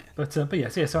 Yeah. But yeah.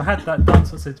 So I had that done.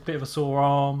 So it's a bit of a sore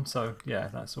arm. So yeah,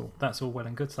 that's all well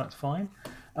and good. So that's fine.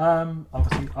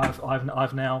 Obviously,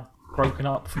 I've now broken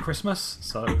up for Christmas,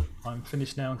 so I'm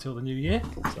finished now until the new year.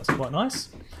 So that's quite nice.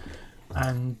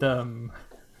 And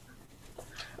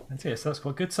yeah, so that's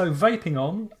quite good. So vaping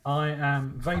on, I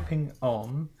am vaping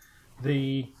on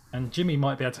and Jimmy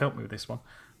might be able to help me with this one.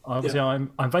 Obviously, yeah.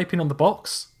 I'm vaping on the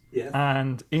box. Yeah.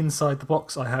 And inside the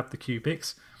box, I have the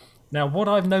cubics. Now, what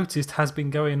I've noticed has been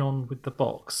going on with the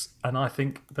box, and I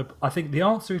think the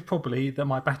answer is probably that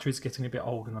my battery's getting a bit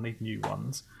old and I need new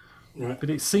ones. Right. But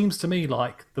it seems to me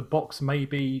like the box may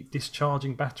be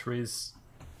discharging batteries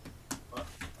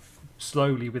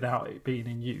slowly without it being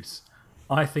in use.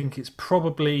 I think it's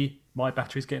probably my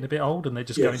battery's getting a bit old and they're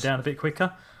just going down a bit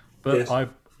quicker. But I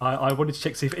wanted to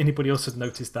check to see if anybody else had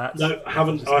noticed that. No, I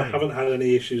haven't had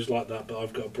any issues like that, but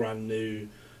I've got brand new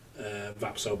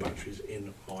Vape cell batteries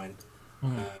in mine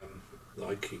that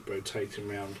I keep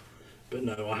rotating around. But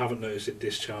no, I haven't noticed it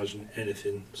discharging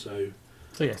anything. So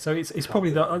yeah, so it's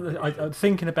probably I'm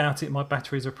thinking about it. My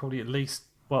batteries are probably at least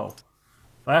they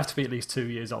have to be at least 2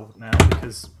 years old now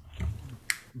because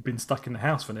I've been stuck in the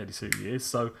house for nearly 2 years.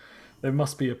 So they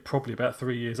must be probably about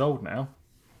 3 years old now.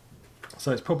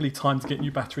 So it's probably time to get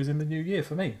new batteries in the new year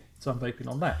for me. So I'm vaping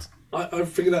on that. I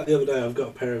figured out the other day I've got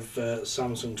a pair of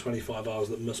Samsung 25Rs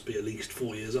that must be at least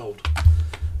 4 years old.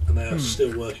 And they are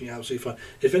still working absolutely fine.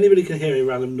 If anybody can hear any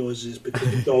random noises, it's because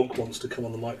the dog wants to come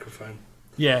on the microphone.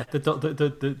 Yeah,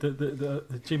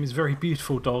 the Jimmy's very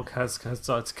beautiful dog has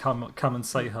decided to come and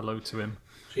say hello to him.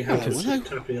 She has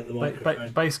tapping at the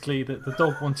microphone. Basically, the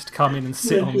dog wanted to come in and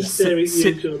sit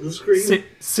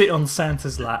on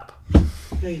Santa's lap.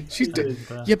 Hey,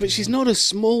 but she's not a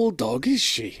small dog, is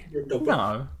she?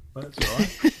 No, but that's all right.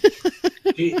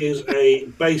 She is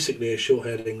basically a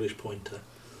short-haired English pointer,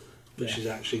 but she's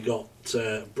actually got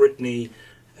Brittany,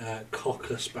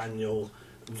 Cocker Spaniel,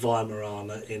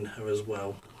 Weimaraner in her as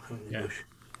well. Yeah.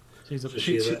 She's a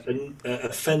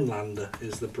Fenlander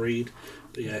is the breed.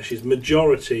 But yeah, she's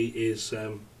majority is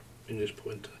English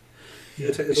pointer.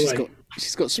 Yeah.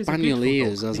 She's got spaniel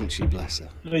ears, hasn't she? Bless her.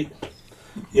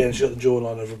 Yeah, and she's got the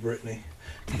jawline of a Brittany.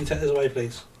 Can you take this away,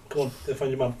 please? Come on, go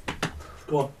find your mum.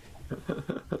 Come on.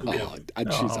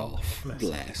 And she's off.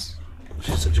 Bless.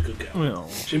 She's such a good girl. Well,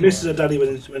 she misses her daddy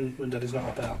when daddy's not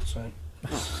about, so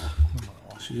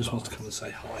she just wants to come and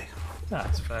say hi.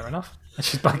 That's fair enough. And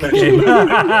she's back again.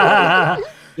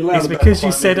 It's because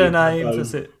you said her name.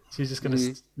 That's it. She's just going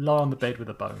to lie on the bed with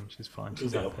a bone. She's fine.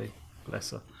 She's happy.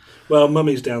 Bless her. Well,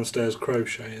 Mummy's downstairs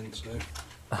crocheting, so.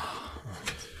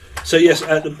 So yes,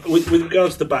 with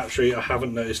regards to the battery, I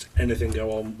haven't noticed anything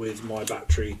go on with my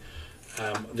battery.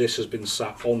 This has been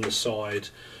sat on the side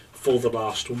for the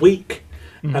last week,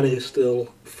 and it is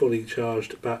still fully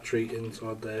charged battery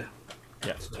inside there.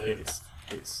 Yeah, so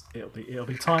it'll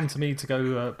be time to me to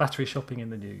go battery shopping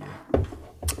in the new year,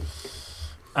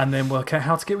 and then work out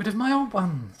how to get rid of my old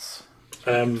ones.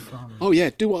 Oh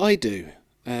yeah, do what I do.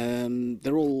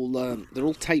 They're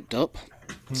all taped up.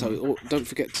 So don't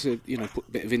forget to put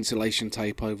a bit of insulation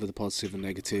tape over the positive and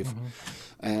negative.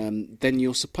 Then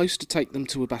you're supposed to take them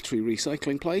to a battery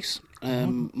recycling place.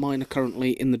 Mine are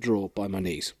currently in the drawer by my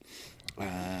knees.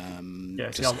 I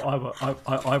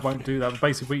won't do that.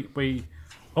 Basically, we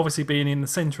obviously being in the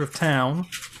centre of town,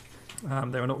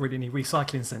 there are not really any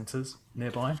recycling centres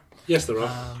nearby. Yes, there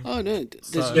are.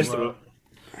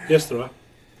 Yes, there are.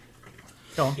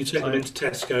 Go on. You take them into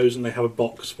Tesco's and they have a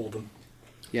box for them.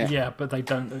 Yeah, but they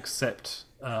don't accept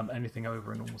anything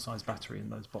over a normal size battery in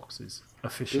those boxes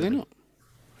officially. Do they not?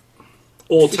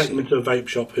 Or take them into a vape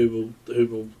shop who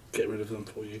will get rid of them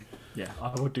for you. Yeah,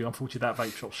 I would do. Unfortunately, that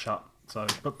vape shop's shut. So,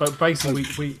 but basically,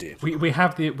 we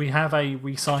have a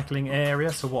recycling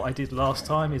area. So what I did last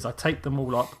time is I taped them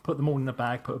all up, put them all in a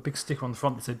bag, put a big sticker on the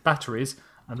front that said batteries,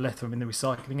 and left them in the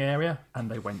recycling area, and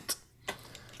they went.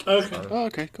 Okay. Oh,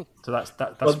 okay, cool. So that's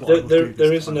Well, what I will do there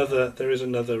this is time.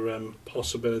 another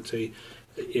possibility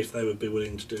if they would be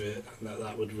willing to do it, and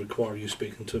that would require you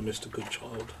speaking to Mr.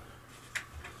 Goodchild,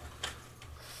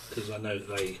 because I know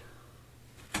they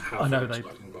have I know a they-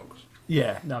 smoking box.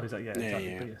 Yeah, no, exactly. Yeah, Yeah,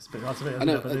 exactly. yeah. But yes, but that's a bit. I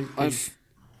know. but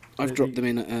I've dropped them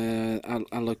in.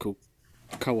 Our local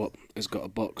co-op has got a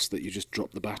box that you just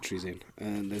drop the batteries in,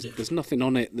 and there's nothing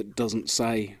on it that doesn't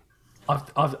say.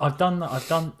 I've done that.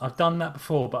 I've done that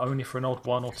before, but only for an odd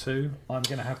 1 or 2. I'm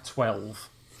going to have 12.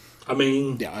 I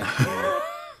mean, Yeah,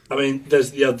 I mean,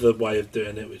 there's the other way of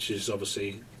doing it, which is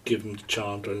obviously give them to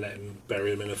Chandler and let him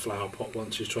bury him in a flower pot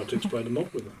once he's tried to explode a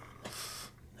mod with them.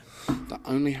 that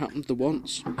only happened the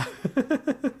once.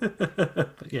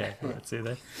 But yeah, that's it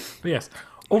there. But yes,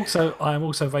 also I am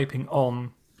also vaping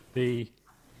on the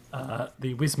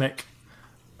Wismec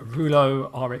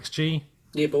Rulo RXG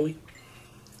Yeah, boy.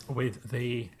 with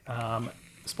the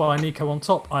Aspire Neeko on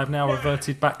top. I've now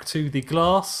reverted back to the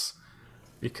glass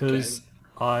because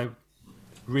I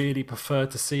really prefer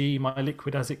to see my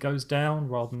liquid as it goes down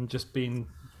rather than just being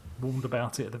warned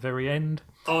about it at the very end.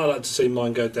 I like to see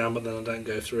mine go down, but then I don't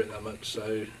go through it that much.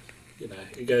 So, you know,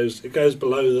 it goes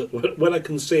below that. When I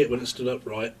can see it when it's stood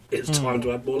upright, it's time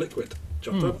to add more liquid.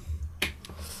 Job done.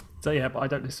 So yeah, but I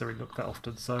don't necessarily look that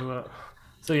often. So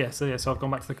I've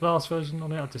gone back to the glass version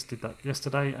on it. I just did that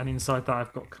yesterday, and inside that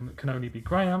I've got can only be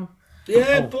Graham.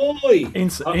 Yeah, boy.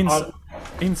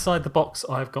 Inside the box,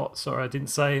 I've got. Sorry, I didn't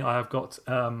say. I have got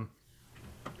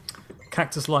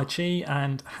Cactus Lychee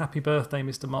and Happy Birthday,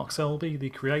 Mr. Mark Selby, the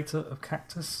creator of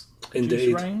Cactus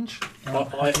Indeed. Juice range.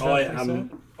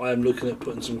 I am looking at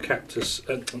putting some cactus,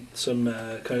 some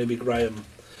can only be Graham,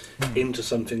 into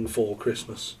something for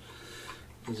Christmas.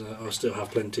 'Cause, I still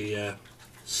have plenty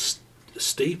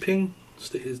steeping.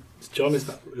 John, is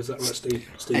that right? Steeping.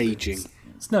 Aging.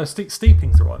 No,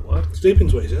 steeping's the right word.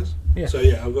 Steeping's what he says. Yeah. So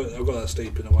yeah, I've got that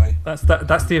steeping away. That's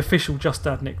the official Just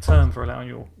Add Nick term for allowing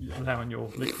your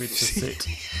liquid to sit.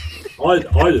 I'd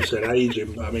have said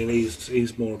aging, but I mean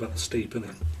he's more about the steeping.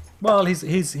 Well,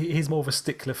 he's more of a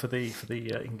stickler for the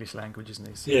English language, isn't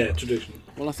he? So, Yeah, tradition.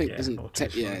 Well, I think more isn't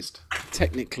traditionalist.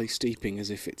 technically steeping as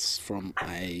if it's from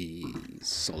a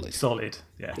solid. Solid,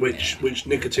 yeah. Which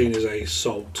nicotine is a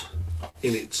salt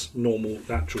in its normal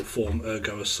natural form,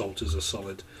 ergo a salt is a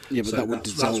solid. Yeah, but So that would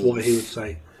that's dissolve. what he would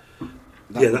say. That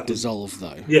yeah, would that would- dissolve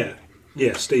though.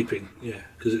 Yeah, steeping. Yeah,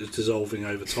 because it's dissolving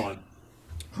over time.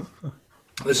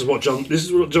 This is what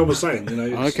John was saying. You know.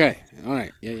 it's- Okay. All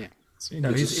right. Yeah. So, you know,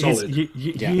 It's a his solid.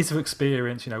 years of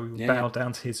experience. You know, we Yeah. bow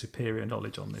down to his superior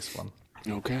knowledge on this one.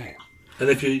 Okay. And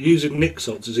if you're using Nick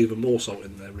salts, there's even more salt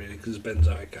in there, really, because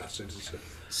benzoic acid.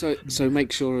 So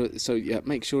make sure. So yeah,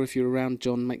 make sure if you're around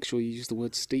John, make sure you use the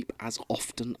word steep as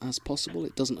often as possible.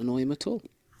 It doesn't annoy him at all.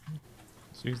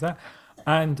 Let's use that.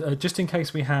 And just in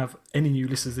case we have any new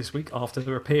listeners this week after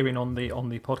they're appearing on the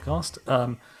podcast,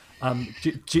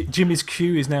 Jimmy's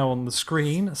cue is now on the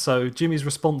screen. So Jimmy's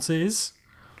response is,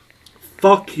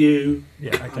 Fuck you.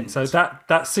 yeah, okay. So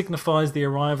that signifies the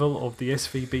arrival of the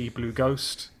SVB Blue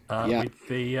Ghost Yeah.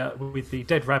 with the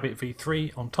Dead Rabbit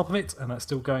V3 on top of it, and that's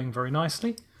still going very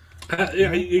nicely.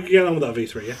 Yeah, you can get on with that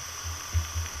V3, yeah?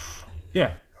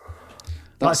 Yeah.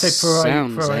 That Like I said,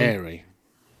 sounds airy.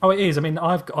 Oh, it is. I mean,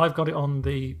 I've got it on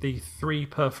the 3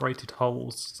 perforated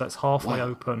holes. So that's halfway Wow.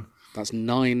 open. That's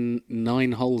nine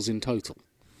holes in total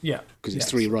Yeah, because it's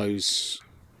yes. 3 rows.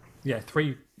 Yeah,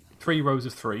 three rows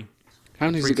of 3. How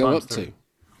many does 3 it go times up to 3.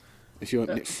 if you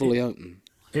open it fully open?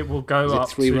 It will go Is up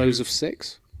it 3 to, rows of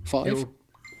 6? 5? It will,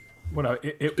 well,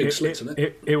 no, Big slits, isn't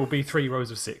it? it will be 3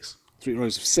 rows of 6. 3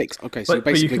 rows of 6. Okay, so you But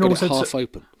you basically can got it also half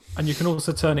open. And you can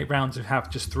also turn it round to have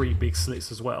just 3 big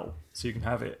slits as well. So you can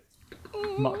have it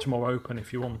much more open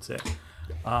if you want it.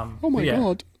 Oh my yeah.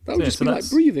 god, that So would yeah, just so be like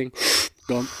that's- breathing.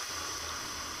 Gone.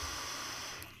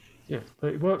 Yeah,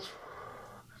 but it works.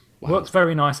 Wow. Works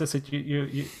very nice. I said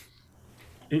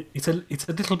it's a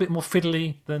little bit more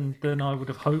fiddly than I would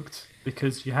have hoped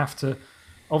because you have to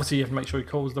make sure your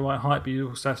coil's the right height, but you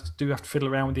also have to fiddle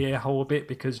around with the air hole a bit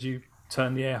because you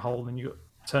turn the air hole and you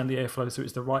turn the airflow so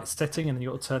it's the right setting, and then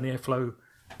you got to turn the airflow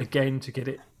again to get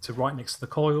it to right next to the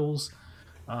coils.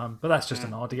 But that's just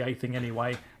an RDA thing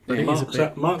anyway. But it is a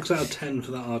bit. Marks out of 10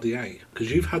 for that RDA,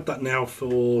 because you've had that now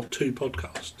for 2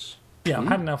 podcasts. Yeah, I've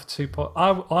had enough for 2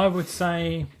 I would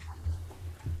say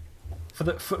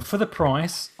for the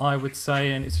price, I would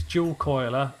say, and it's a dual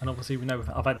coiler, and obviously we know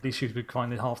I've had issues with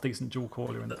finding half decent dual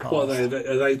coiler in the past. What are they?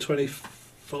 Are they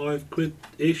 25 quid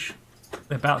ish?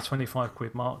 They're about 25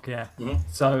 quid mark, yeah. Mhm.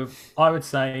 So I would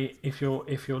say if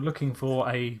you're looking for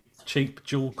a cheap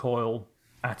dual coil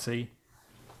ATI,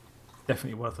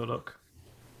 definitely worth a look.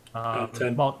 Out of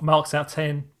 10. Mark's out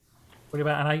 10. What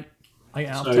about an 8? 8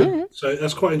 out of 10. So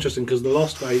that's quite interesting because the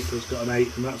Lost Vape has got an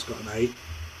 8 and that's got an 8.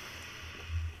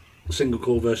 Single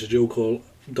coil versus dual coil,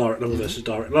 direct lung versus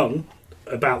direct lung,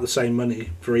 about the same money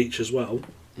for each as well.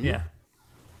 Yeah.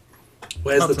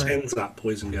 Where's the 10s at,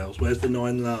 boys and girls? Where's the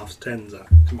 9.5s, 10s at?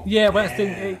 Come on. Yeah, well, I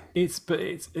think it's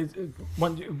if you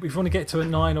want to get to a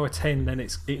 9 or a 10, then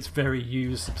it's very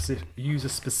user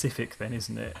specific, then,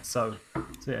 isn't it? So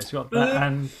yeah, it's got that,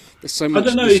 and There's so much. I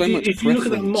don't know if you look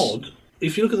at the preference. mod.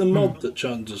 If you look at the mod that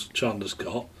Chandler's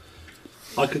got,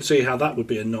 I could see how that would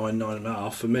be a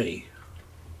 9.5 for me.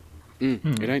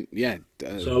 It ain't. Yeah.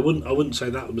 So I wouldn't say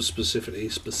that was specifically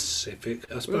specific.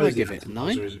 I Would I suppose give the it a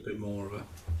atomizer 9? is a bit more of a.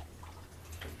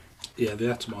 Yeah,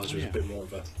 the atomizer is a bit more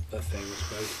of a thing, I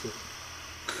suppose.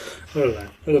 But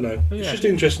I don't know. It's just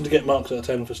interesting to get marks out of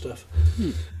 10 for stuff.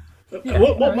 Yeah,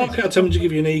 what mark out of 10 would you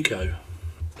give you an Eco?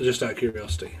 Just out of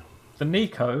curiosity. the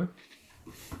Neeko,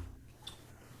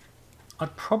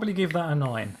 I'd probably give that a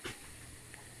 9.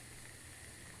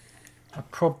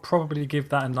 I'd probably give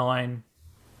that a 9,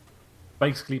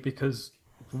 basically because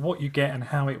what you get and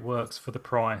how it works for the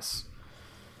price.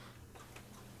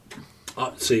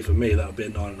 See, for me, that would be a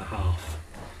 9.5.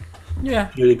 Yeah.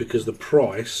 Really, because the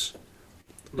price,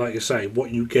 like you say,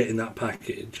 what you get in that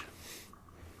package,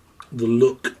 the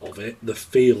look of it, the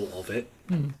feel of it,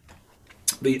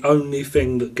 the only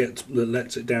thing that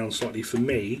lets it down slightly for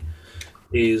me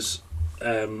is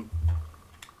trying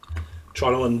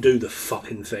to undo the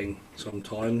fucking thing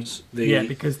sometimes.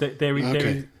 Because there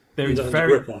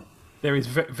is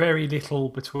very little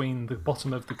between the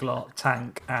bottom of the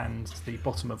tank and the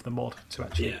bottom of the mod to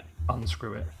actually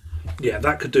unscrew it. Yeah,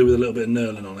 that could do with a little bit of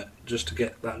knurling on it just to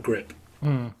get that grip.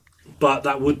 But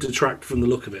that would detract from the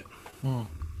look of it.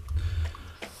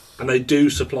 And they do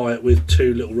supply it with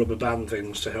 2 little rubber band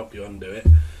things to help you undo it.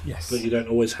 Yes. But you don't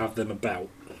always have them about.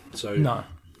 So No.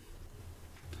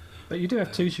 But you do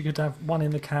have 2, so you could have one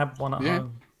in the cab, one at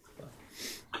home.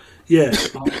 yeah.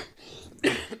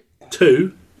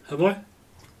 2, have I?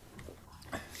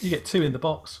 You get 2 in the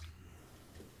box.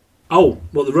 Oh,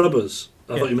 what, the rubbers?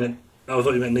 I thought you meant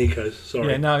Neeko's.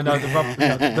 Sorry. Yeah, no,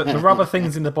 the rubber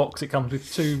things in the box. It comes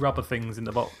with 2 rubber things in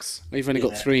the box. You've only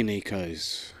got 3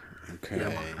 Neekos.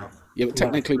 Okay. Yeah, but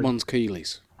technically one's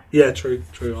Keeley's. Yeah, true.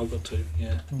 I've got 2.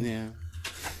 Yeah. Yeah.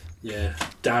 Yeah.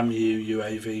 Damn you,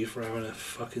 UAV, for having a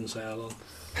fucking sale on.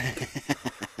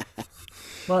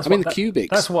 Well, the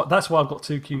cubics. That's why I've got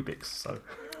 2 cubics. So.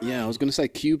 Yeah, I was going to say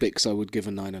cubics. I would give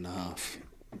a 9.5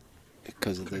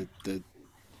 because of the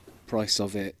price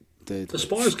of it. The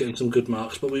Aspire's getting some good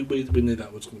marks, but we knew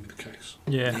that was going to be the case.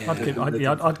 Yeah, I'd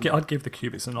give the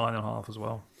cubics a 9.5 as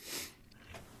well.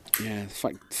 Yeah, the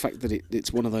fact that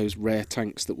it's one of those rare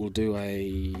tanks that will do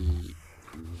a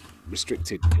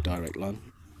restricted direct lung,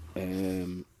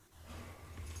 and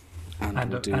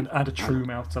a true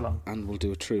mouth to lung. And we'll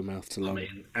do a true mouth to lung. I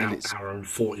mean, an hour and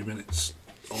 40 minutes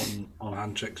on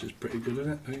hand checks is pretty good,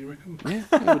 isn't it? Don't you reckon? Yeah,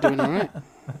 we're doing all right.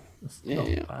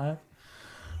 Not bad.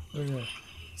 Oh, yeah.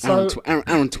 So, hour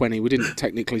and 20, we didn't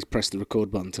technically press the record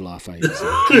button till half 8.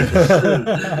 So.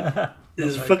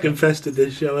 It's fucking festive,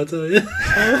 this show, I tell you.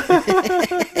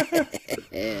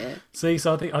 See,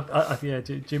 so I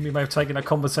think, Jimmy may have taken a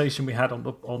conversation we had on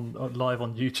live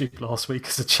on YouTube last week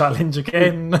as a challenge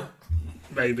again.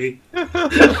 Maybe. Maybe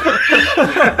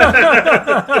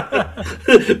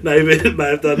it may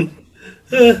have done.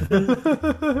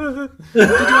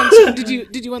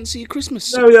 Did you answer your Christmas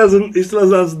song? No, he hasn't. He still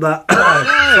hasn't answered that.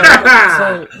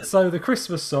 So the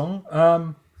Christmas song,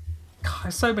 God,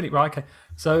 so many. Right, okay.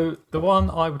 So the one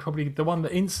that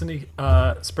instantly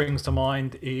springs to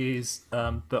mind is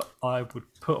that I would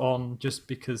put on just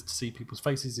because to see people's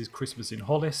faces is "Christmas in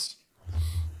Hollis"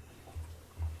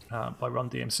 by Run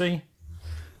DMC.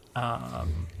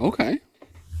 Okay.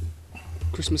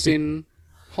 Christmas in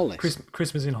Hollis.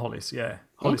 Christmas in Hollis, yeah,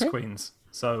 Hollis, Queens.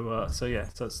 So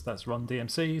that's Run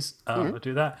DMC's. I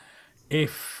do that.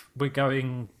 If we're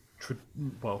going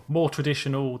more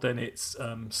traditional, then it's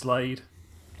Slade.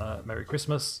 Merry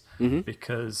Christmas,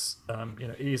 because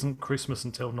it isn't Christmas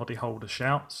until Noddy Holder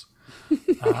shouts.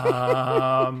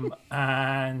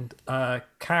 And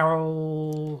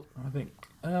Carol, I think,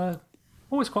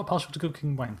 always quite partial to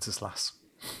Cooking Wenceslas.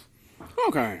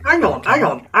 Okay. Hang on.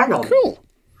 Cool.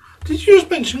 Did you just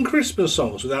mention Christmas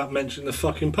songs without mentioning the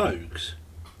fucking Pogues?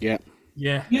 Yeah.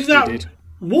 Yeah. Is that did.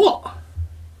 what?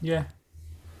 Yeah.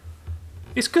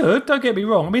 It's good. Don't get me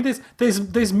wrong. I mean,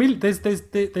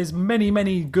 there's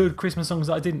many good Christmas songs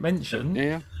that I didn't mention.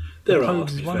 Yeah. There Pogues are,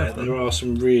 to is be one fair. of them. There are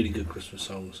some really good Christmas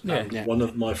songs. Yeah. And Yeah. one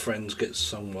of my friends gets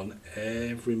sung one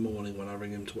every morning when I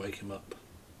ring him to wake him up.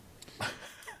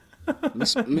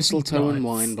 Mistletoe and Nice.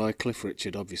 Wine by Cliff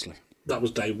Richard, obviously. That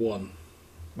was day one.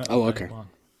 Oh, okay.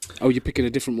 Oh, you're picking a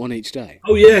different one each day?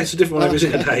 Oh yeah, it's a different one every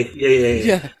single day. Yeah.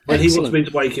 Yeah, When he wants excellent. me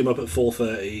to wake him up at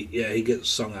 4:30, yeah, he gets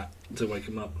sung at to wake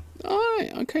him up. All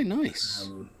right, okay, nice.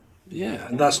 Yeah,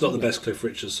 and that's not the best Cliff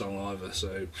Richard song either.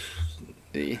 So,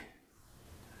 Yeah.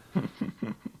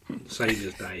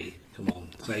 Saviour's Day. Come on,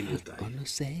 Saviour's Day. On a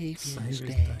Saviour's Saviour's Day.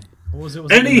 Day. What was it?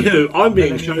 Was it Anywho, I'm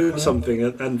being Millennium shown Colour? something,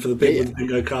 and for the people with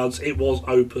bingo cards, it was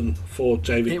open for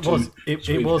Jamie. It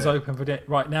was open for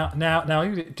right now.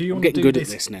 Do you want to getting do good at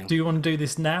this? this now. Do you want to do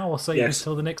this now, or save Yes. this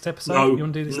till the next episode? No, You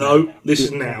want to do this? no, this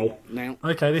is now. Now,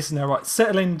 Okay, this is now right.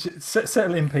 Settle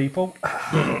in, people.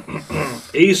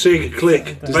 E-Cig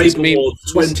Click this Vape mean- Awards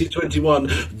 2021.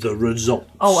 The results.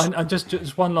 Oh, and just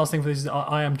one last thing for this.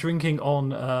 I am drinking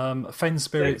on Fen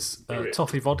Spirits Spirit.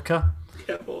 toffee vodka.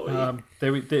 Yeah, boy.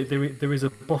 There is a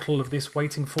bottle of this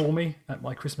waiting for me at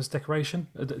my Christmas decoration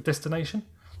destination.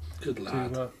 Good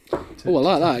lad. oh,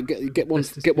 I like that. Get one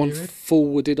period.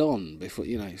 forwarded on before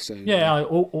So Yeah, I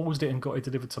ordered it and got it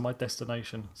delivered to my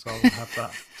destination, so I'll have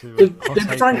that to. Did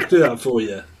partake Frank in. do that for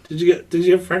you? Did you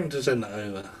get Frank to send that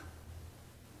over?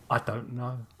 I don't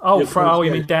know. Oh, Your you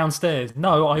concierge. mean downstairs?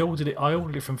 No, I ordered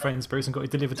it from Friends Spirits and got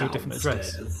it delivered to a different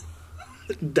address. Downstairs.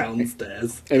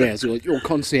 Downstairs. Oh, yeah, so your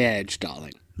concierge,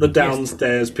 darling. The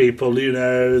downstairs people, you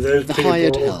know, those The people.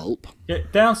 hired help. Yeah,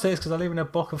 downstairs because I live in a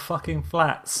block of fucking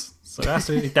flats, so that's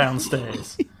really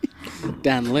downstairs.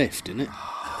 Dan Lift, isn't it?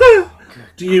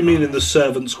 Do you mean in the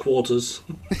servants' quarters?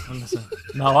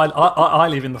 No, I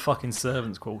live in the fucking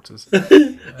servants' quarters.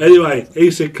 Anyway,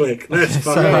 E-Cig Click. Let's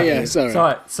fucking yeah,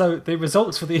 sorry. So the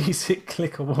results for the eSIC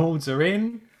Click Awards are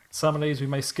in. Some of these we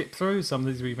may skip through, some of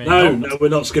these we may No, not. no, we're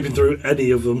not skipping through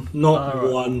any of them. Not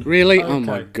Alright. one. Really? Oh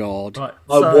my Okay. god. Right,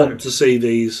 I so, want to see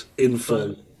these in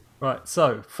full. Right,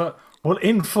 so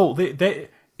in full, the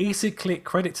eSIG Click,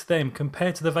 credit to them,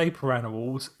 compared to the Vaporan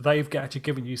Awards, they've actually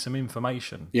given you some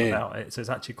information Yeah. about it, so it's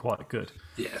actually quite good.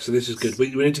 Yeah, so this is good. We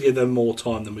need to give them more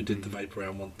time than we did the Vape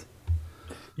Round one.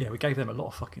 Yeah, we gave them a lot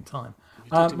of fucking time.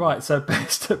 Right, so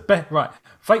right,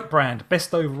 Vape brand,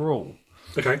 best overall.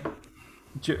 Okay.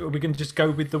 Are we going to just go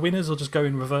with the winners or just go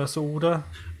in reverse order?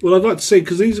 Well, I'd like to see,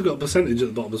 because these have got a percentage at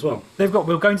the bottom as well.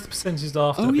 We'll go into the percentages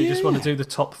after, but we just want to yeah. do the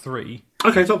top three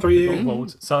Okay, top three. Yeah.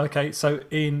 awards. So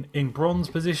in bronze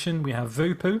position we have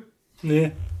Vupu. Yeah.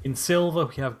 In silver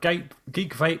we have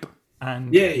Geek Vape,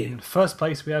 and Yeah. in first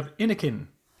place we have Inikin.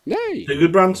 Yay. They're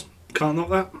good brands. Can't knock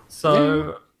that.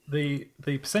 So the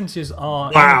percentages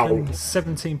are Wow. Inikin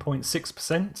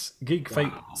 17.6%, Geek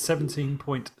Vape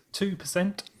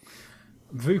 17.2%,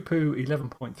 Vupu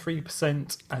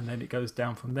 11.3%, and then it goes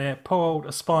down from there. Poor old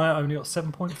Aspire only got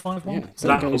 7.51%. So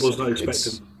That it I goes- was not it's-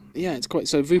 expecting. Yeah, it's quite.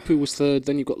 So Vupu was third.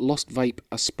 Then you've got Lost Vape.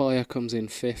 Aspire comes in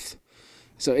fifth.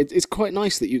 So it's quite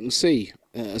nice that you can see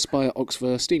Aspire,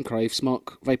 Oxford, Steam Crave, Smart,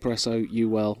 Vaporesso,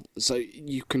 UL. So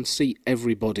you can see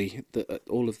everybody,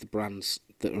 all of the brands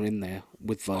that are in there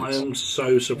with I votes. am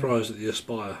so surprised at the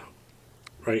Aspire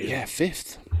rating. Yeah,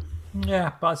 fifth.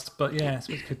 Yeah, but yeah,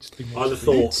 so it could just be more. I'd have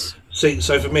thought. See,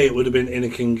 so for me, it would have been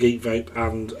Inikin, Geek Vape,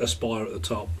 and Aspire at the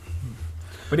top.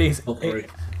 But Top three.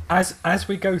 as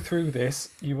we go through this,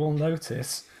 you will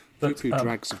notice that Vupu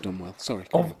drags have done well. Sorry.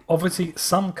 obviously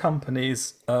some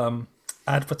companies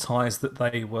advertised that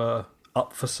they were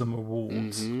up for some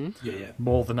awards Yeah.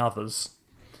 more than others,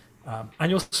 and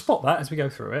you'll spot that as we go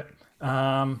through it.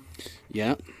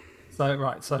 Yeah.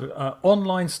 So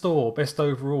online store best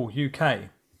overall UK.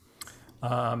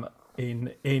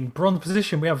 In bronze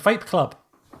position we have Vape Club,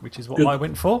 which is what Good. I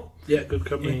went for. Yeah, good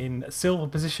company. In silver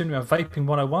position we have Vaping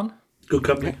 101. Good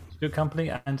company. Good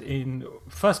company, and in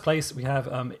first place we have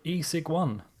eSig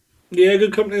One. Yeah,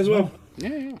 good company as well.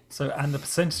 Yeah. So, and the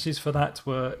percentages for that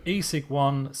were eSig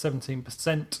One 17%,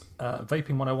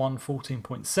 Vaping 101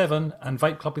 14.7, and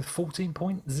Vape Club with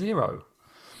 14.0.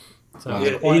 So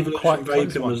Yeah, Evolution close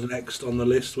Vaping one. was next on the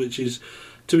list, which is,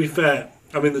 to be fair,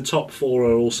 I mean, the top four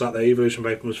are all sat there. Evolution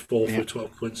Vaping was fourth with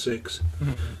 12.6.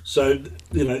 So,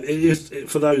 you know,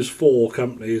 for those four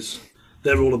companies,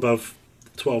 they're all above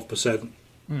 12%.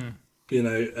 You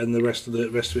know, and the rest of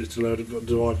it's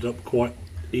divided up quite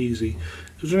easy.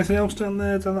 Was there anything else down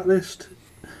that list?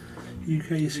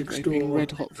 UK Six Store, Vaping,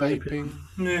 Red Hot Vaping.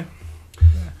 Yeah,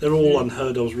 they're all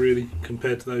unheard of, really,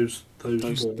 compared to those four.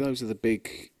 Those are the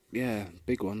big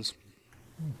ones.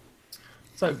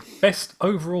 So, best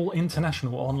overall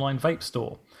international online vape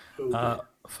store.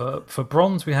 For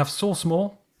bronze, we have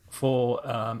Sourcemore. For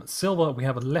silver, we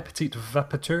have Le Petit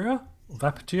Vapeteur.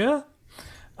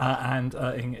 And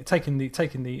taking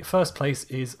the first place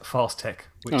is Fast Tech,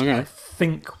 which Okay. I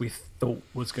think we thought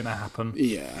was going to happen.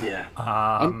 Yeah.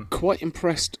 I'm quite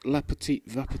impressed. La Petite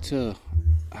Vapoteur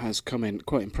has come in.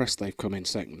 Quite impressed they've come in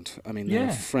second. I mean,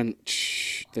 they're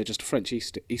French. They're just a French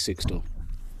e-cig store.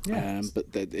 Yeah. But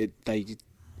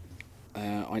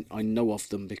I know of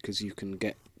them because you can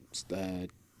get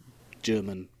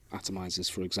German atomizers,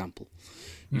 for example.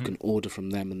 You can order from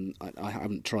them, and I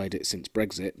haven't tried it since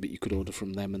Brexit, but you could order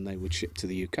from them and they would ship to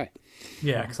the UK.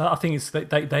 Yeah, because I think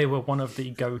they were one of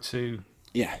the go-to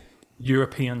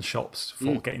European shops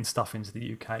for getting stuff into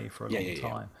the UK for a long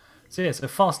time. So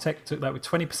Fast Tech took that with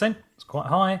 20%, it's quite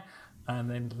high, and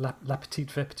then La Petite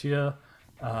Vapoteur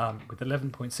with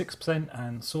 11.6%,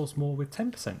 and Source More with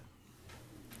 10%.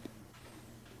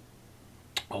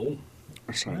 Oh,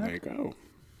 so there you go.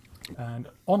 And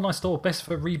online store best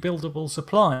for rebuildable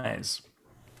supplies.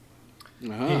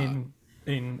 In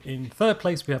third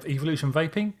place we have Evolution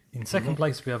Vaping. In second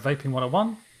place we have Vaping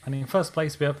 101, and in first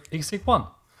place we have eCig 1.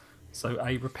 So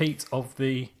a repeat of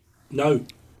the. No.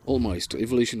 Almost.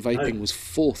 Evolution Vaping was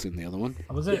fourth in the other one.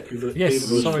 Oh, was it? Yeah, yes.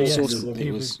 Sorry. Yes.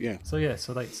 It was, yeah. So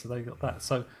they got that.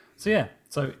 So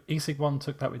eCig 1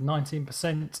 took that with 19%,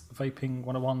 Vaping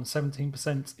 101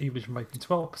 17%, Evolution Vaping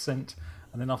 12%,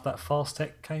 and then after that Fast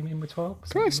Tech came in with 12%.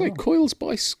 Can I say Coils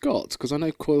by Scott? Because I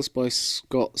know Coils by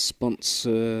Scott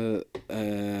sponsor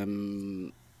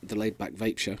the Laid Back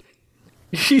Vape Show.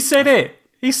 He said it.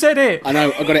 I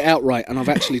know. I got it out right, and I've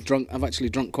actually drunk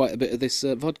quite a bit of this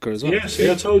vodka as well. Yeah, see,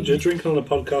 I told you, drinking on a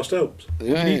podcast helps.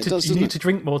 Yeah, you need to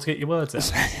drink more to get your words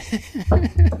out.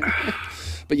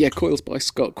 But yeah, Coils by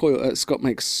Scott. Scott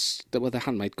makes they're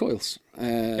handmade coils.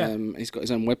 He's got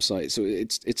his own website, so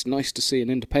it's nice to see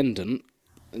an independent.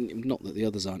 And not that the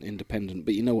others aren't independent,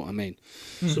 but you know what I mean.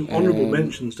 Some honourable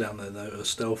mentions down there though are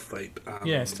Stealth Vape.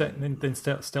 Then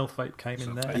Stealth Vape came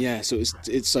in there. Yeah, so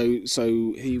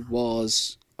so he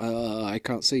was. I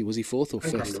can't see. Was he fourth or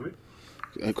fifth?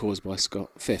 Caused by Scott,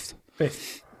 fifth.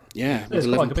 Yeah, with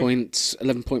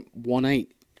 11.18.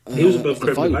 He was above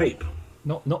Crib Vape.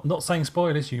 Not saying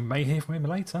spoilers. You may hear from him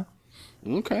later.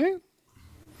 Okay.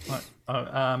 Right.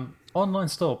 Online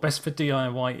store best for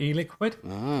DIY e-liquid.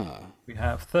 We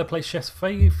have third place Chef's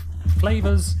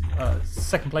Flavors,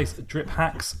 second place Drip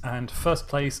Hacks, and first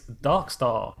place Dark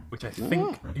Star, which I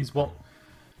think is what.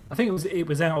 I think it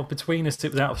was out of between us.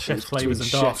 It was out of Chef's Flavors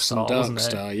and Dark Star, wasn't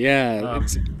it? Yeah.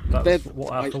 That's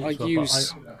what I thought. I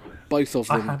use both of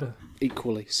them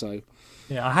equally. So.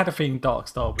 Yeah, I had a feeling Dark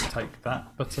Star would take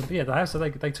that, but so they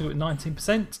took it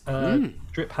 19%.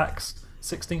 Drip Hacks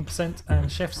 16%,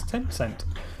 and Chef's 10%.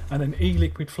 And then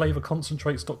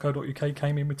eliquidflavorconcentrates.co.uk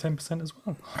came in with 10% as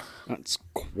well. That's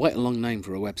quite a long name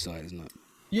for a website, isn't it?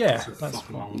 Yeah, that's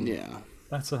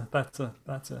a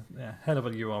hell of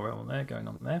a URL there going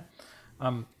on there.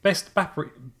 Best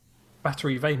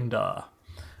battery vendor.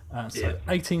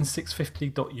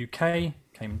 18650.uk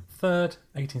came in third.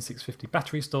 18650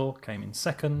 Battery Store came in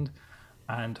second.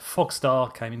 And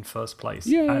Fogstar came in first place.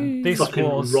 Yay. And this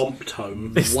was romped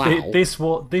home. This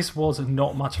was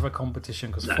not much of a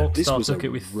competition because Fogstar took it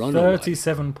with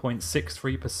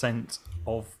 37.63%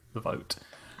 of the vote,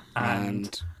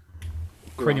 and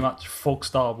pretty much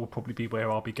Fogstar will probably be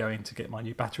where I'll be going to get my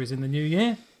new batteries in the new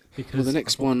year. Because the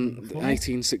next one, the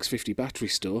 18650 Battery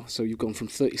Store. So you've gone from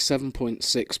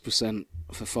 37.6%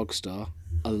 for Fogstar,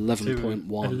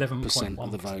 11.1%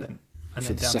 of the vote. And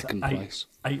for then the down second to place.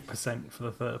 8% for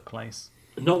the third place.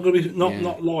 Not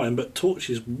lying, but Torch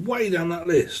is way down that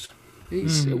list.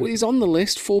 He's on the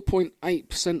list,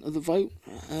 4.8% of the vote.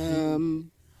 I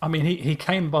mean, he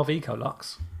came above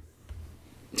Ecolux.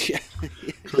 Yeah.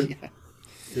 True.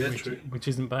 Which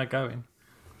isn't bad going.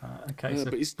 Okay,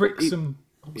 so but Bricks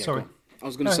sorry. I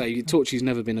was going to say, Torchy's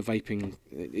never been a vaping.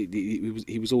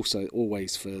 He was also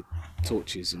always for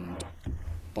torches and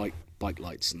bike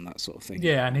lights and that sort of thing.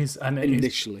 Yeah, and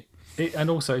initially, and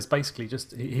also it's basically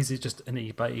just his is just an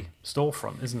eBay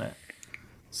storefront, isn't it?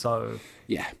 So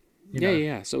yeah.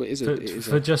 So it is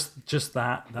for just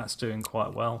that's doing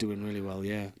quite well. Doing really well,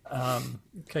 yeah.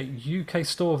 Okay, UK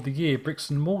Store of the Year,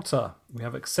 Bricks and Mortar. We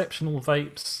have Exceptional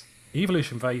Vapes,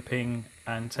 Evolution Vaping,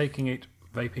 and Taking It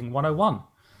Vaping 101.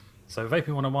 So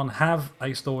Vaping 101 have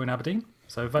a store in Aberdeen.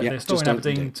 So their store in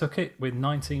Aberdeen took it with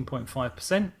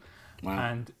 19.5%.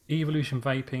 Wow. And Evolution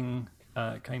Vaping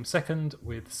came second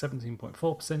with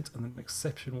 17.4%, and then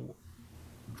Exceptional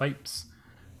Vapes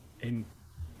in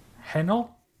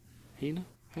Heno. Where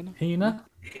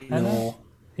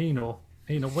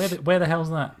the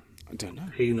hell's that? I don't know.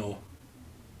 Heno.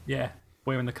 Yeah,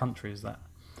 where in the country is that?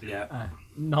 Yeah.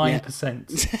 9%.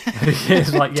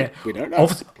 It's like, yeah. We don't know.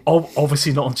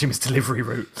 Obviously not on Jimmy's delivery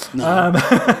route. No.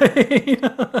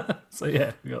 So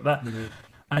yeah, we got that.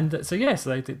 And so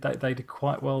they did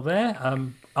quite well there.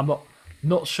 I'm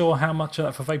not sure how much of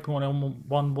that for Vaping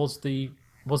 101 was the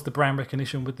brand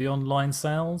recognition with the online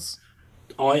sales.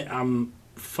 I am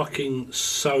fucking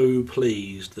so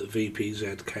pleased that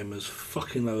VPZ came as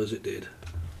fucking low as it did.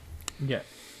 Yeah,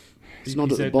 It's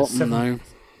not at the bottom though.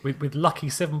 With lucky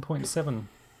 7.7.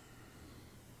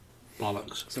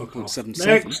 Bollocks. Fuck off. 7.77.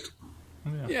 Next.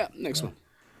 Yeah, next one.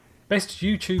 Best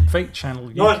YouTube vape channel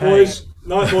UK. Night, boys.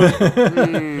 Night, boys.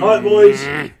 Night,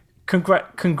 boys.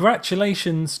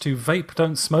 Congratulations to Vape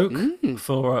Don't Smoke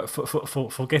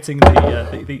for getting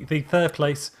the third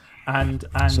place, and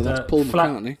So that's Paul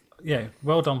McCartney. Yeah,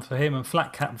 well done for him, and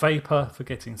Flat Cap Vapor for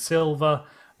getting silver.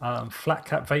 Flat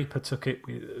Cap Vapor took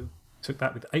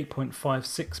that with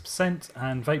 8.56%,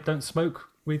 and Vape Don't Smoke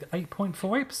with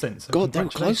 8.48%. So God, they were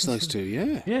close, those two.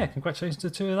 Yeah. Yeah, congratulations to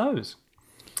two of those.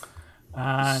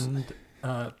 And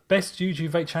best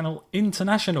YouTube vape channel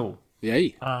international.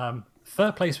 Yay.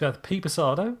 Third place we have P.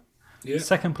 Basado. Yeah.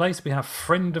 Second place we have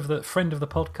friend of the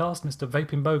podcast, Mr.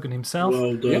 Vaping Bogan himself.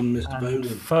 Well done, Mr. And Bogan.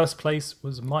 first place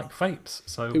was Mike Vapes.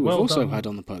 So Who well we've also done.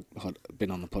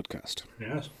 been on the podcast.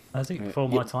 Yes. As he before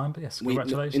my time, but yes, We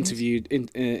congratulations.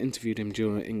 interviewed him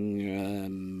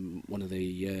during one of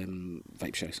the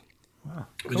vape shows. Wow,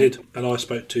 We did. And I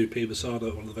spoke to P. Basado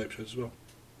at one of the vape shows as well.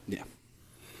 Yeah.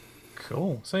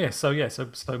 Cool. So Mike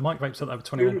Vapes at over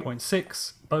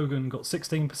 21.6. Bogan got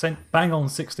 16%, bang on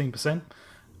 16%,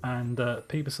 and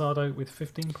P. Basado with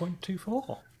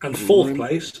 15.24. And fourth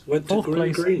place went to Fourth Green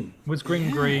place Green. was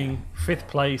Green. Fifth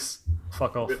place,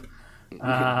 fuck off.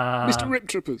 Mr. Rip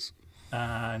Trippers.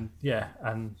 And yeah.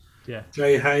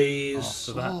 Jay Hayes.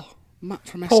 After that, Oh, Matt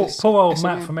from poor old SMM.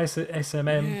 Matt from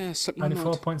SMM, Yeah, something only mad.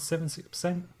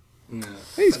 4.76%.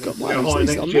 He's got Go one. high He's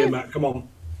next on year, there. Matt. Come on.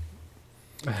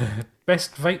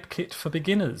 Best vape kit for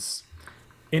beginners: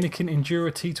 Inikin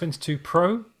Endura T22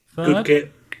 Pro, Good third.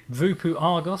 kit. Vupu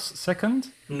Argos,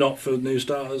 second. Not for new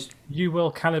starters.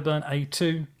 Uwell Caliburn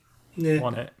A2 Yeah.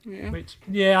 won it. Yeah. Which,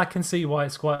 I can see why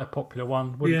it's quite a popular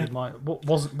one. Wouldn't Yeah. be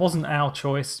wasn't our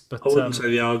choice, but I wouldn't say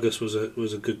the Argus was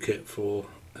a good kit for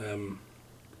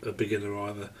a beginner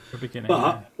either. for beginning.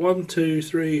 But 1, 2,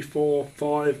 3, 4,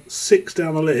 5, 6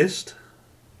 down the list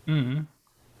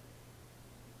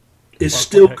is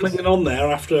still pockets. clinging on there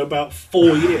after about 4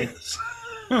 years.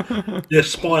 The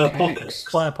Aspire Pockets.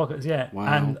 Aspire Pockets, yeah.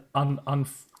 Wow. And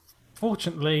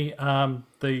unfortunately,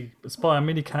 the Aspire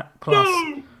Minicat Plus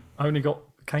only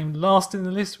came last in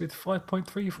the list with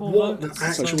 5.34 What the votes.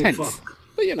 actual 10th. fuck?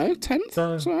 But 10th.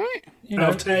 So- It's all right. You Out know,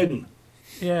 of 10.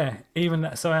 yeah. Even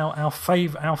that, so our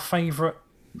favorite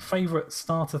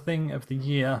starter thing of the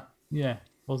year,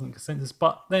 wasn't consensus.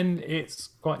 But then it's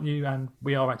quite new, and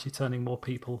we are actually turning more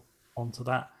people onto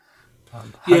that.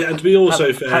 Yeah, and to be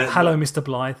also fair, Hello, Mr.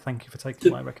 Blythe. Thank you for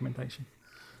taking my recommendation.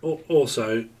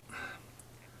 also,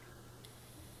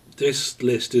 this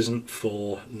list isn't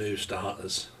for new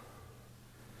starters.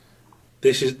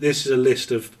 This is a list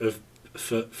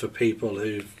for people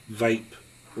who vape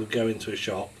will go into a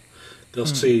shop. They'll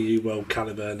see a Uwell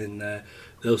Caliburn in there.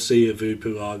 They'll see a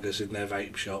Vupu Argus in their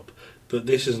vape shop. But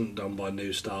this isn't done by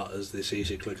new starters. This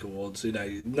Easy Click Awards, No,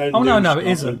 it starter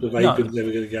isn't. The vaping's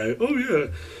never going to go. Oh yeah.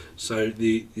 So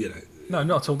No,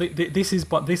 not at all. This is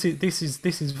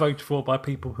voted for by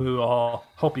people who are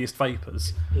hobbyist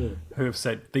vapors who have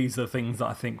said these are the things that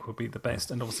I think would be the best.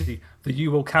 And obviously, the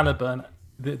Uwell Caliburn,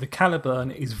 the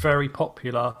Caliburn is very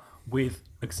popular with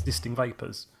existing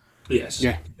vapors. yes,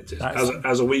 Yeah. it is. That's-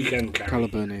 As a weekend carry.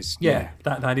 Caliburn is.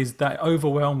 That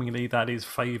overwhelmingly that is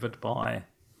favoured by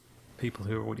people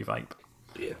who already vape.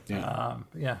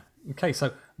 Yeah. Okay,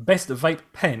 so best vape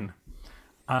pen.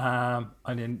 And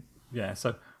then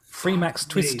so Freemax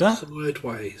Twister.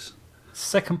 Sideways.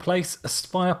 Second place,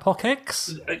 Aspire Poc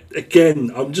X.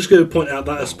 Again, I'm just going to point out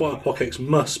that Aspire Pockets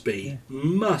must be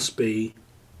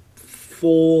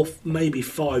 4, maybe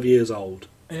 5 years old.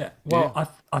 Yeah. Well,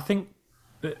 I think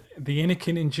the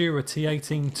Inikin Endura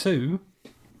T18-2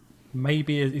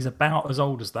 maybe is about as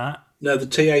old as that. No, the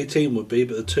T18 would be,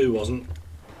 but the 2 wasn't.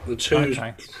 The 2's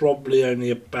Okay. probably only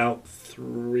about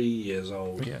 3 years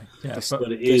old. Yeah.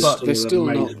 But it is They're still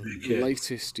an not amazing big kit.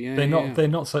 latest. Yeah. They're not. yeah. They're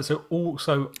not. So all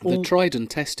The tried and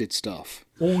tested stuff.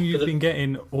 all you've been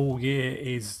getting all year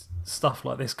is stuff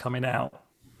like this coming out.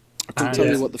 I can And tell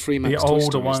you what the Freemax The Twister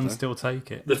older is, ones though. still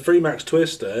take it. The Freemax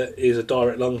Twister is a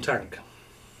direct lung tank.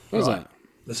 What is Right. that?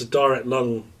 It's a direct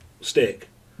lung stick.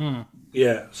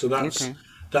 Yeah, so Okay.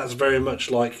 that's very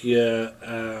much like your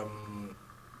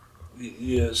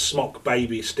smock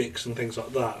baby sticks and things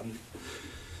like that. And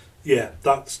yeah,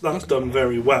 that's done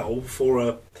very well for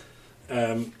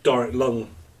a direct lung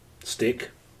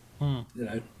stick. You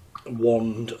know,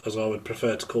 wand, as I would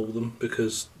prefer to call them,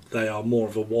 because they are more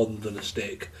of a wand than a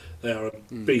stick. They are a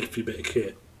beefy bit of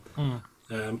kit.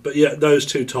 But yeah, those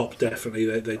two top definitely,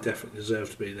 they definitely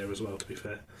deserve to be there as well, to be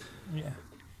fair. Yeah.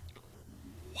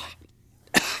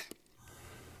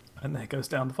 And there goes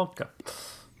down the vodka.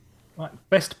 Right,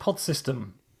 best pod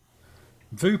system.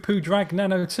 Voopoo Drag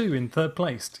Nano 2 in third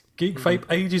place. Geek Vape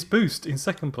Aegis Boost in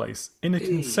second place.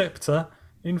 Inikin Scepter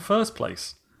in first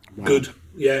place. Wow. Good.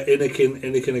 Yeah,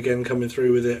 Inikin again coming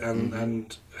through with it,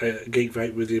 and Geek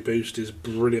Vape with your boost is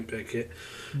brilliant bit of kit.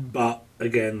 But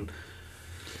again,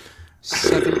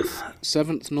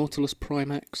 seventh Nautilus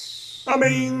Prime X. I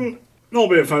mean, not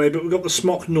being funny, but we've got the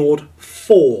Smock Nord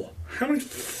 4. How many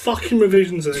fucking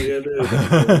revisions are they going to do?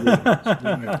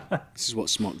 This is what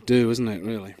Smock do, isn't it,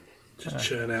 really? Just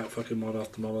churn out fucking mod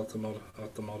after mod after mod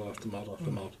after mod after mod after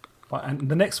mod. Right, and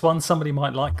the next one, somebody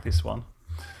might like this one.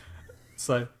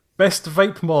 So, best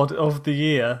vape mod of the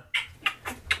year.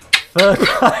 Third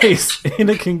place,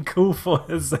 Inikin Cool for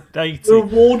Z80. You're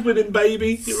award-winning,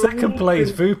 baby. Second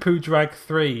place, Voopoo Drag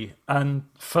 3. And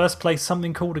first place,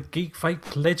 something called a Geek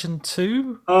Vape Legend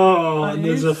 2. Oh, and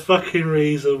there's a fucking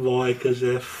reason why, because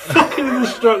they're fucking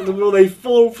indestructible. They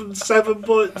fall from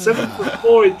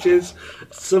 7.4 inches,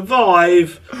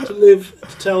 survive to live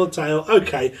to tell a tale.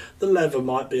 Okay, the leather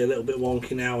might be a little bit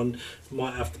wonky now and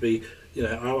might have to be,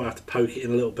 I might have to poke it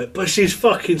in a little bit, but she's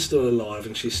fucking still alive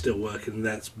and she's still working, and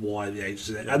that's why the age is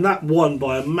in it. And that won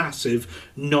by a massive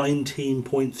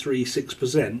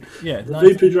 19.36%. Yeah, the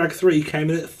Voopoo Drag 3 came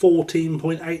in at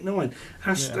 14.89.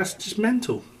 That's just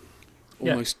mental.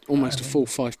 Almost a full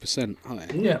 5% higher.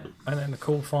 Yeah, and then the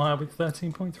Cool Fire with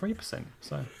 13.3%.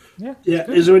 So, yeah.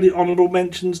 Yeah, is there any honourable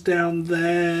mentions down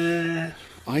there?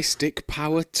 iStick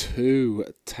Power 2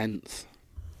 at 10th.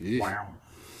 Wow.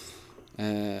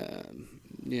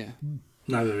 Yeah.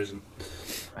 No, there isn't.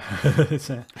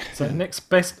 So next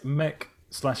best mech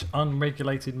 /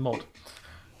 unregulated mod.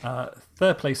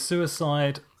 Third place,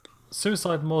 Suicide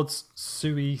Mods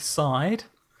Suicide,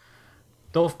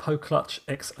 Dove Po Clutch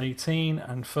X18,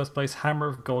 and first place Hammer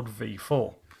of God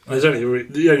V4. There's only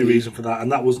the only reason for that,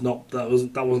 and that wasn't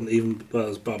even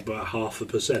about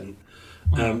 0.5%.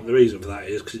 The reason for that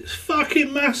is because it's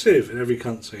fucking massive, and every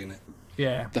cunt's seen it.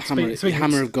 Yeah, the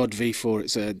Hammer of God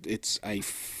V4. It's a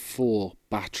 4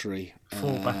 battery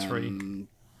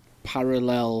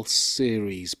parallel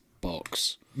series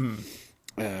box.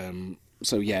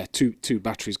 So yeah, two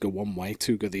batteries go one way,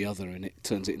 2 go the other, and it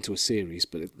turns it into a series,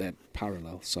 but they're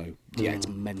parallel. So yeah, it's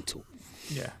mental.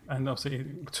 Yeah, and obviously,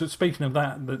 speaking of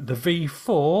that, the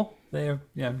V4, they're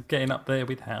getting up there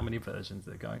with how many versions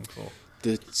they're going for.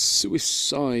 The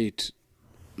Suicide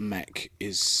mech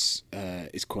is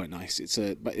quite nice. It's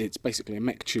basically a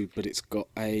mech tube, but it's got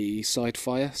a side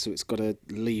fire, so it's got a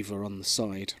lever on the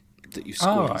side that you squeeze.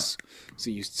 Oh, right.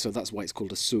 So that's why it's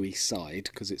called a suicide,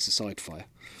 because it's a side fire.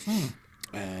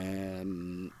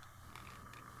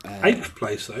 Eighth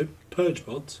place though, Purge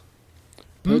Mods.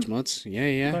 Purge Mods,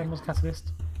 yeah. Same as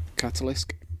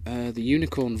Catalyst. The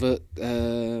Unicorn Vert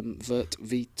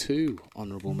V2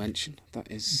 honourable mention.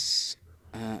 That is,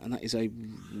 and that is a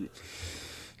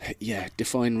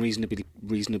define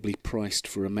reasonably priced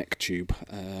for a mech tube.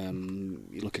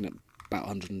 You're looking at about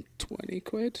 120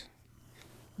 quid.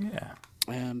 Yeah.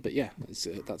 But yeah, that's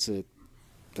a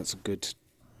good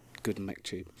mech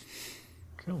tube.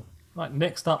 Cool. Right,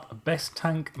 next up, best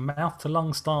tank mouth to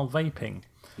lung style vaping.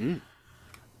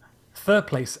 Third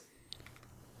place,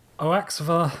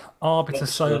 Oxford Arbiter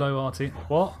Solo RTA.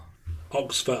 What?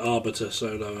 Oxford Arbiter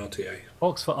Solo RTA.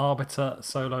 Oxford Arbiter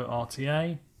Solo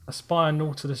RTA, Aspire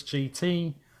Nautilus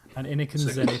GT, and Inikin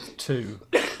Zenith 2.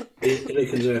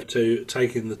 Inikin Zenith 2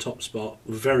 taking the top spot.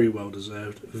 Very well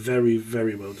deserved. Very,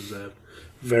 very well deserved.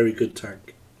 Very good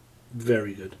tank.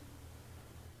 Very good.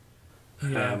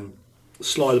 Yeah.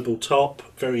 Slidable top.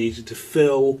 Very easy to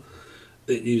fill.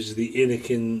 It uses the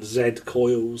Inikin Z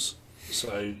coils.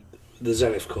 So the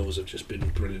Zenith coils have just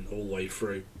been brilliant all the way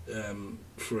through.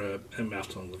 For a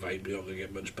mouth on the vape, you're not going to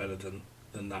get much better than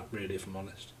that, really, if I'm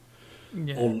honest.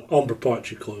 Yeah. On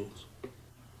proprietary coils.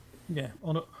 Yeah.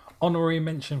 Honorary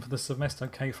mention for the Semesto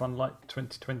K-Fun Light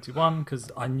 2021, because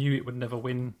I knew it would never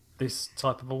win this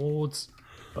type of awards,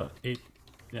 but it's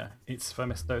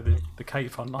Semesto. The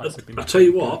K-Fun Lights have been. I'll tell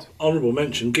you what, honourable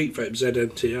mention, Geek Vape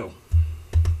ZNTL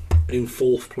in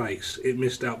 4th place. It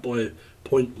missed out by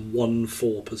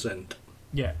 0.14%.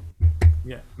 Yeah,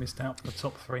 missed out for the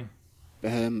top 3.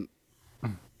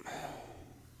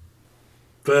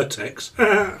 Vertex.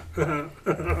 Fuck,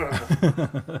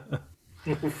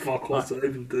 what's that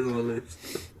even doing on the list?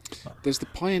 There's the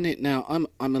Pioneer. Now,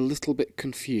 I'm a little bit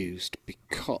confused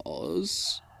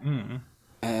because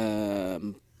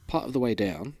Part of the way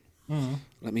down.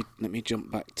 Let me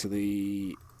jump back to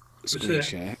the screen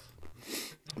share.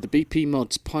 The BP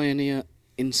Mods Pioneer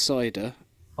Insider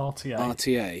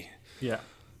RTA. Yeah.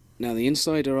 Now the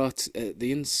Insider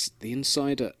the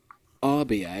Insider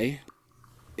RBA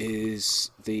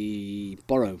is the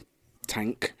borrow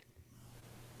tank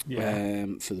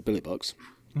for the billet box.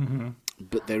 Mm-hmm.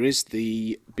 But there is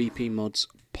the BP Mods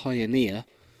Pioneer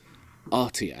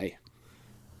RTA,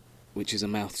 which is a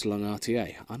mouth-to-lung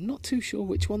RTA. I'm not too sure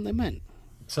which one they meant.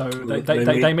 So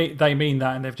they mean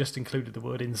that, and they've just included the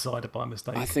word insider by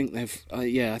mistake. I think they've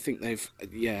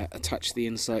attached the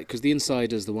inside, because the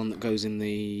insider is the one that goes in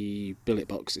the billet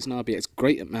box. It's an RBA. It's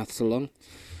great at mouth-to-lung.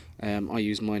 I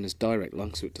use mine as direct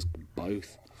lung, so it does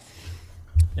both.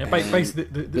 Yeah, basically,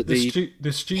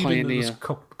 the student Pioneer... that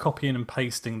was copying and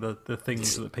pasting the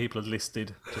things that people had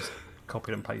listed, just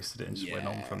copied and pasted it and just went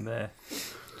on from there.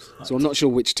 So I'm not sure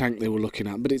which tank they were looking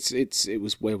at, but it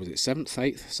was, where was it, 7th,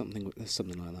 8th, something like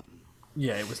that.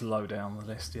 Yeah, it was low down the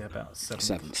list. Yeah, about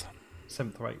 7th or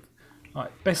 8th. All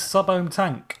right, best sub-ohm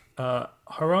tank: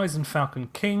 Horizon Falcon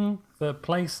King, third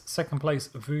place, second place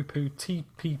Vupu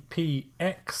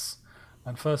TPPX,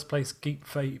 and first place Geek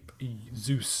Vape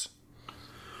Zeus.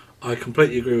 I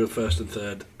completely agree with first and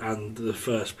third, and the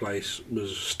first place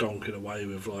was stonking away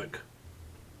with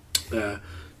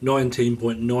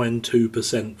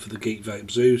 19.92% for the Geek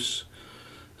Vape Zeus.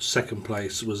 Second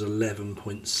place was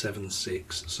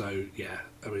 11.76. So yeah,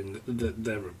 I mean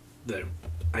they're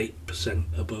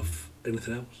 8% above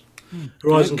anything else.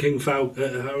 Horizon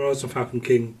Falcon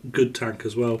King, good tank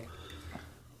as well.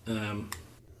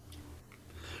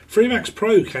 Freemax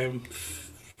Pro came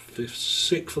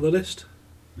sixth for the list.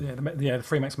 Yeah, the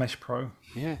Freemax Mesh Pro.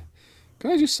 Yeah.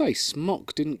 Can I just say,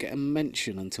 Smock didn't get a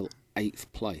mention until 8th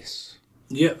place.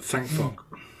 Yep, thank fuck.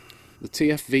 The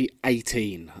TFV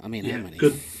 18. I mean, how many?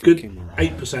 Good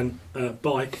 8%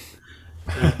 bike.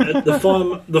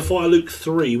 The Fire Luke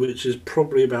 3, which is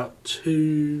probably about 2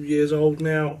 years old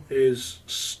now,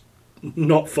 is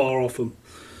not far off them.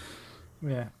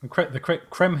 Yeah, the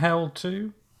Kremheld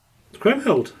too.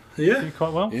 Kremheld, yeah. Do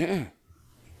quite well. Yeah.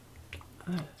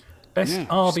 Best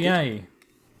RBA.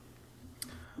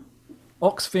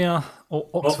 Oxford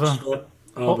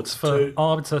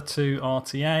Arbiter 2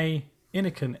 RTA,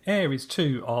 Inniken Aries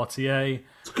 2 RTA.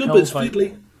 It's good, but it's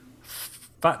fiddly.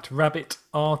 Fat Rabbit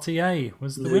RTA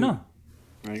was the winner.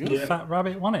 There you go. Yeah. Fat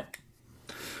Rabbit won it.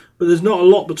 But there's not a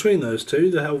lot between those two,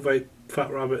 the Hellvape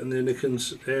Fat Rabbit and the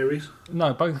Inniken's Aries.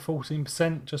 No, both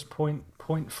 14%, just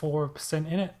 0.4%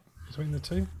 in it between the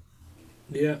two.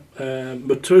 Yeah,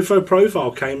 Matufo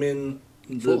Profile came in,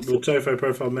 the Matufo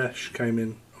Profile Mesh came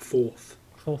in fourth.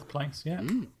 Fourth place, yeah.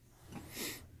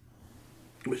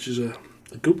 Which is a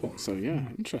good one. So yeah,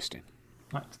 interesting.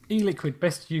 Right. E-Liquid,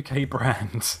 best UK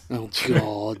brand. Oh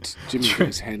God, Jimmy got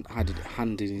his head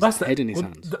in his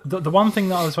hands. The one thing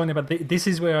that I was wondering about, this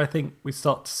is where I think we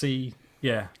start to see,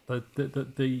 the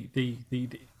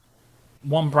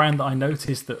one brand that I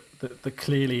noticed that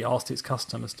clearly asked its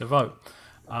customers to vote.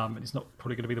 And it's not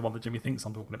probably going to be the one that Jimmy thinks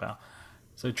I'm talking about.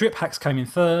 So Drip Hacks came in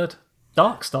third,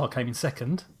 Darkstar came in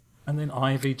second, and then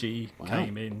IVG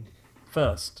came in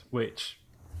first, which,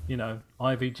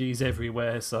 IVG's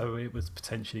everywhere, so it was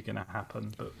potentially going to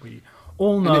happen. But we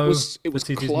all know it was that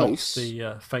it close. is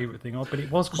not the favourite thing, but it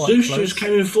was quite Zeus close. just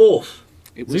came in fourth.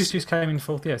 Zeus came in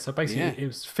fourth, yeah. So basically, it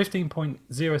was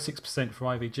 15.06% for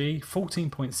IVG,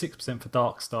 14.6% for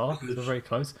Darkstar, so very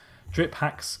close. Drip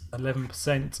Hacks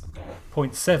 11%,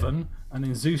 0.7%, and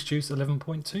then Zeus Juice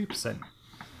 11.2%.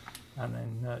 And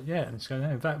then and it's going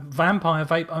there. Vampire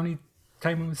Vape only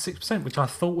came in with 6%, which I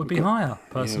thought would be higher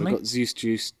personally. Yeah, we've got Zeus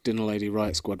Juice, Dinner Lady,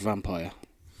 Riot Squad, Vampire.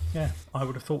 Yeah, I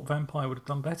would have thought Vampire would have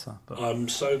done better. But I'm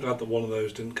so glad that one of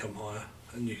those didn't come higher,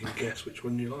 and you can guess which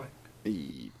one you like.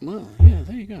 Well, yeah,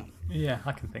 there you go. Yeah,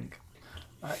 I can think.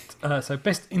 Right, so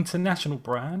best international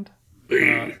brand for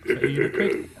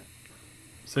E-Liquid.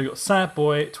 So you got Sad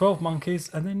Boy, 12 Monkeys,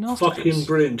 and then Nasty Fucking Juice.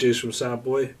 brilliant juice from Sad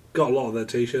Boy. Got a lot of their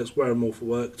t-shirts, wear them all for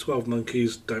work. 12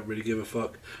 Monkeys, don't really give a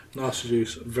fuck. Nasty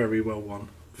Juice, very well won.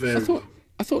 I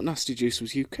thought Nasty Juice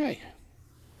was UK.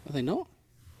 Are they not?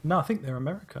 No, I think they're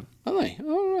American. Are they?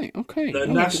 Oh, right, okay. No,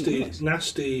 Nasty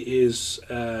is...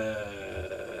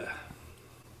 I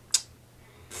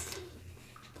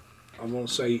want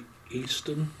to say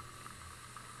Eastern.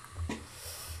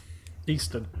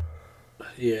 Eastern.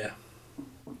 Yeah.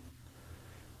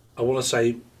 I want to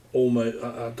say almost...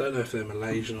 I don't know if they're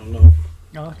Malaysian or not.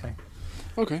 Oh, okay.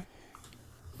 Okay.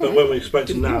 But when we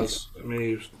expected Naz, I mean,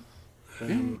 he was...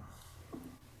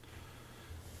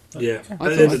 yeah.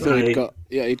 I thought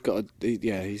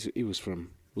he was from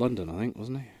London, I think,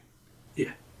 wasn't he?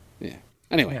 Yeah. Yeah.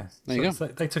 Anyway, Yeah, there you go. so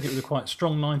they took it with a quite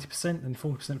strong 90% and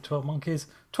 40% for 12 Monkeys,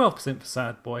 12% for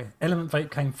Sad Boy. Element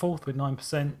Vape came fourth with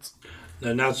 9%.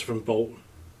 No, Nads from Bolton.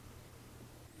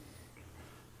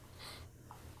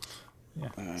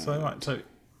 Yeah. So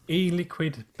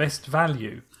e-liquid best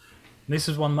value. This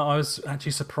is one that I was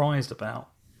actually surprised about,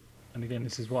 and again,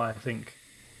 this is why I think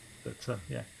that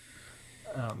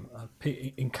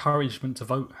encouragement to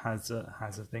vote has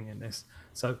a thing in this.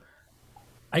 So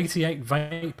 88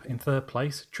 Vape in third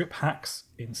place, Trip Hacks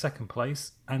in second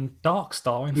place, and Dark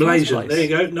Star in Malaysian. first place.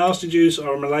 There you go. Nasty Juice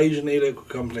are a Malaysian e-liquid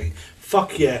company.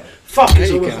 Fuck yeah. Fuck,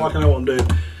 it's almost like I know what I'm doing.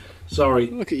 Sorry.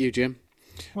 Look at you, Jim.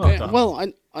 Well done. Well,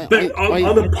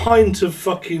 I'm a pint of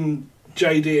fucking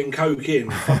JD and Coke in.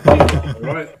 Fuck you,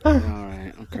 right? all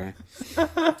right, okay.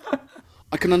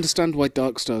 I can understand why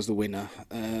Darkstar's the winner.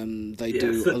 They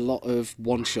do a lot of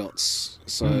one-shots.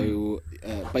 So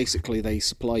basically they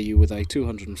supply you with a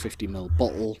 250ml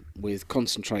bottle with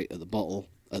concentrate at the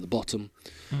bottom.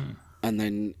 And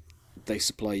then they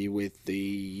supply you with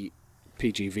the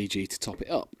PGVG to top it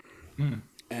up.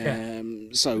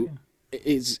 So it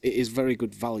is very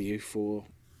good value for...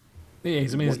 It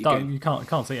is. I mean, you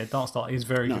can't say Dark Star is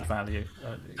very good value.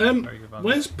 Very good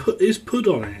value. Is Pud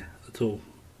on here at all?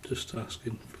 Just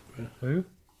asking. Who?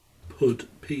 Pud,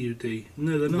 P-U-D.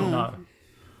 No, they're not.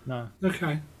 No.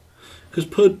 Okay. Because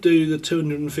Pud do the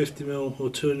 250ml or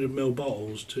 200ml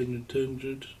bottles,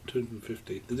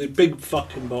 250. They do big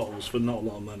fucking bottles for not a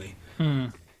lot of money.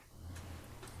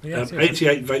 Yes,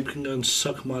 88 Vape can go and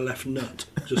suck my left nut,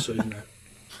 just so you know.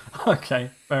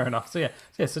 Okay, fair enough. So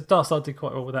so Dark Star did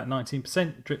quite well with that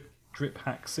 19%, Drip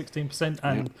Hack 16%,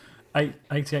 and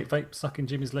 88 Vape sucking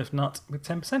Jimmy's left nut with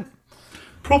 10%.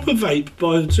 Proper Vape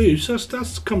by Zeus,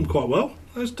 that's come quite well.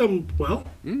 That's done well.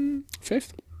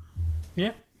 Fifth?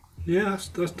 Yeah. Yeah,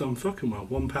 that's done fucking well.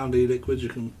 £1 e-liquids, you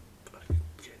can fucking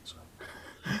get some.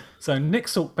 So Nick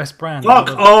Salt Best Brand. Fuck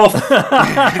off!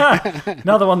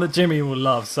 Another one that Jimmy will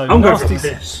love. So I'm going for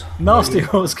this. Nasty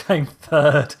Horse came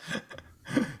third.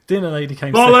 Dinner Lady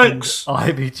came Bollocks!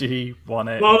 second. IBG won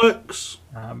it. Bollocks!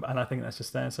 And I think that's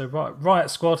just there. So Riot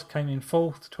Squad came in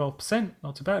fourth, 12%.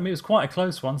 Not too bad. I mean, it was quite a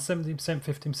close one. 17%, 15%,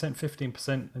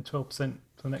 15%, and 12%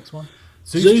 for the next one.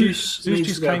 Zeus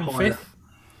Juice came fifth.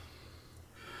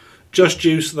 Just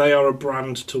Juice, they are a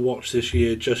brand to watch this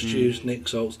year. Just Juice, Nick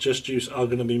Salts. Just Juice are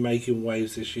going to be making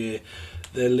waves this year.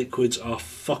 Their liquids are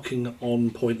fucking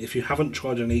on point. If you haven't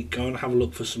tried any, go and have a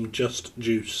look for some Just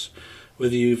Juice.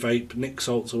 Whether you vape Nick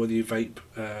Salts or whether you vape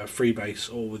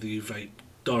Freebase or whether you vape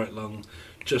Direct Lung,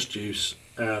 Just Juice.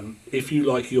 If you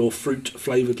like your fruit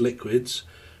flavoured liquids,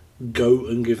 go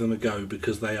and give them a go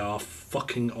because they are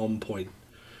fucking on point.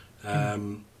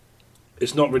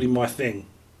 It's not really my thing,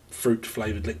 fruit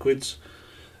flavoured liquids.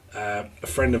 A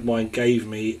friend of mine gave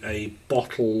me a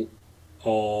bottle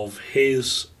of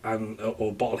his or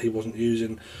a bottle he wasn't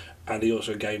using, and he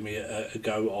also gave me a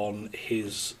go on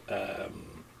his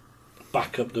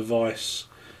backup device,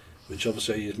 which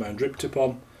obviously I used my own drip tip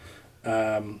on,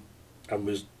 and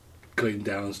was cleaned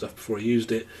down and stuff before I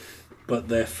used it. But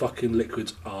their fucking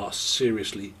liquids are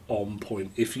seriously on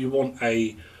point. If you want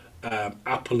a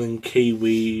apple and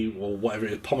kiwi or whatever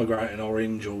it is, pomegranate and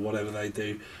orange or whatever they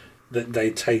do, that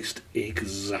they taste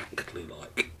exactly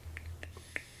like.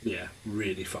 Yeah,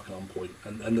 really fucking on point.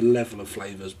 And the level of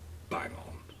flavours bang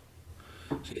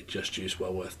on. So yeah, Just Juice,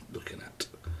 well worth looking at.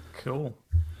 Cool.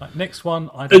 Right, next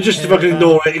one. Just fucking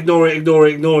ignore it.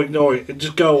 And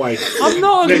just go away. I'm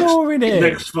not ignoring it.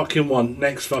 Next fucking one.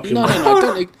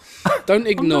 Don't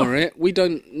ignore it. We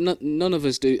don't. None of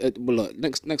us do. Well, look.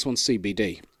 Next one's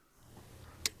CBD.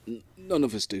 None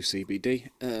of us do CBD,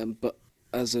 but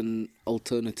as an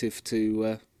alternative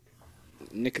to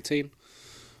nicotine,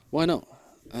 why not?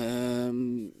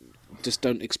 Just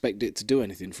don't expect it to do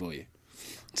anything for you.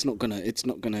 It's not gonna,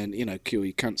 cure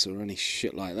your cancer or any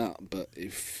shit like that. But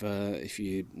if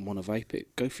you want to vape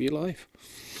it, go for your life.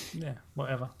 Yeah,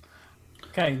 whatever.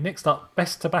 Okay, next up,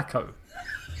 best tobacco.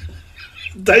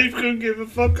 Dave couldn't give a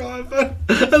fuck either.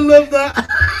 I love that.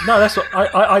 No, that's what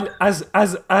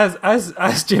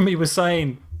as Jimmy was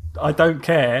saying, I don't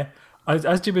care.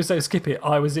 As Jimmy was saying, skip it.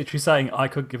 I was literally saying I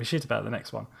couldn't give a shit about the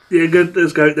next one. Yeah, good.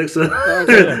 Let's go. Next one.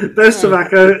 Best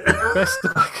tobacco. Best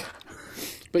tobacco.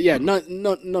 But yeah,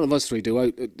 none of us three do.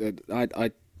 I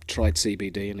tried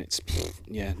CBD and it's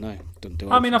don't do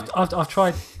it. I mean, I've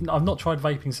tried. I've not tried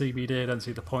vaping CBD. I don't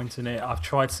see the point in it. I've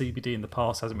tried CBD in the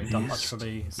past. Hasn't really done much for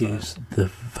me. So. Is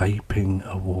the vaping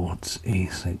awards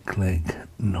e-click,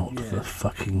 not the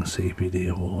fucking CBD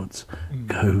awards.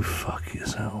 Go fuck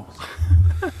yourselves.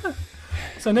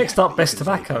 So next up, best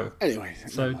tobacco. Anyway,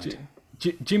 so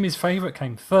Jimmy's favourite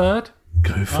came third.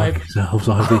 Go fuck yourselves,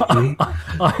 IVG.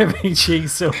 IVG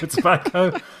silver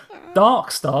tobacco.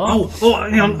 Dark Star.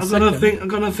 Hang on. I'm gonna think.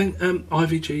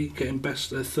 IVG getting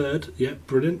best third. Yeah,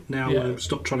 brilliant. Now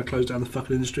stop trying to close down the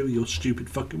fucking industry with your stupid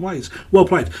fucking ways. Well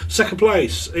played. Second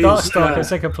place is Dark Star got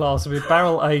second place with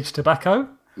barrel aged tobacco.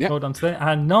 Yep. Well done to them.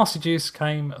 And Nasty Juice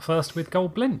came first with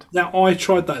Gold Blend. Now I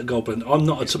tried that Gold Blend. I'm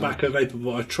not a tobacco vapor,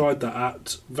 but I tried that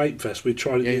at Vape Fest. We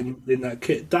tried it in that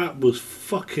kit. That was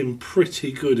fucking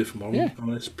pretty good. If I'm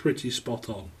honest, pretty spot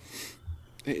on.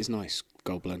 It is nice,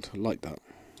 Gold Blend. I like that.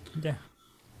 Yeah.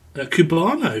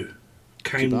 Cubano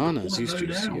came. Cubano, Zeus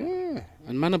Juice, yeah.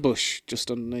 And Manabush just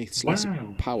underneath. Slice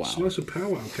of Powwow. Slice of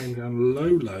Powwow came down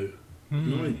low.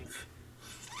 Ninth.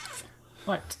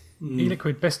 Right.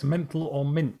 E-Liquid Best Menthol or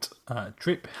Mint.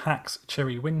 Drip Hacks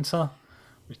Cherry Winter,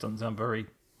 which doesn't sound very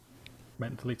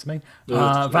mentally to me.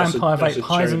 Vampire Vape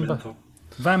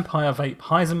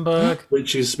Heisenberg.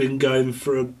 Which has been going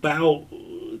for about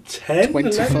 10,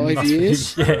 25 11?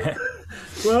 years. Yeah.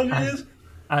 12 years.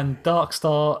 And Dark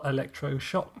Star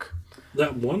Electroshock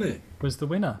That won it. was the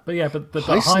winner. But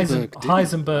Heisenberg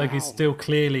Heisenberg is still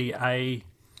clearly a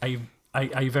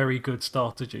very good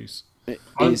starter juice. It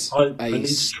is I a need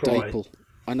to try. staple.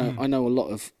 I know a lot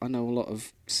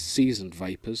of seasoned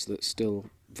vapors that still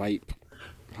vape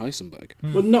Heisenberg.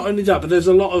 Well, not only that, but there's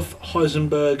a lot of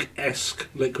Heisenberg-esque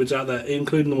liquids out there,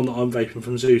 including the one that I'm vaping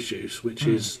from Zeus Juice, which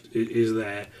is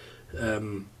there.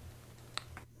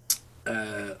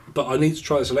 But I need to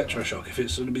try this electroshock. If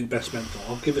it's going to be the best menthol,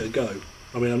 I'll give it a go.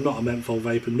 I mean, I'm not a menthol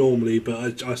vapor normally,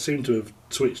 but I seem to have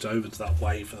switched over to that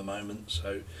way for the moment.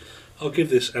 So I'll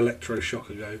give this electroshock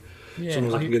a go. As long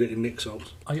as I can get it in Nick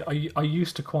salts. I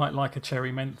used to quite like a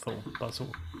cherry menthol, but I've sort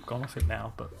of gone off it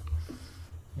now. But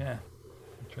yeah,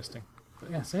 interesting.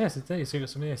 But yeah, so yes, it's there. So you got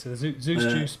some here. So the Zeus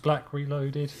Juice Black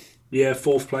Reloaded. Yeah,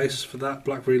 4th place for that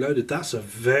Black Reloaded. That's a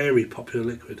very popular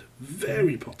liquid.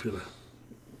 Very popular.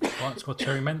 Right, it's got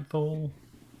cherry menthol.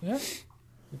 Yeah,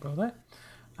 good well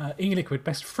there. E-Liquid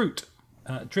Best Fruit.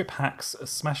 Drip Hacks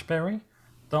Smashberry.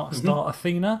 Dark Star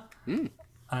Athena.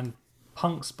 And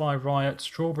Punks by Riot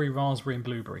Strawberry, Raspberry and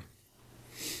Blueberry.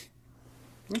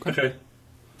 Okay.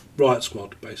 Riot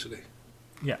Squad, basically.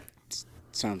 Yeah.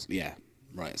 Sounds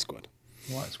Riot Squad.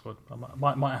 Riot Squad. I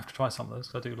might have to try some of those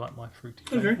because I do like my fruity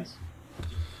Okay. flavours.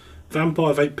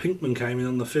 Vampire Vape Pinkman came in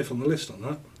on the 5th on the list on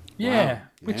that. Yeah, Wow.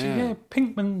 which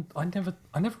Pinkman. I never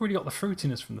really got the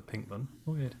fruitiness from the Pinkman.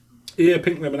 Weird. Yeah,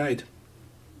 Pink Lemonade.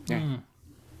 Yeah.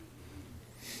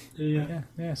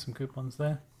 Yeah, some good ones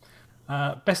there.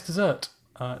 Best dessert.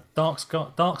 Dark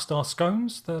Star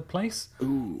Scones, third place.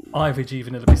 Ooh. IVG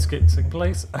Vanilla Biscuit, second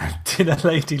place. And Dinner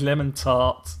Lady Lemon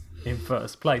Tart in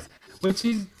first place. Which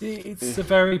it's a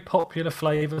very popular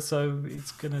flavour, so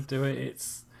it's going to do it.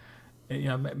 It's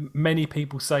many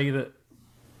people say that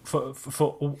for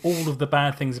all of the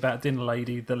bad things about Dinner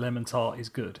Lady, the lemon tart is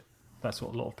good. That's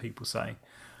what a lot of people say.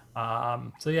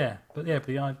 The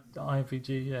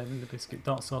IVG, Vanilla Biscuit,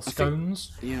 Dark Star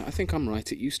Scones. I think I'm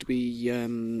right. It used to be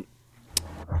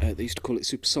they used to call it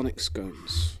supersonic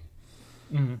scones.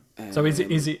 So is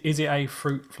it a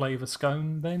fruit flavour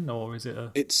scone then, or is it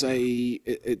a? It's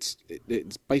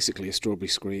basically a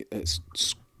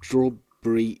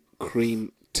strawberry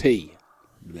cream tea.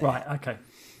 There. Right. Okay.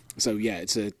 So yeah,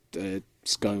 it's a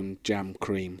scone jam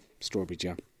cream strawberry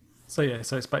jam. So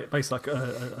it's basically like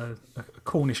a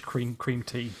Cornish cream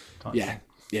tea type. Yeah,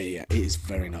 thing. yeah. It is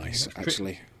very nice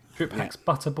actually. Drip Hacks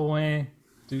Butterboy,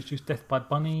 Zeus Juice Death by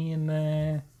Bunny in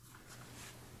there.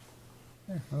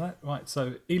 Yeah, well that, right.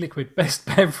 So E-Liquid Best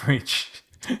Beverage.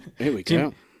 Here we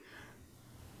go.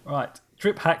 Right,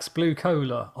 Drip Hacks Blue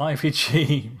Cola,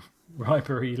 IVG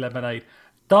Ripery Lemonade,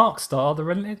 Dark Star the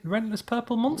Relentless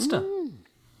Purple Monster.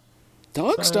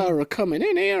 Dark Star are coming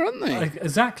in here, aren't they?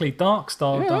 Exactly, Dark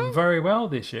Star have done very well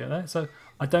this year. So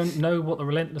I don't know what the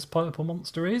Relentless Purple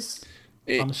Monster is.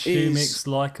 I'm assuming it's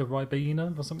like a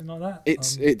Ribena or something like that.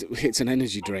 It's an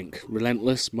energy drink,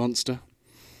 Relentless Monster.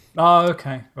 Oh,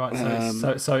 okay, right.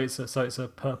 So it's a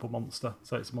purple monster.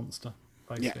 So it's a monster,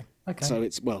 basically. Yeah. Okay. So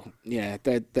it's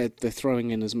they're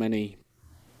throwing in as many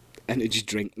energy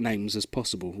drink names as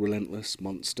possible. Relentless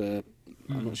Monster.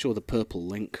 I'm not sure the purple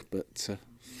link, but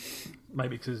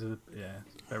maybe because of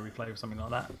berry flavour or something like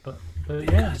that. But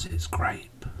Because it's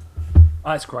grape.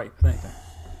 Oh, it's grape. There you go.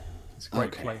 It's a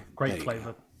great you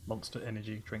flavour monster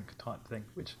energy drink type thing.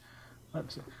 Which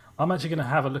I'm actually going to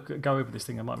have a go over this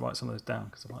thing. I might write some of those down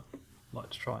because I might like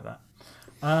to try that.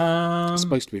 It's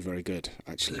supposed to be very good,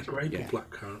 actually. Grape or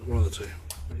blackcurrant, one of the two.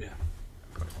 Yeah.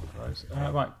 One of those.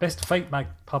 Right, best Vape Mag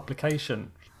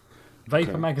publication.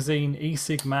 Vapor Magazine,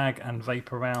 eSig Mag, and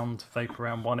Vape Around. Vape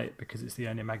Around won it because it's the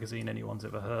only magazine anyone's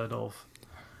ever heard of.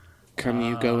 Can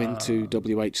you go into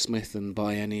WH Smith and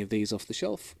buy any of these off the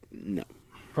shelf? No.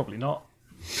 Probably not.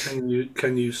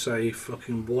 Can you say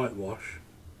fucking whitewash?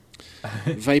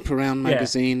 Vape Around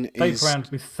magazine is... Vape Around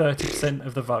with 30%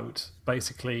 of the vote.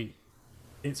 Basically,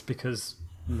 it's because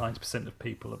 90% of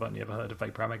people have only ever heard of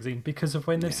Vape Around magazine because of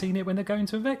when they've seen it when they're going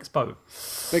to an expo.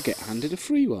 They get handed a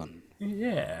free one.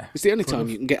 Yeah. It's the only time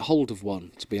you can get hold of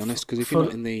one, to be honest, because if you're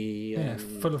not in the...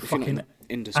 full of fucking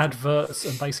industry. adverts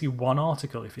and basically one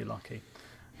article if you're lucky.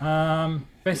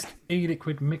 Best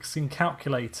e-liquid mixing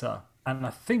calculator. And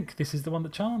I think this is the one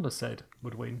that Chandler said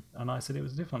would win. And I said it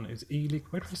was a different one. It was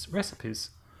e-liquid recipes.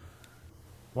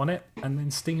 Won it. And then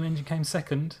Steam Engine came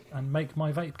second. And Make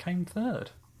My Vape came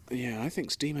third. Yeah, I think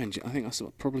Steam Engine. I think I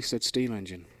probably said Steam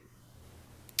Engine.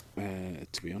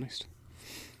 To be honest.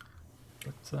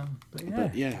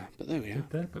 But yeah. But there we are.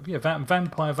 But yeah,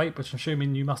 Vampire Vape, which I'm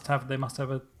assuming they must have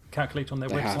a calculator on their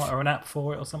website or an app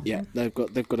for it or something. Yeah, they've got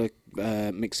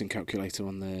a mixing calculator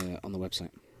on the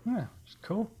website. Yeah,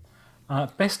 cool.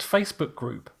 Best Facebook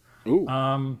group. Ooh.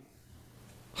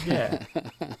 Yeah.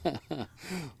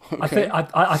 Okay.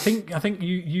 I think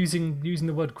you using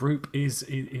the word group is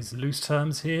loose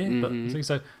terms here. Mm-hmm. But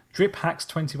so Drip Hacks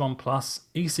 21 plus,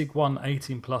 eSig 1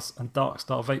 18 plus, and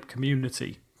Darkstar Vape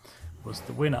Community was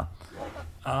the winner.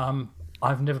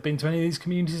 I've never been to any of these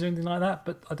communities or anything like that,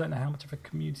 but I don't know how much of a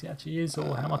community it actually is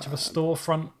or how much of a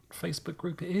storefront Facebook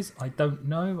group it is. I don't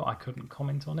know. I couldn't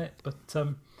comment on it, but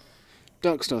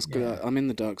Darkstar's good. I'm in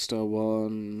the Darkstar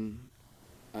one.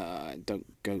 I don't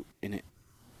go in it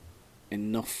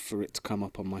enough for it to come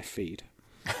up on my feed.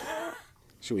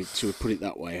 Should we put it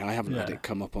that way? I haven't had it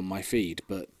come up on my feed,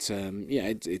 but it's a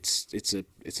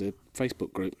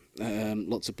Facebook group.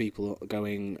 Lots of people are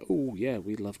going, oh yeah,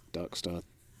 we love Darkstar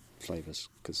flavours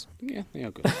because they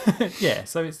are good. yeah,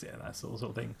 so it's that sort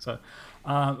of thing. So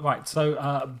right, so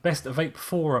best vape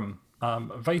forum,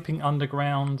 Vaping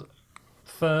Underground,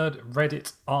 third,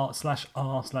 Reddit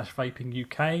r/r/vaping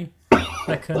UK,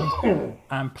 second,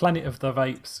 and Planet of the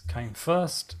Vapes came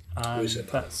first.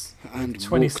 That's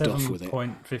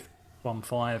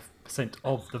 27.15%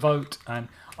 of the vote, and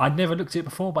I'd never looked at it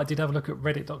before, but I did have a look at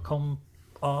reddit.com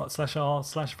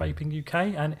r/r/vaping UK,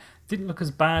 and it didn't look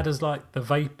as bad as like the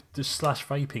vape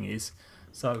 /vaping is.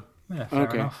 So yeah, fair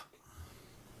enough.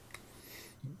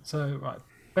 So right,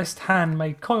 best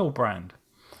handmade coil brand.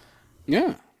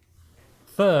 Yeah.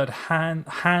 Third,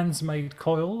 Hands Made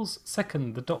Coils.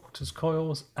 Second, the Doctor's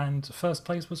Coils, and first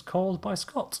place was Coils by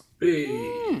Scott.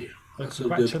 Hey, So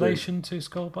congratulations to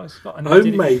Coils by Scott. And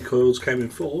Homemade Coils came in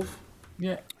fourth.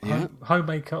 Yeah,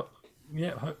 homemade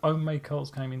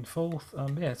Coils came in fourth.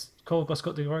 Yes, Coils by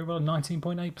Scott did very well,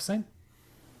 19.8%.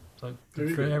 So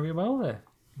did very well there.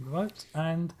 Right,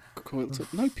 and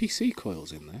no PC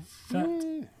coils in there.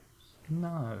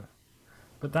 No,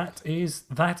 but that is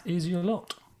your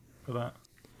lot for that.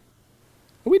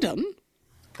 Are we done?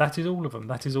 That is all of them.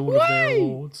 That is all of their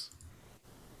awards.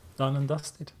 Done and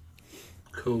dusted.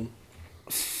 Cool.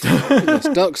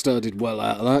 Darkstar did well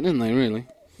out of that, didn't they? Really?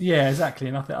 Yeah, exactly.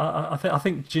 And I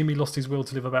think Jimmy lost his will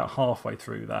to live about halfway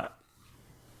through that.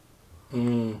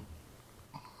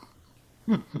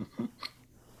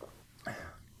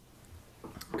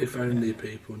 If only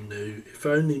people knew. If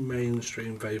only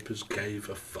mainstream vapors gave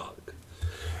a fuck.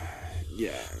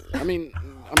 Yeah, I mean,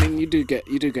 you do get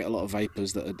a lot of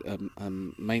vapors that are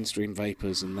mainstream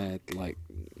vapors, and they're like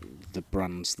the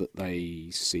brands that they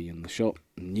see in the shop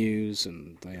and news,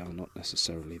 and they are not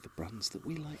necessarily the brands that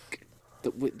we like.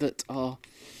 That are.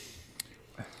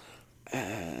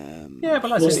 Yeah,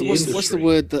 but like what's the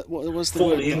word that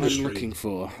I'm looking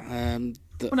for?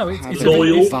 That have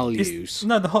loyal values. It's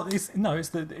the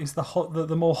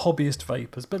more hobbyist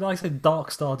vapors. But like I said,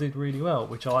 Darkstar did really well,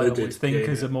 which I always think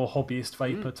is a more hobbyist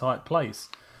vapor type place.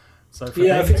 So I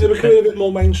think they're becoming a bit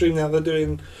more mainstream now. They're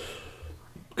doing,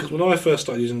 because when I first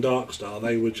started using Darkstar,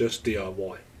 they were just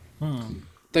DIY.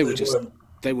 They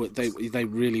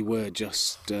really were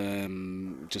just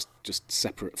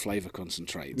separate flavour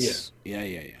concentrates.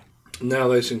 Yeah. Now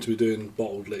they seem to be doing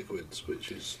bottled liquids,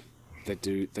 which is. They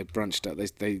branched out.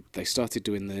 They started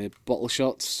doing the bottle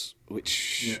shots,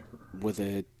 which were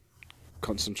the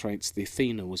concentrates. The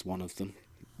Athena was one of them.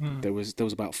 There was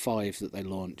about 5 that they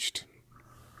launched.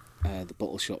 The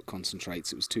bottle shot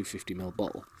concentrates. It was 250ml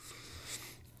bottle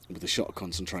with a shot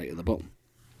concentrate at the bottom,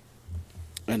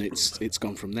 and it's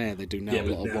gone from there. They do now a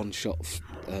lot of one shot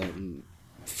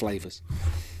flavours.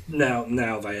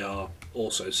 Now they are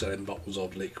also selling bottles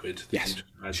of liquid. Yes,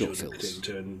 short fills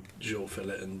into and short fill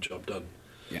it and job done.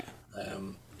 Yeah.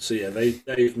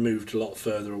 They've moved a lot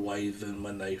further away than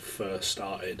when they first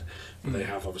started. They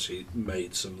have obviously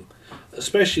made some,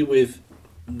 especially with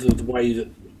the way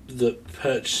that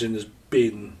purchasing has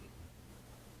been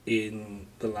in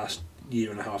the last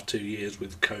year and a half, 2 years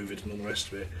with COVID and all the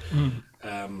rest of it.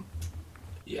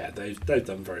 Yeah, they've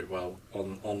done very well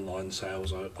on online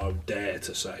sales. I would dare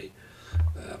to say,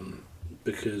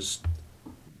 because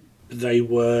they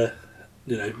were,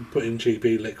 putting cheap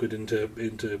e-liquid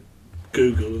into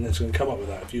Google, and it's going to come up with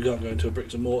that. If you can't go into a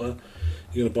bricks and mortar,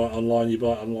 you're going to buy it online. You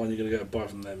buy it online, you're going to go buy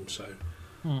from them. So,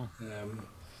 yeah,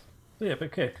 but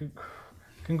okay,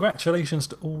 congratulations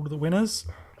to all the winners.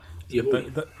 yeah,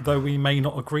 Though we may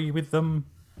not agree with them,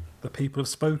 the people have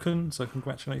spoken. So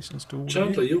congratulations to all.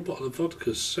 Chandler, of you. your bottle of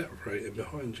vodka's separating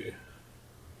behind you.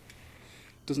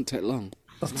 Doesn't take long.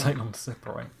 Doesn't take long to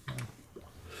separate.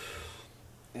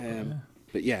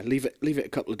 But yeah, leave it a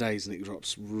couple of days and it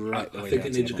drops right the I way think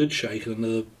down it to needs the a good shake and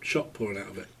another shot pouring out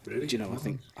of it. Really? Do you know? I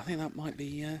think that might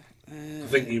be. I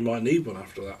think you might need one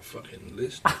after that fucking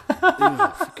list.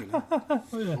 Fucking hell.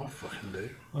 I fucking do.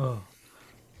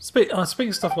 Speaking of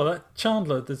stuff like that,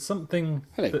 Chandler, there's something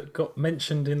Hello. that got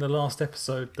mentioned in the last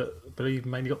episode that I believe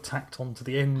mainly got tacked on to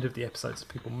the end of the episode, so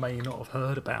people may not have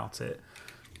heard about it.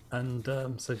 And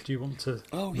so, do you want to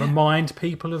remind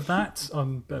people of that?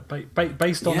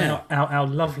 Based on our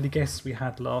lovely guests we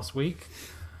had last week.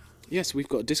 Yes, we've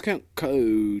got a discount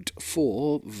code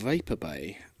for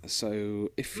Vape.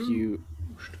 So if you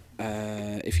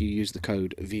use the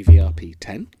code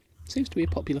VVRP10, seems to be a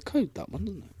popular code, that one,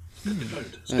 doesn't it?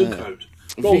 It's a good code.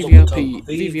 Rolls off the tongue.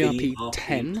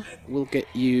 VVRP10 will get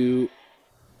you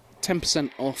 10%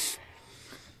 off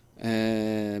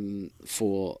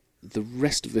for the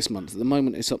rest of this month. At the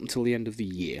moment, it's up until the end of the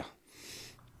year.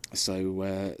 So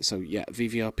yeah,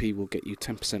 VVRP will get you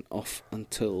 10% off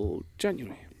until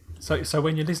January. So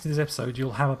when you listen to this episode,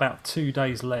 you'll have about 2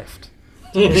 days left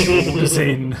to get orders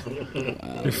in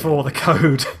before the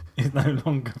code is no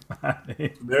longer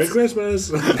valid. Merry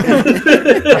Christmas! But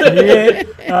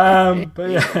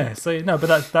yeah, so no,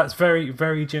 but that's very,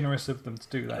 very generous of them to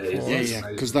do that. For us. Yeah,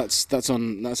 because that's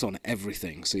on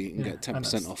everything. So you can get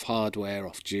 10% off hardware,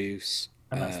 off juice,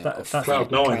 that's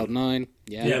Cloud9.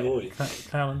 Yeah, boy.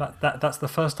 That's the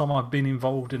first time I've been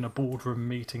involved in a boardroom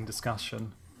meeting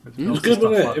discussion. It was good,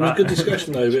 wasn't it? It was a good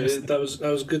discussion, though. But that was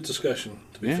a good discussion,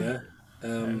 to be fair.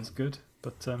 It was good,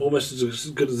 but almost as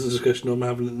good as the discussion I'm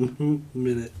having in a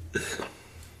minute.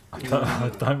 I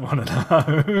don't want to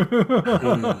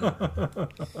know.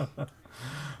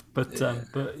 But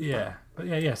yeah.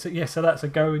 So that's a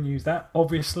go and use that.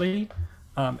 Obviously,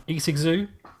 e-cig Zoo.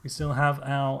 We still have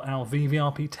our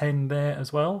VVRP10 there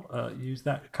as well. Use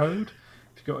that code.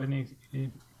 If you've got any,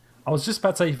 I was just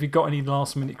about to say if you've got any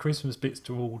last minute Christmas bits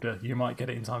to order, you might get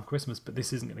it in time for Christmas. But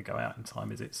this isn't going to go out in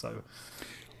time, is it? So.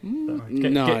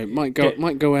 It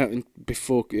might go out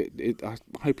before. I'm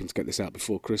hoping to get this out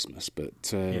before Christmas, but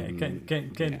get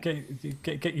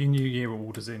your New Year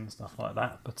orders in and stuff like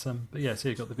that. But yeah, so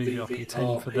you've got the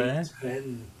VVRP10 for there.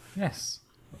 Yes,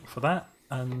 for that.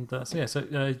 And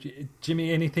so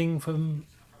Jimmy, anything from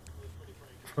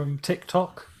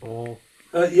TikTok or?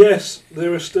 Yes,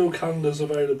 there are still calendars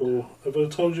available. Have I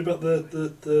told you about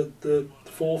the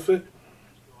forfeit?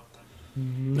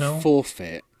 No. The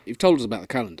forfeit. You've told us about the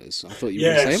calendars. I thought you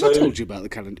were going to say, have I told you about the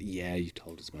calendar? Yeah, you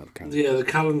told us about the calendar. Yeah, the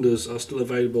calendars are still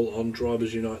available on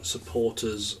Drivers Unite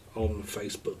supporters on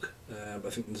Facebook. I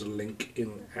think there's a link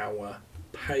in our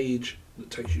page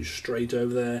that takes you straight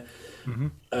over there.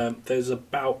 Mm-hmm. There's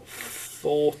about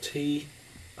 40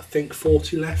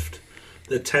 left.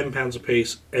 They're £10 a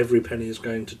piece. Every penny is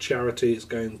going to charity. It's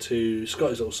going to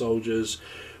Scottish Little Soldiers,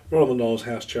 Ronald McDonald's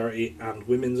House Charity and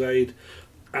Women's Aid.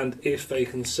 And if they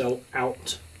can sell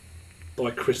out by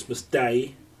Christmas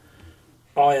Day,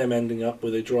 I am ending up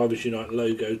with a Drivers Unite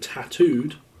logo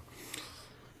tattooed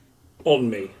on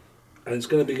me. And it's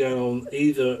going to be going on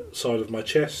either side of my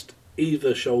chest,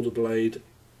 either shoulder blade,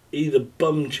 either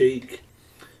bum cheek,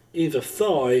 either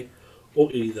thigh, or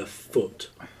either foot,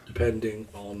 depending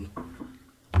on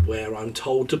where I'm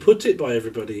told to put it by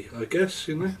everybody, I guess,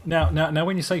 Now,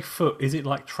 when you say foot, is it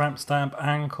like tramp stamp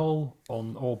ankle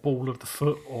or ball of the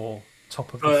foot or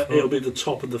top of the foot? It'll be the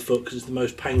top of the foot because it's the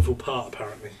most painful part,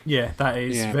 apparently. Yeah, that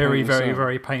is very, very,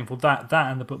 very painful. That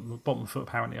and the bottom of the foot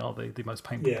apparently are the most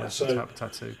painful places to have a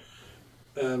tattoo.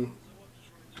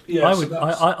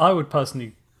 I would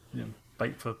personally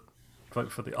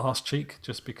vote for the arse cheek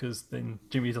just because then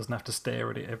Jimmy doesn't have to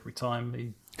stare at it every time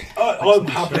he. I'm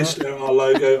happy to at our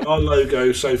logo. Our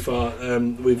logo so far,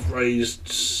 we've raised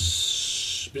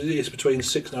it's between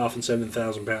 £6,500 and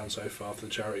 £7,000 so far for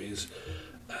the charities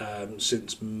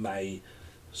since May.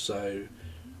 So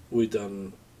we've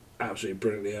done absolutely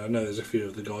brilliantly. I know there's a few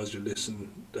of the guys who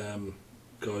listen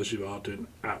guys, you are doing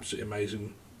absolutely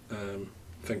amazing.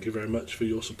 Thank you very much for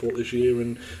your support this year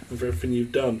and for everything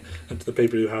you've done. And to the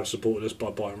people who have supported us by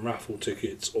buying raffle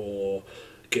tickets or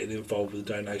getting involved with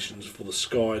the donations for the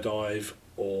skydive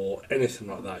or anything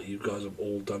like that, you guys have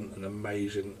all done an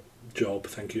amazing job.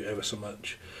 Thank you ever so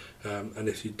much. And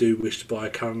if you do wish to buy a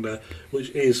calendar,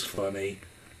 which is funny,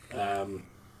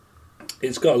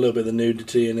 it's got a little bit of the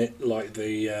nudity in it, like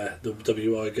the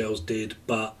WI girls did,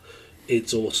 but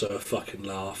it's also a fucking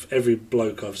laugh. Every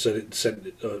bloke I've sent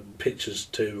pictures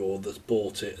to or that's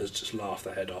bought it has just laughed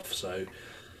their head off. So,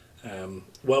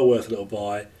 well worth a little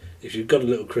buy. If you've got a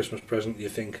little Christmas present, you're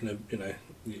thinking of,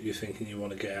 you're thinking you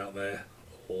want to get out there,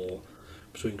 or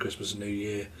between Christmas and New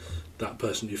Year, that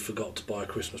person you forgot to buy a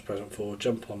Christmas present for,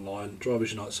 jump online,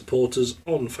 Drivers Unite supporters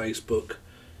on Facebook,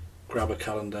 grab a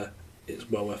calendar. It's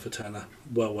well worth a tenner,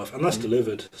 well worth, and that's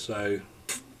delivered. So,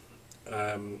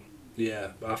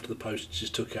 yeah, after the postage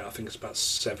just took out, I think it's about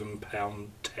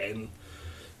 £7.10.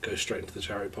 Goes straight into the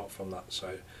charity pot from that.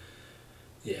 So,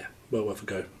 yeah, well worth a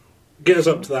go. Get us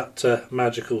up to that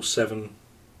magical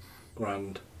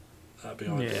 £7,000. That'd be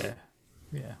ideal.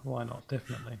 Yeah, why not?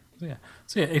 Definitely.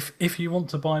 So yeah, if you want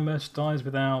to buy merchandise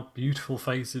with our beautiful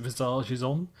faces visages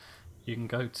on, you can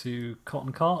go to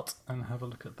Cotton Cart and have a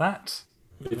look at that.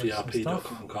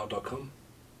 VVRP.cottoncart.com. You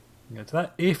can go to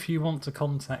that. If you want to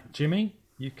contact Jimmy,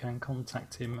 you can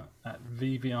contact him at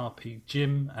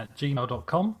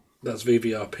vvrpjim@gmail.com. That's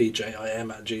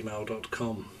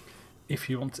vvrpjim@gmail.com. If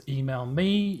you want to email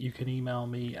me, you can email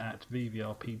me at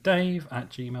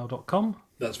vvrpdave@gmail.com.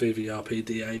 That's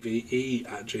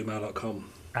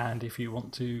vvrpdave@gmail.com. And if you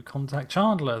want to contact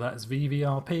Chandler, that's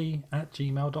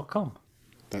vvrp@gmail.com.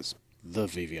 That's the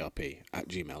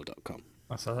vvrp@gmail.com.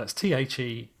 So that's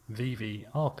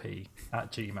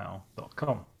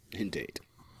THEVVRP@gmail.com. Indeed.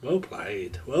 Well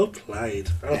played. Well played.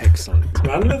 Excellent.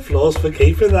 Round of applause for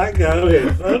keeping that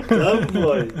going. Well done,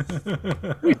 boys.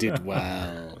 We did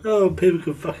well. Oh, people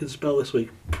can fucking spell this week.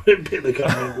 Pick the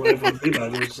comment, whatever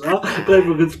emails are, but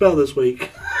everyone can spell this week.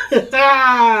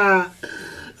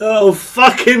 Oh,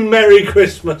 fucking Merry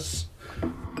Christmas.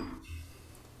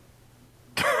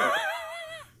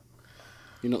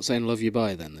 You're not saying love you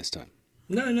bye then this time?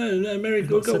 No. Merry.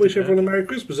 We've got to wish everyone a Merry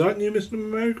Christmas, aren't you, Mr.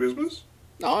 Merry Christmas?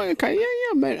 Oh, okay, yeah.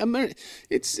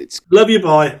 It's Love you,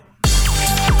 bye.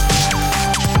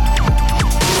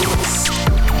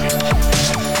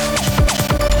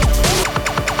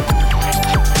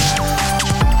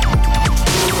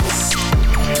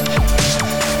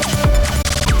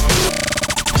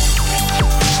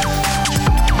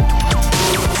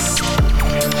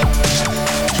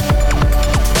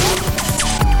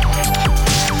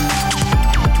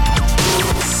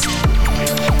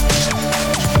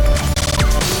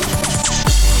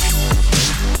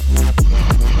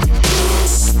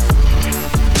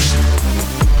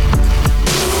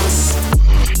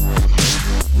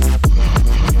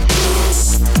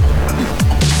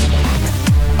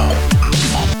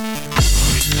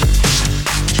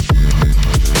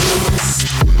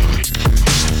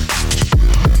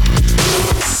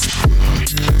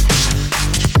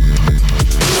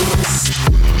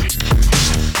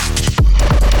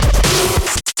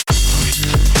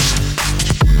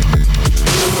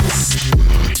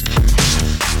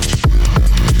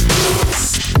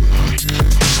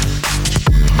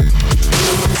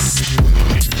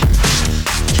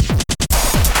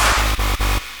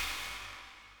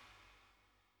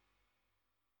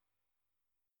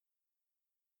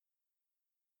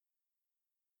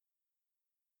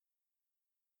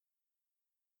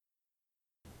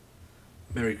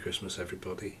 Merry Christmas,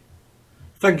 everybody.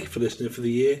 Thank you for listening for the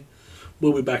year.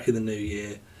 We'll be back in the new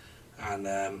year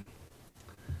and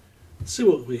see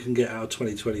what we can get out of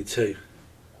 2022.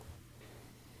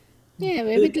 Yeah,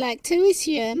 we would like to wish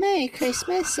you a Merry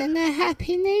Christmas and a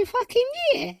Happy New fucking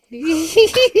Year.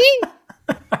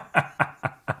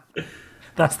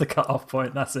 That's the cut-off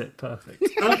point. That's it. Perfect.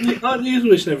 Aren't you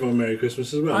wishing everyone Merry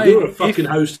Christmas as well? You're a fucking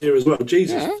host here as well.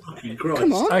 Jesus fucking Christ.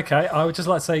 Come on. Okay, I would just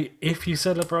like to say, if you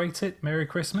celebrate it, Merry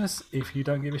Christmas. If you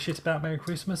don't give a shit about Merry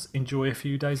Christmas, enjoy a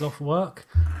few days off work.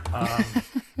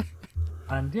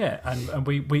 And yeah, and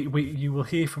we you will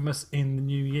hear from us in the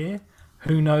new year.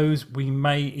 Who knows? We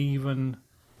may even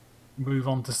move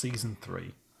on to season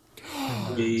 3.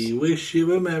 We wish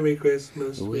you a Merry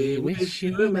Christmas. We wish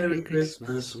you a Merry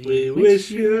Christmas. We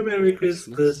wish you a Merry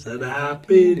Christmas and a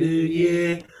Happy New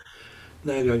Year.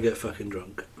 Now go and get fucking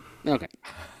drunk. Okay.